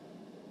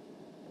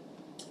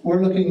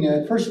 we're looking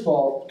at, first of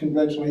all,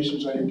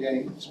 congratulations on your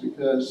gains,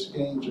 because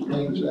gains are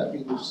gains, that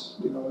means,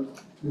 you know,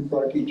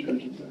 for our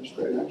teachers,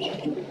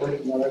 administrators,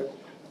 working on it.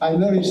 I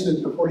noticed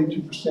that the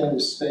 42%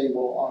 is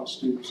stable on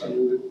students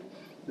under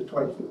the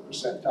 25th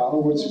percentile. In other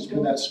words, it's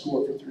been that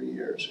score for 3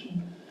 years.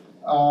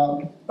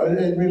 But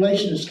in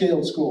relation to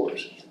scaled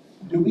scores,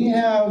 have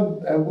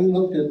we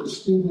looked at the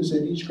students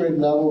at each grade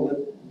level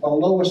that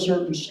below a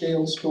certain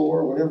scale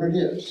score, whatever it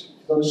is,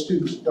 those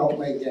students don't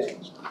make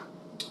gains?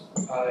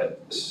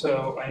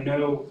 So I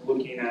know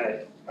looking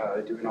at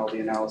doing all the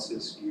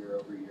analysis year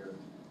over year,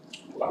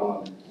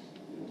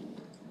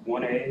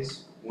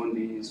 1As,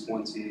 1Bs,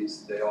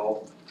 1Cs, they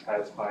all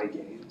have high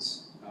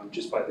gains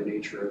just by the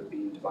nature of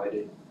being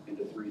divided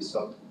into 3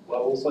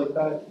 sub-levels like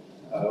that.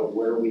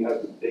 Where we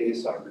have the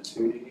biggest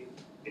opportunity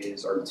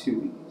is our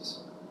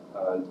 2Bs.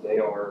 They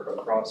are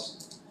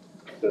across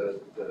the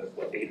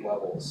 8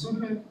 levels.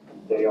 Mm-hmm.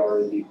 They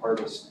are the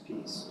hardest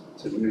piece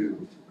to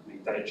move,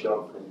 make that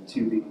jump from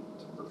 2B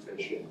to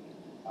proficient.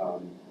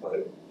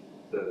 But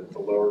the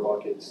lower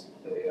buckets,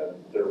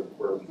 they're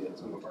where we get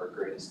some of our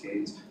greatest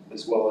gains,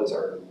 as well as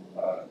our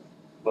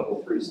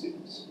level 3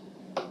 students.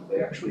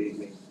 They actually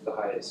make the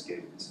highest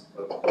gains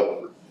of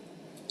all.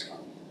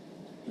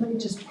 Let me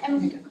just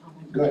make a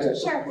comment. Go ahead.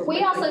 Sure,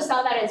 we also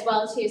saw that as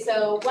well too.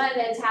 So one of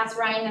the tasks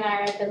Ryan and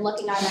I have been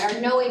looking on are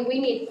knowing we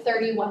need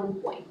 31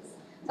 points.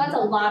 So that's a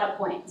lot of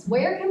points.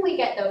 Where can we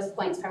get those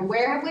points from?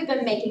 Where have we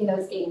been making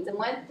those gains? And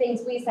one of the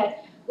things we said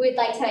we'd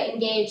like to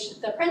engage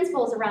the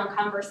principals around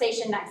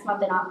conversation next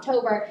month in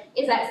October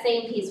is that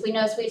same piece. We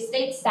noticed we've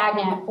stayed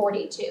stagnant at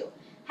 42.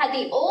 Had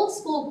the old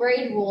school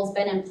grade rules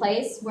been in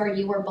place where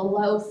you were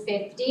below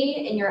 50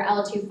 in your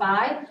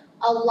L25,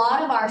 a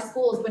lot of our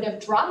schools would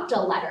have dropped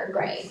a letter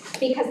grade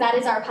because that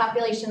is our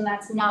population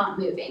that's not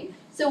moving.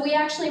 So we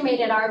actually made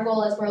it our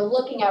goal as we're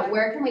looking at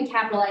where can we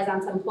capitalize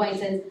on some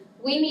points is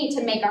we need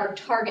to make our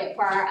target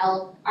for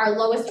our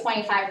lowest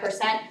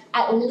 25%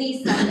 at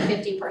least under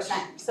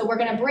 50%. So we're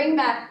gonna bring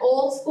back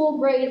old school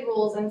grade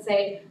rules and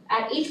say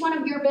at each one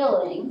of your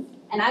buildings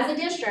and as a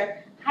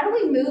district, how do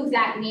we move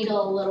that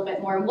needle a little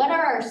bit more? And what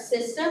are our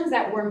systems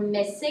that we're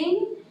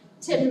missing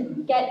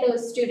to get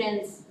those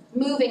students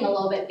moving a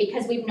little bit,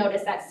 because we've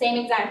noticed that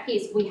same exact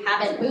piece we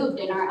haven't moved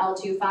in our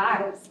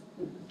L25s.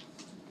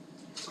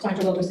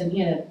 Dr. Wilkerson,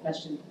 he had a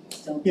question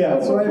still. Yeah,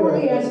 so Before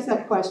he anyway, asks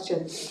that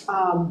question,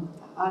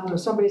 I don't know,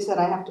 somebody said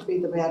I have to be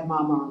the bad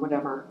mama or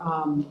whatever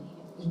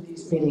in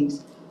these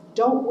meetings.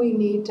 Don't we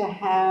need to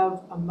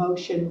have a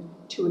motion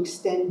to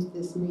extend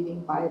this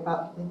meeting by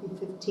about maybe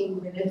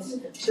 15 minutes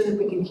so that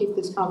we can keep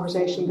this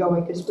conversation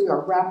going, because we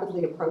are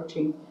rapidly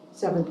approaching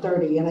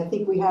 7:30, and I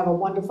think we have a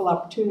wonderful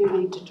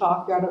opportunity to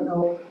talk. I don't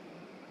know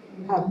if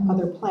you have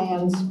other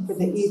plans for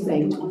the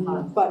evening,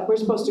 but we're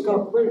supposed to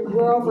go,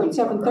 we're over at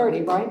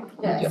 7:30, right?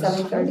 Yeah,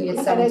 7:30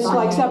 is And it's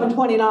like 7:29.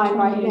 7:29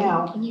 right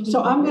now.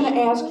 So I'm gonna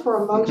ask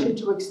for a motion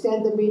to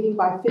extend the meeting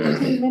by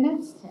 15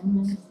 minutes? 10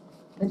 minutes,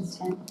 it's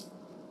 10.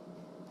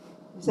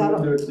 Is that,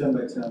 we'll do it 10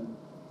 by 10.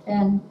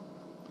 10.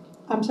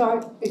 I'm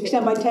sorry,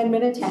 extend by 10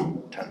 minutes?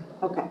 10.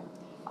 Okay.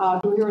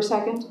 Do we hear a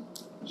second?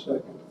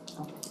 Second.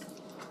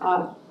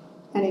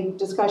 Any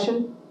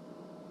discussion?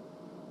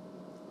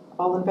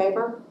 All in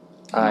favor?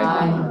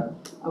 Aye.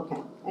 Okay.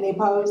 Any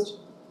opposed?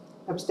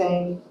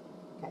 Abstained?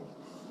 Okay.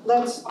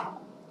 Let's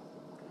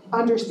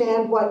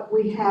understand what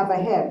we have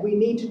ahead. We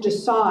need to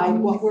decide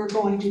what we're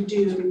going to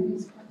do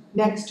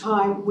next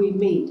time we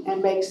meet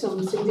and make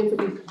some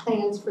significant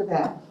plans for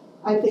that.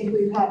 I think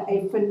we've had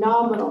a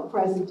phenomenal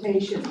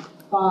presentation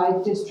by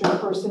district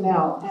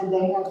personnel, and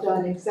they have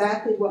done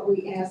exactly what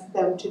we asked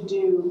them to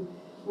do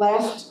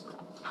last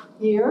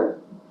year.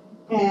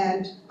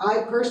 And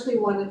I personally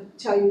want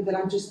to tell you that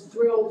I'm just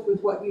thrilled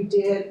with what you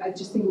did. I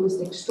just think it was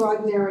an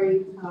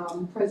extraordinary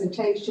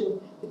presentation.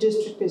 The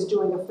district is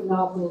doing a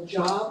phenomenal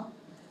job.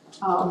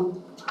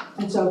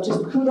 And so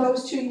just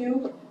kudos to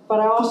you.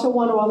 But I also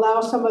want to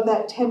allow some of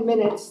that 10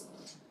 minutes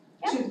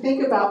to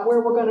think about where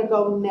we're going to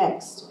go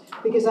next.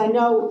 Because I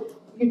know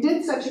you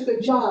did such a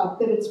good job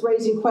that it's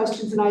raising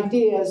questions and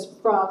ideas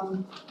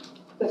from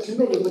the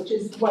committee, which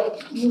is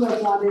what you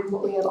had wanted,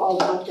 what we had all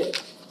wanted.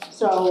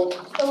 So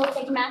we'll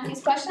take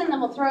Matthew's question and then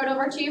we'll throw it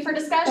over to you for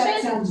discussion.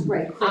 that sounds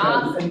great.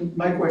 And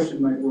my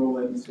question might roll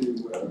into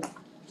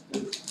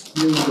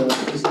new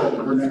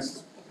discussion for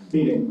next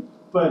meeting.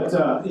 But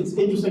it's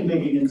interesting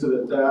digging into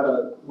the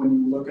data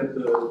when you look at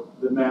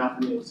the math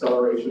and the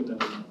acceleration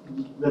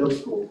in middle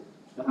school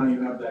and how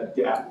you have that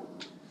gap.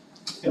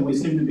 and we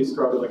seem to be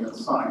struggling in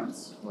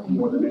science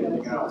more than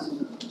anything else.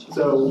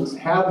 So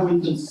have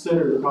we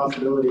considered the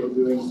possibility of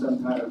doing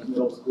some kind of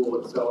middle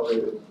school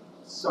accelerated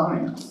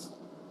science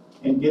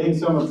and getting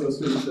some of those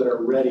students that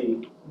are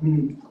ready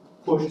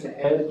pushed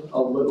ahead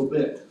a little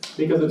bit?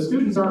 Because if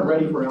students aren't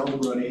ready for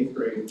algebra in 8th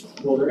grade,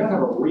 well, they're gonna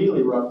have a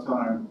really rough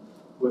time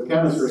with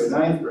chemistry in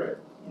 9th grade.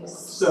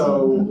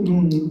 So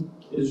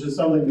it's just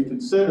something to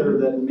consider,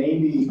 that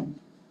maybe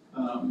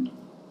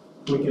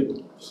we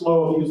could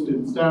slow a few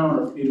students down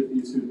or speed a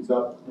few students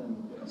up in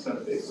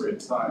 7th, 8th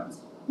grade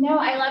science. No,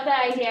 I love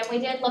that idea. We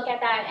did look at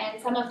that,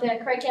 and some of the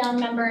curriculum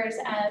members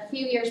a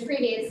few years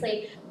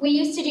previously, we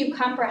used to do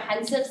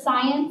comprehensive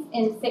science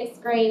in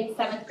 6th grade,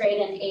 7th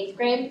grade, and 8th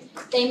grade.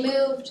 They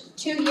moved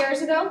 2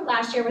 years ago.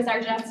 Last year was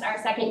just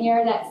our second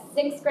year. That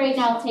 6th grade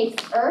now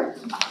takes Earth,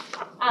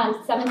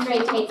 7th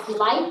grade takes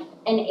Life,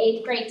 and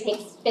 8th grade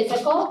takes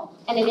Physical,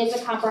 and it is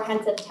a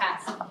comprehensive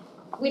test.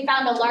 We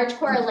found a large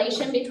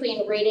correlation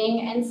between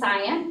reading and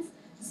science.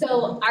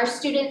 So our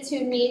students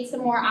who need some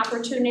more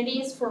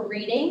opportunities for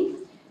reading,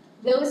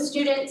 those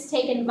students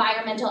take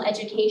environmental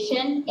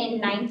education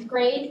in 9th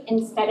grade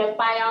instead of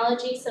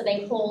biology, so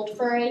they hold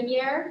for a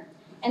year,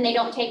 and they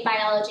don't take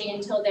biology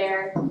until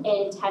they're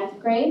in 10th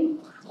grade.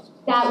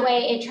 That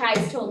way it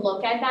tries to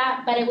look at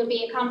that, but it would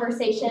be a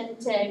conversation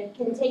to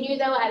continue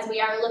though, as we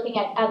are looking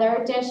at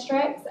other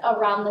districts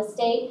around the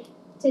state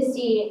to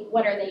see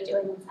what are they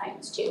doing in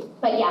science too.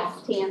 But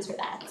yes, to answer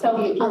that. So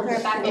I'll throw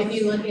it back over. If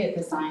you look at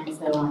the science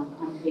though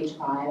on page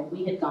 5,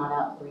 we had gone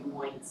up 3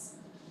 points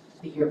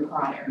the year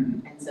prior.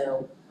 And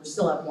so we're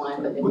still up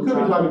 1, but then We could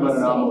be talking about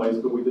anomalies,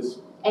 but we just.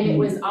 And it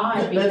was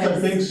odd because. That's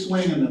a big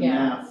swing in the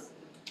math.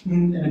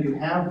 And if you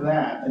have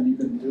that, then you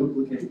can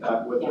duplicate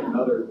that with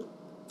another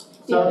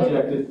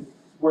subject, it's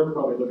worth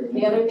probably looking at.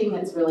 The other thing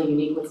that's really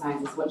unique with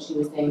science is what she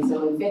was saying.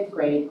 So in 5th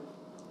grade,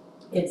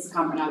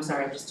 I'm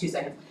sorry, just 2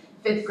 seconds.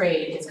 5th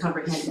grade is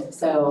comprehensive.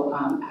 So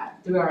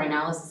through our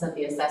analysis of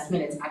the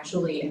assessment, it's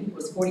actually, I think it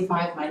was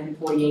 45, might have been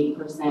 48%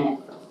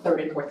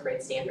 3rd and 4th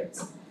grade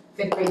standards.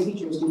 5th grade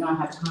teachers do not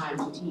have time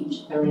to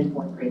teach 3rd and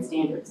 4th grade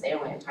standards. They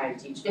only have time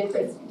to teach 5th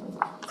grade standards.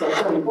 So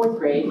 3rd and 4th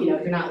grade, if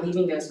you're not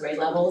leaving those grade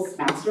levels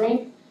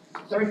mastering,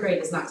 3rd grade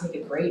does not take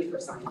a grade for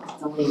science.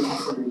 It's only an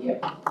essay review.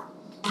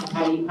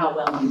 How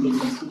well do you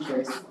think those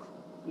teachers,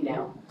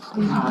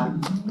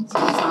 teach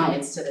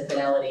science to the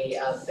fidelity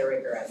of the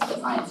rigor of the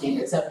science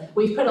standards? So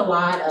we've put a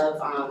lot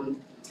of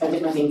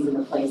different things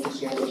into place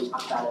this year that we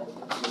talked about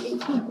at the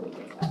meeting.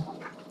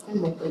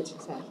 And make great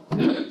success.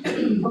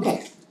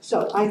 Okay,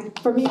 so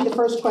for me, the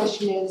first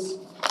question is,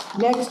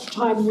 next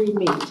time we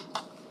meet,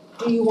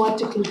 do you want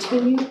to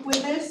continue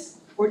with this,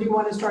 or do you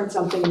want to start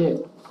something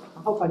new?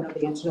 I hope I know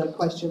the answer to that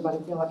question, but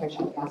I feel like I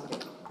should ask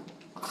it.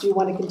 Do you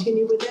want to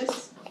continue with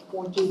this,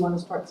 or do you want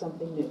to start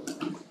something new?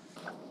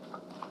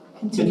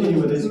 Continue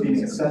with this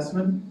meeting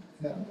assessment?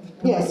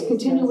 Yes,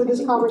 continue with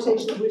this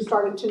conversation that we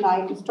started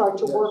tonight and start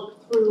to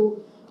work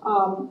through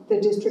the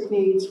district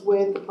needs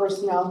with the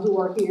personnel who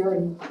are here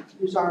and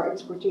use our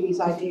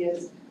expertise,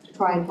 ideas to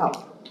try and help.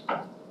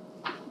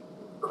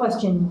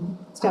 Question,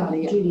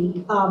 Stephanie,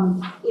 Judy.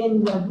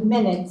 In the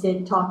minutes,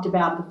 it talked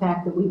about the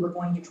fact that we were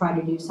going to try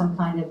to do some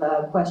kind of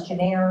a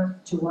questionnaire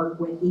to work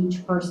with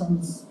each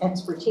person's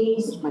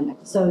expertise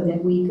so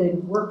that we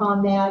could work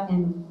on that,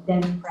 and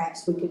then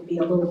perhaps we could be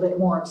a little bit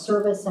more of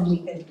service and we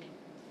could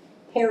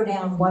pare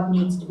down what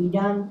needs to be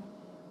done.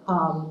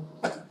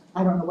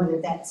 I don't know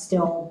whether that's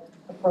still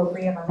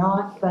appropriate or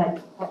not,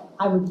 but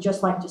I would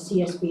just like to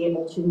see us be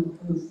able to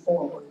move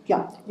forward.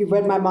 Yeah, you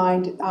read my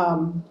mind.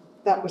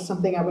 That was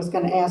something I was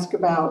going to ask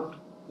about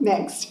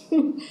next.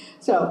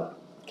 So,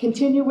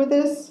 continue with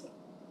this?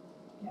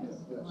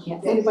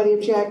 Yes. Anybody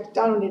object?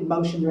 I don't need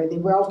motion or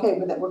anything. We're okay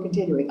with that. We're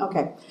continuing.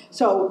 Okay.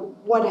 So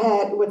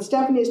what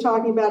Stephanie is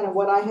talking about and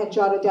what I had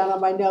jotted down on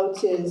my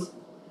notes is,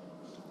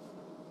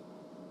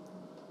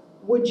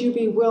 would you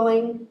be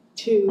willing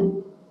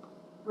to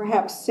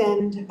perhaps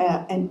send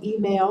an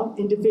email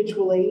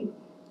individually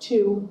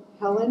to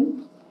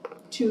Helen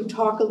to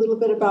talk a little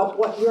bit about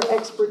what your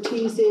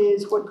expertise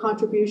is, what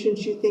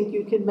contributions you think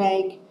you can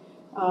make?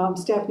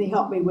 Stephanie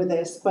helped me with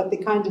this, but the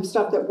kind of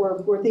stuff that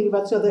we're thinking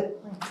about, so that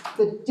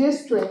the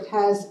district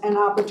has an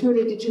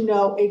opportunity to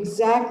know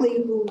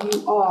exactly who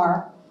you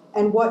are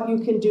and what you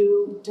can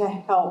do to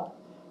help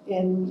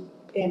in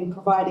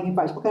providing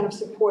advice, what kind of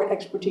support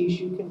expertise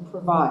you can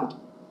provide.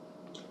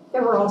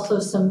 There were also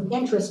some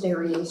interest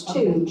areas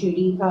too,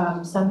 Judy.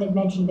 Some had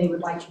mentioned they would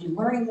like to do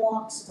learning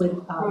walks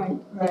with,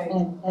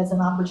 and as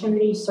an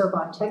opportunity, serve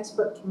on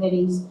textbook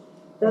committees,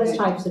 those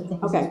types of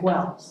things as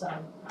well, so.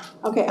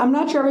 Okay, I'm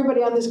not sure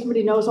everybody on this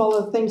committee knows all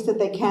of the things that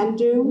they can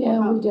do. Yeah,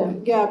 we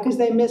do. Yeah, because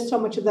they missed so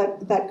much of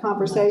that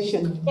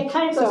conversation. It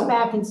kind of goes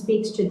back and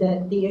speaks to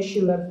the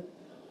issue of,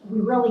 we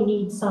really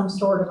need some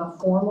sort of a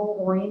formal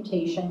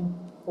orientation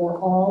for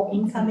all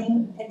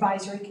incoming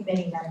advisory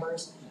committee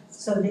members,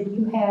 so that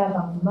you have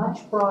a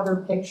much broader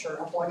picture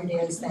of what it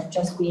is than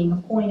just being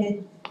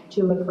appointed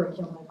to a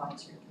curriculum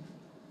advisory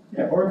committee.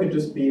 Yeah, or it could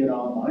just be an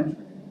online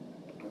training.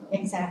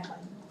 Exactly.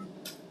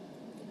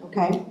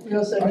 Okay, We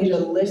also need a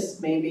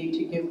list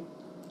maybe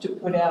to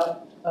put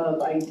out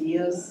of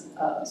ideas,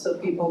 so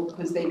people,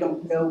 because they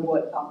don't know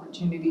what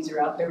opportunities are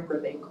out there where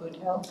they could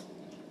help.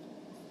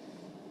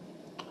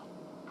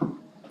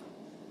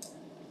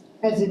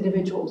 as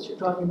individuals you're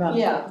talking about?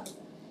 Yeah,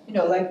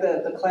 like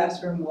the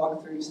classroom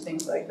walkthroughs,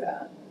 things like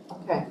that.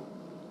 Okay.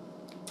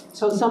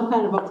 So some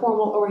kind of a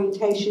formal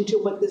orientation to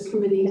what this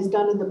committee has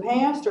done in the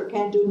past or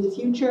can do in the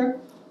future?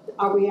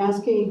 Are we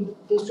asking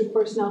district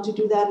personnel to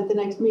do that at the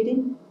next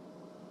meeting?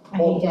 I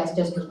hate to ask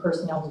district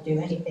personnel to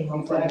do anything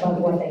over and above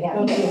what they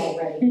have to do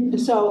already.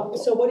 So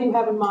what do you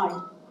have in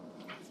mind?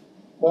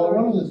 Well,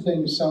 one of the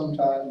things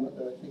sometime that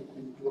I think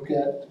we look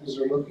at, because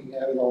they're looking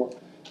at it all,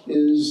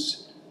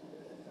 is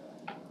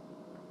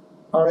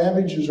our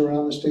averages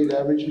around the state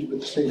averages, but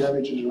the state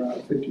average is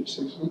around 50 to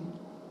 60.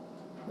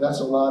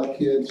 That's a lot of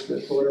kids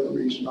that for whatever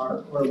reason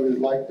aren't where we'd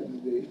like them to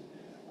be.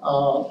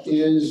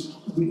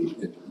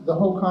 The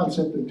whole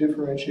concept of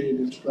differentiated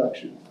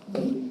instruction.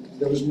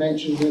 There was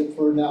mention that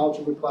for an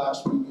algebra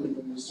class, we give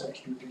them this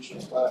extra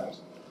additional class.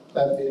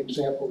 That'd be an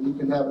example. You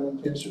can have an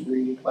intensive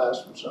reading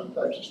class for some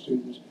types of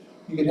students.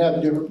 You can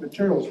have different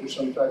materials for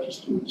some types of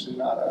students and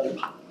not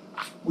others.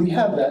 We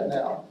have that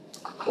now,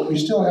 but we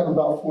still have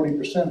about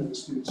 40% of the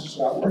students it's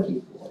not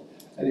working for.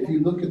 And if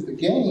you look at the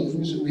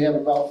gains, we have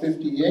about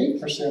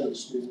 58% of the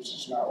students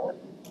it's not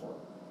working for.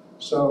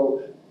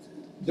 So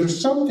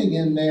there's something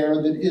in there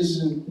that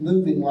isn't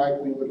moving like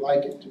we would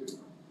like it to.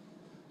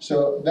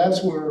 So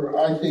that's where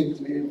I think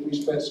we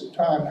spent some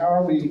time. How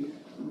are we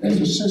as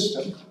a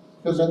system?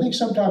 Because I think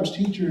sometimes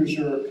teachers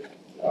are,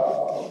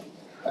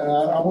 and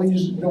I don't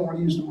want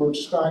to use the word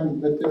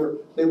stymied, but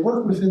they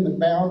work within the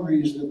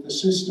boundaries that the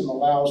system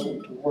allows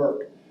them to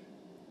work.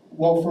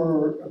 Well,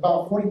 for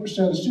about 40% of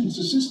the students,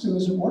 the system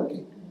isn't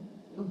working.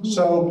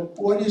 So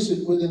what is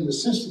it within the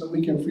system that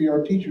we can free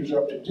our teachers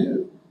up to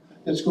do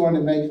that's going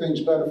to make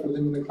things better for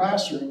them in the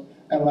classroom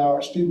and allow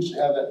our students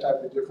to have that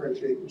type of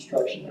differentiated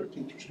instruction that our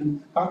teachers do?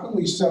 How can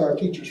we set our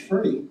teachers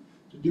free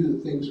to do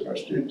the things that our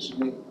students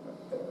need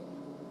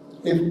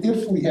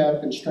if we have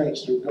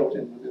constraints that are built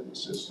in within the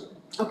system?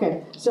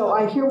 Okay, so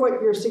I hear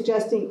what you're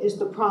suggesting is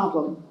the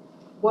problem.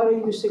 What are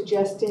you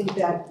suggesting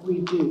that we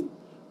do?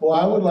 Well,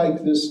 I would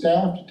like the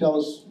staff to tell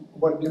us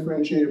what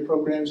differentiated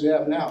programs they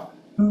have now.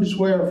 Who's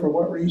where for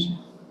what reason?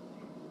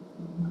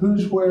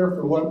 Who's where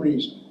for what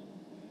reason?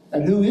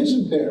 And who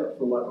isn't there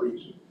for what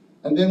reason?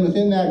 And then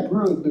within that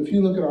group, if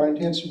you look at our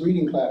intensive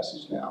reading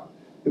classes now,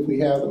 if we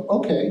have them,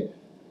 okay,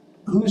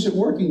 who's it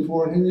working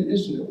for and who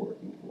isn't it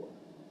working for?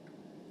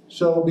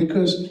 So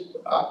because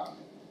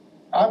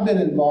I've been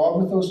involved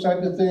with those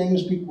type of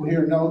things, people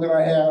here know that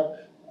I have,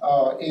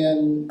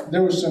 and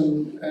there was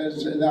some,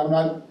 and I'm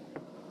not,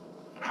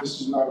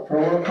 this is not a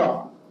pro or a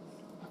con.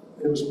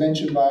 It was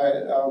mentioned by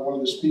one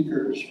of the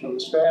speakers from the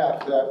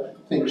staff that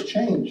things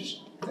changed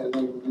and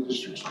the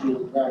district's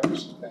really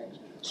practice and things.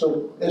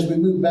 So as we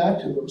move back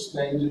to those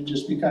things, it'd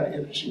just be kind of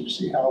interesting to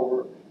see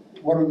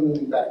what are we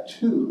moving back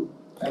to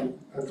and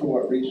for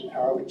what reason,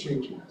 how are we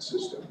changing the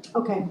system?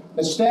 Okay.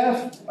 The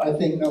staff, I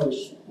think,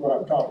 knows what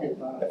I'm talking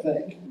about, I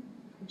think.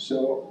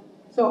 So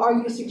are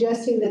you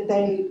suggesting that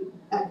they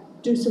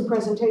do some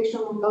presentation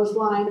along those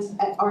lines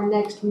at our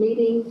next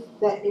meeting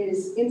that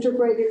is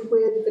integrated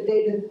with the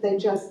data that they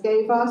just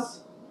gave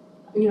us?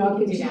 We can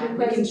do that.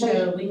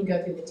 We can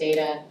go through the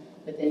data,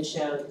 but then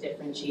show the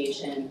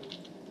differentiation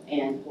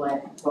and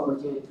what we're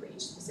doing for each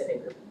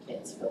specific group of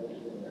kids for what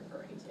you were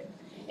referring to.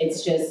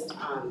 It's just,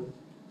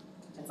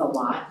 it's a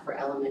lot for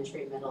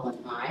elementary, middle,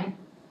 and high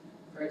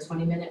for a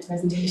 20-minute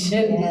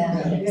presentation.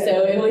 Yeah.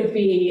 So it would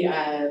be,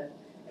 I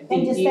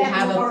think, do you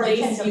have a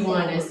place you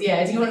want us, do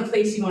you want a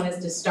place you want us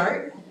to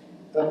start?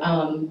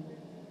 Or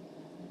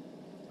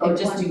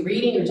just do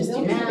reading, or just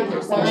do math,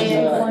 or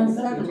science?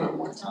 A lot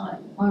more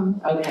time.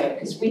 Okay.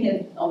 Because we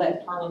had all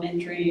that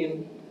parliamentary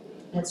and.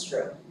 That's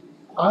true.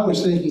 I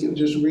was thinking of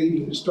just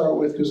reading to start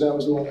with because that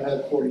was the one that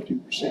had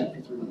 42%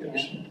 for 3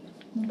 years.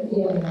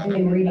 Yeah, I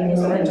mean, reading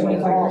is like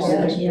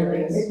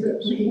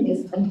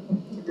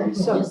 25%.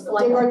 So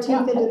dig our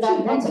teeth into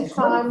that next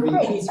time,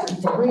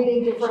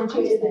 reading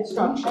differentiated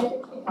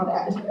instruction.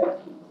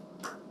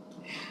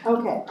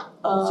 Okay,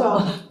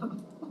 so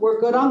we're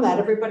good on that.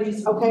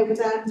 Everybody's okay with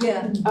that?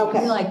 Yeah, Okay.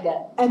 I like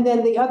that. And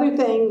then the other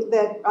thing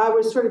that I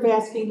was sort of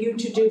asking you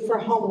to do for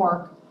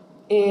homework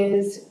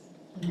is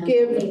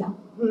give,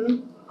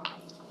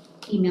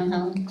 Email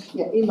Helen.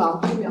 yeah, email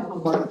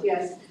homework,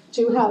 yes,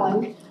 to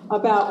Helen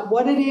about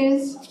what it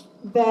is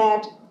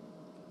that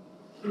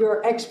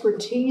your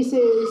expertise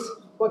is,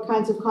 what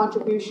kinds of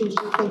contributions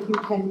you think you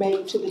can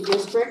make to the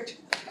district,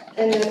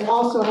 and then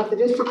also have the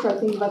district start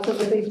thinking about some of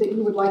the things that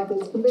you would like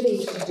this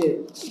committee to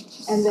do.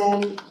 And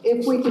then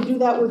if we can do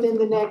that within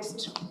the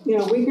next,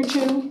 week or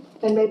two,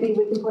 then maybe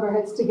we can put our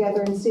heads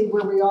together and see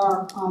where we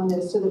are on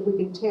this so that we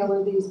can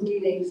tailor these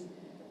meetings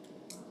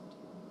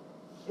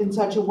in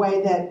such a way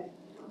that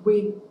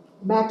we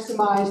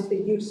maximize the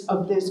use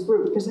of this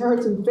group. Because I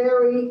heard some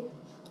very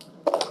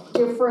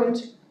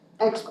different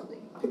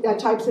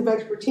types of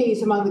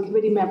expertise among the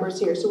committee members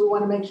here. So we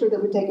want to make sure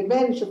that we take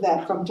advantage of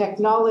that, from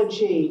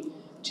technology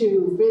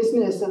to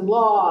business and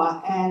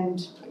law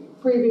and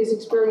previous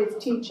experience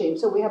teaching.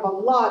 So we have a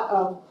lot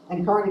of,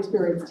 and current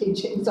experience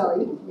teaching, sorry, I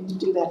didn't mean to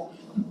do that.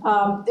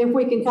 If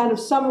we can kind of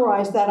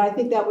summarize that, I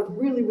think that would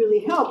really,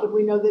 really help. And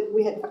we know that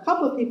we had a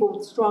couple of people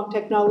with strong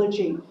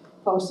technology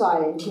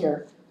foci in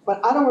here.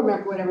 But I don't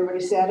remember what everybody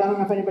said. I don't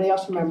know if anybody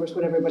else remembers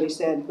what everybody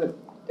said, but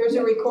There's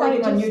a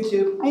recording on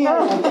YouTube. I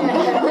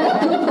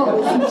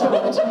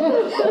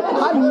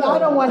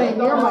don't want to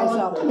hear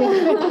myself.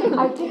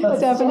 I think what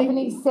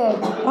Stephanie said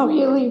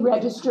really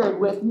registered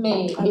with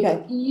me. Okay.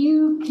 If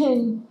you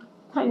can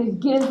kind of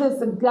give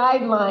us a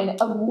guideline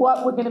of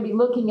what we're going to be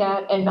looking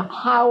at and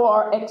how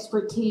our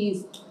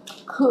expertise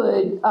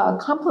could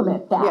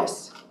complement that.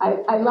 Yes.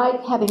 I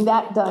like having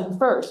that done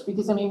first,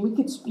 because I mean, we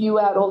could spew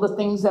out all the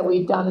things that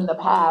we've done in the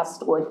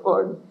past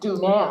or do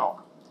now.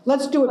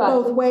 Let's do it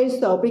both ways,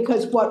 though,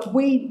 because what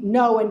we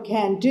know and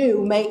can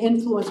do may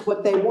influence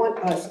what they want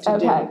us to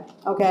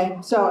do. Okay,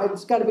 so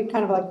it's got to be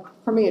kind of like,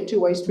 for me, a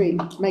two-way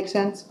street. Make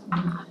sense?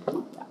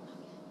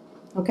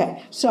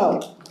 Okay,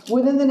 so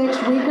within the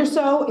next week or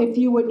so, if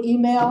you would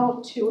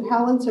email to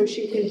Helen so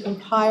she can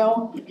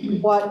compile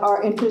what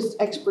our interest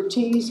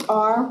expertise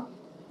are,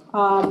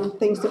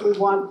 things that we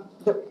want,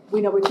 that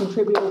we know we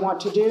contribute or want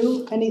to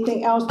do.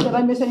 Anything else? Did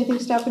I miss anything,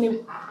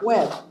 Stephanie?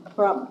 Webb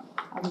from.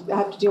 I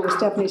have to deal with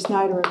Stephanie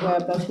Snyder and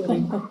Webb. That's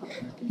really.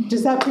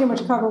 Does that pretty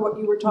much cover what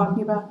you were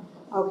talking about?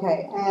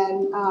 Okay.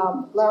 And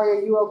Larry,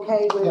 are you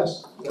okay with,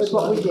 with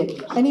what we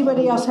did?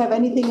 Anybody else have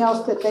anything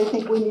else that they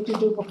think we need to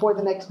do before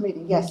the next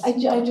meeting? Yes. I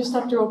just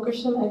have to throw a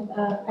question.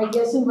 I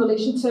guess in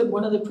relation to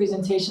one of the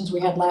presentations we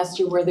had last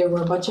year, where there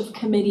were a bunch of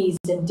committees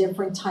and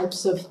different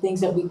types of things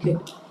that we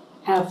could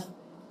have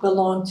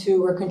belonged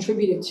to or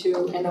contributed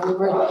to, and we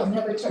were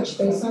never touched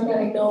base on that.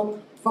 I know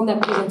from that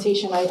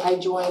presentation I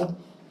joined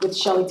with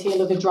Shelley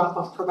Taylor, the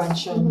drop-off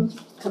prevention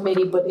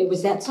committee, but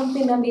was that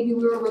something that maybe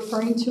we were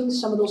referring to,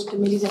 some of those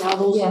committees and how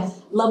those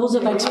levels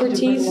of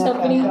expertise,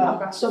 Stephanie?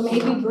 So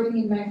maybe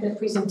bringing back that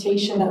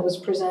presentation that was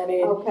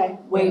presented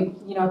way,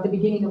 at the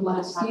beginning of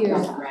last year,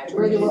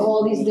 where there were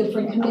all these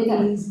different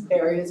committees.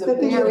 Areas of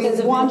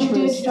interest. One you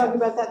did talk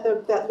about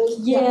that list?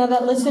 Yeah,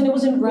 that list, and it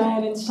was in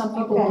red, and some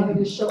people wanted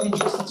to show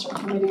interest in certain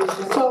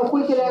committees. So if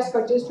we could ask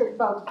our district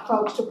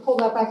folks to pull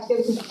that back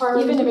together, because prior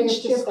Even to if being it's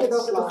just shifted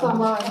over the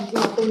summer and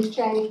things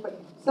change, but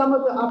some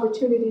of the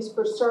opportunities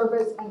for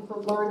service and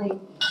for learning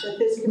that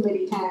this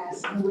committee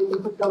has, and we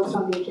can put those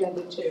on the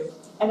agenda too.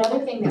 Another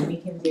thing that we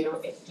can do,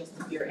 if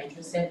you're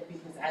interested,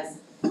 because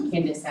as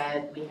Candace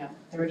said, we have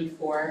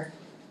 34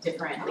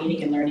 different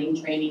leading and learning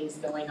trainings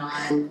going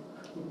on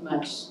pretty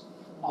much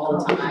all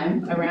the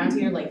time around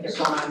here, like they're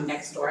going on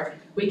next door.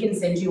 We can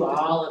send you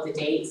all of the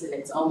dates, and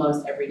it's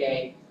almost every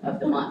day of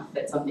the month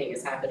that something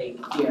is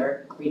happening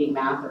here, reading,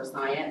 math, or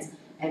science.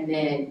 And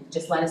then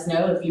just let us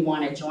know if you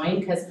want to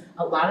join, because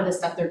a lot of the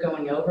stuff they're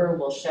going over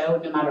will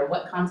show, no matter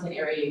what content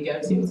area you go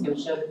to, it's going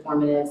to show the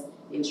formatives,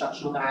 the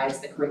instructional guides,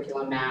 the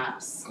curriculum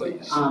maps,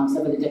 some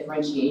of the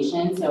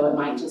differentiation. So it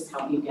might just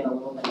help you get a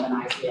little bit of an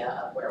idea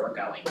of where we're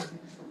going.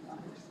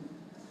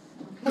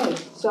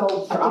 Okay,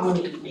 so I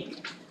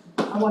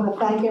want to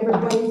thank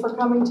everybody for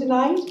coming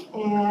tonight,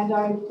 and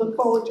I look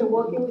forward to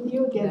working with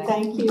you again.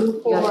 Thank you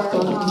for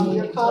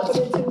your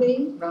confidence in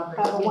me.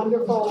 Have a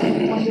wonderful,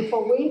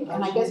 wonderful week,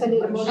 and I guess I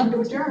need a motion to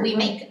adjourn. We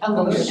make a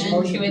motion to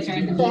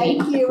adjourn the meeting.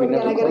 Thank you, and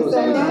I got to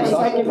say that.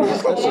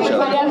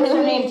 Everybody have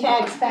their name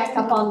tags back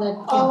up on the.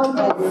 All in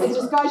favor?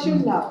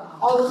 Discussion? No.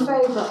 All in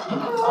favor?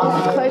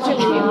 Pleasure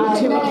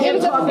meeting you. We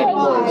can't talk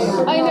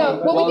about. I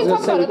know. Well, we can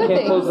talk about other things. We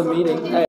can't close the meeting.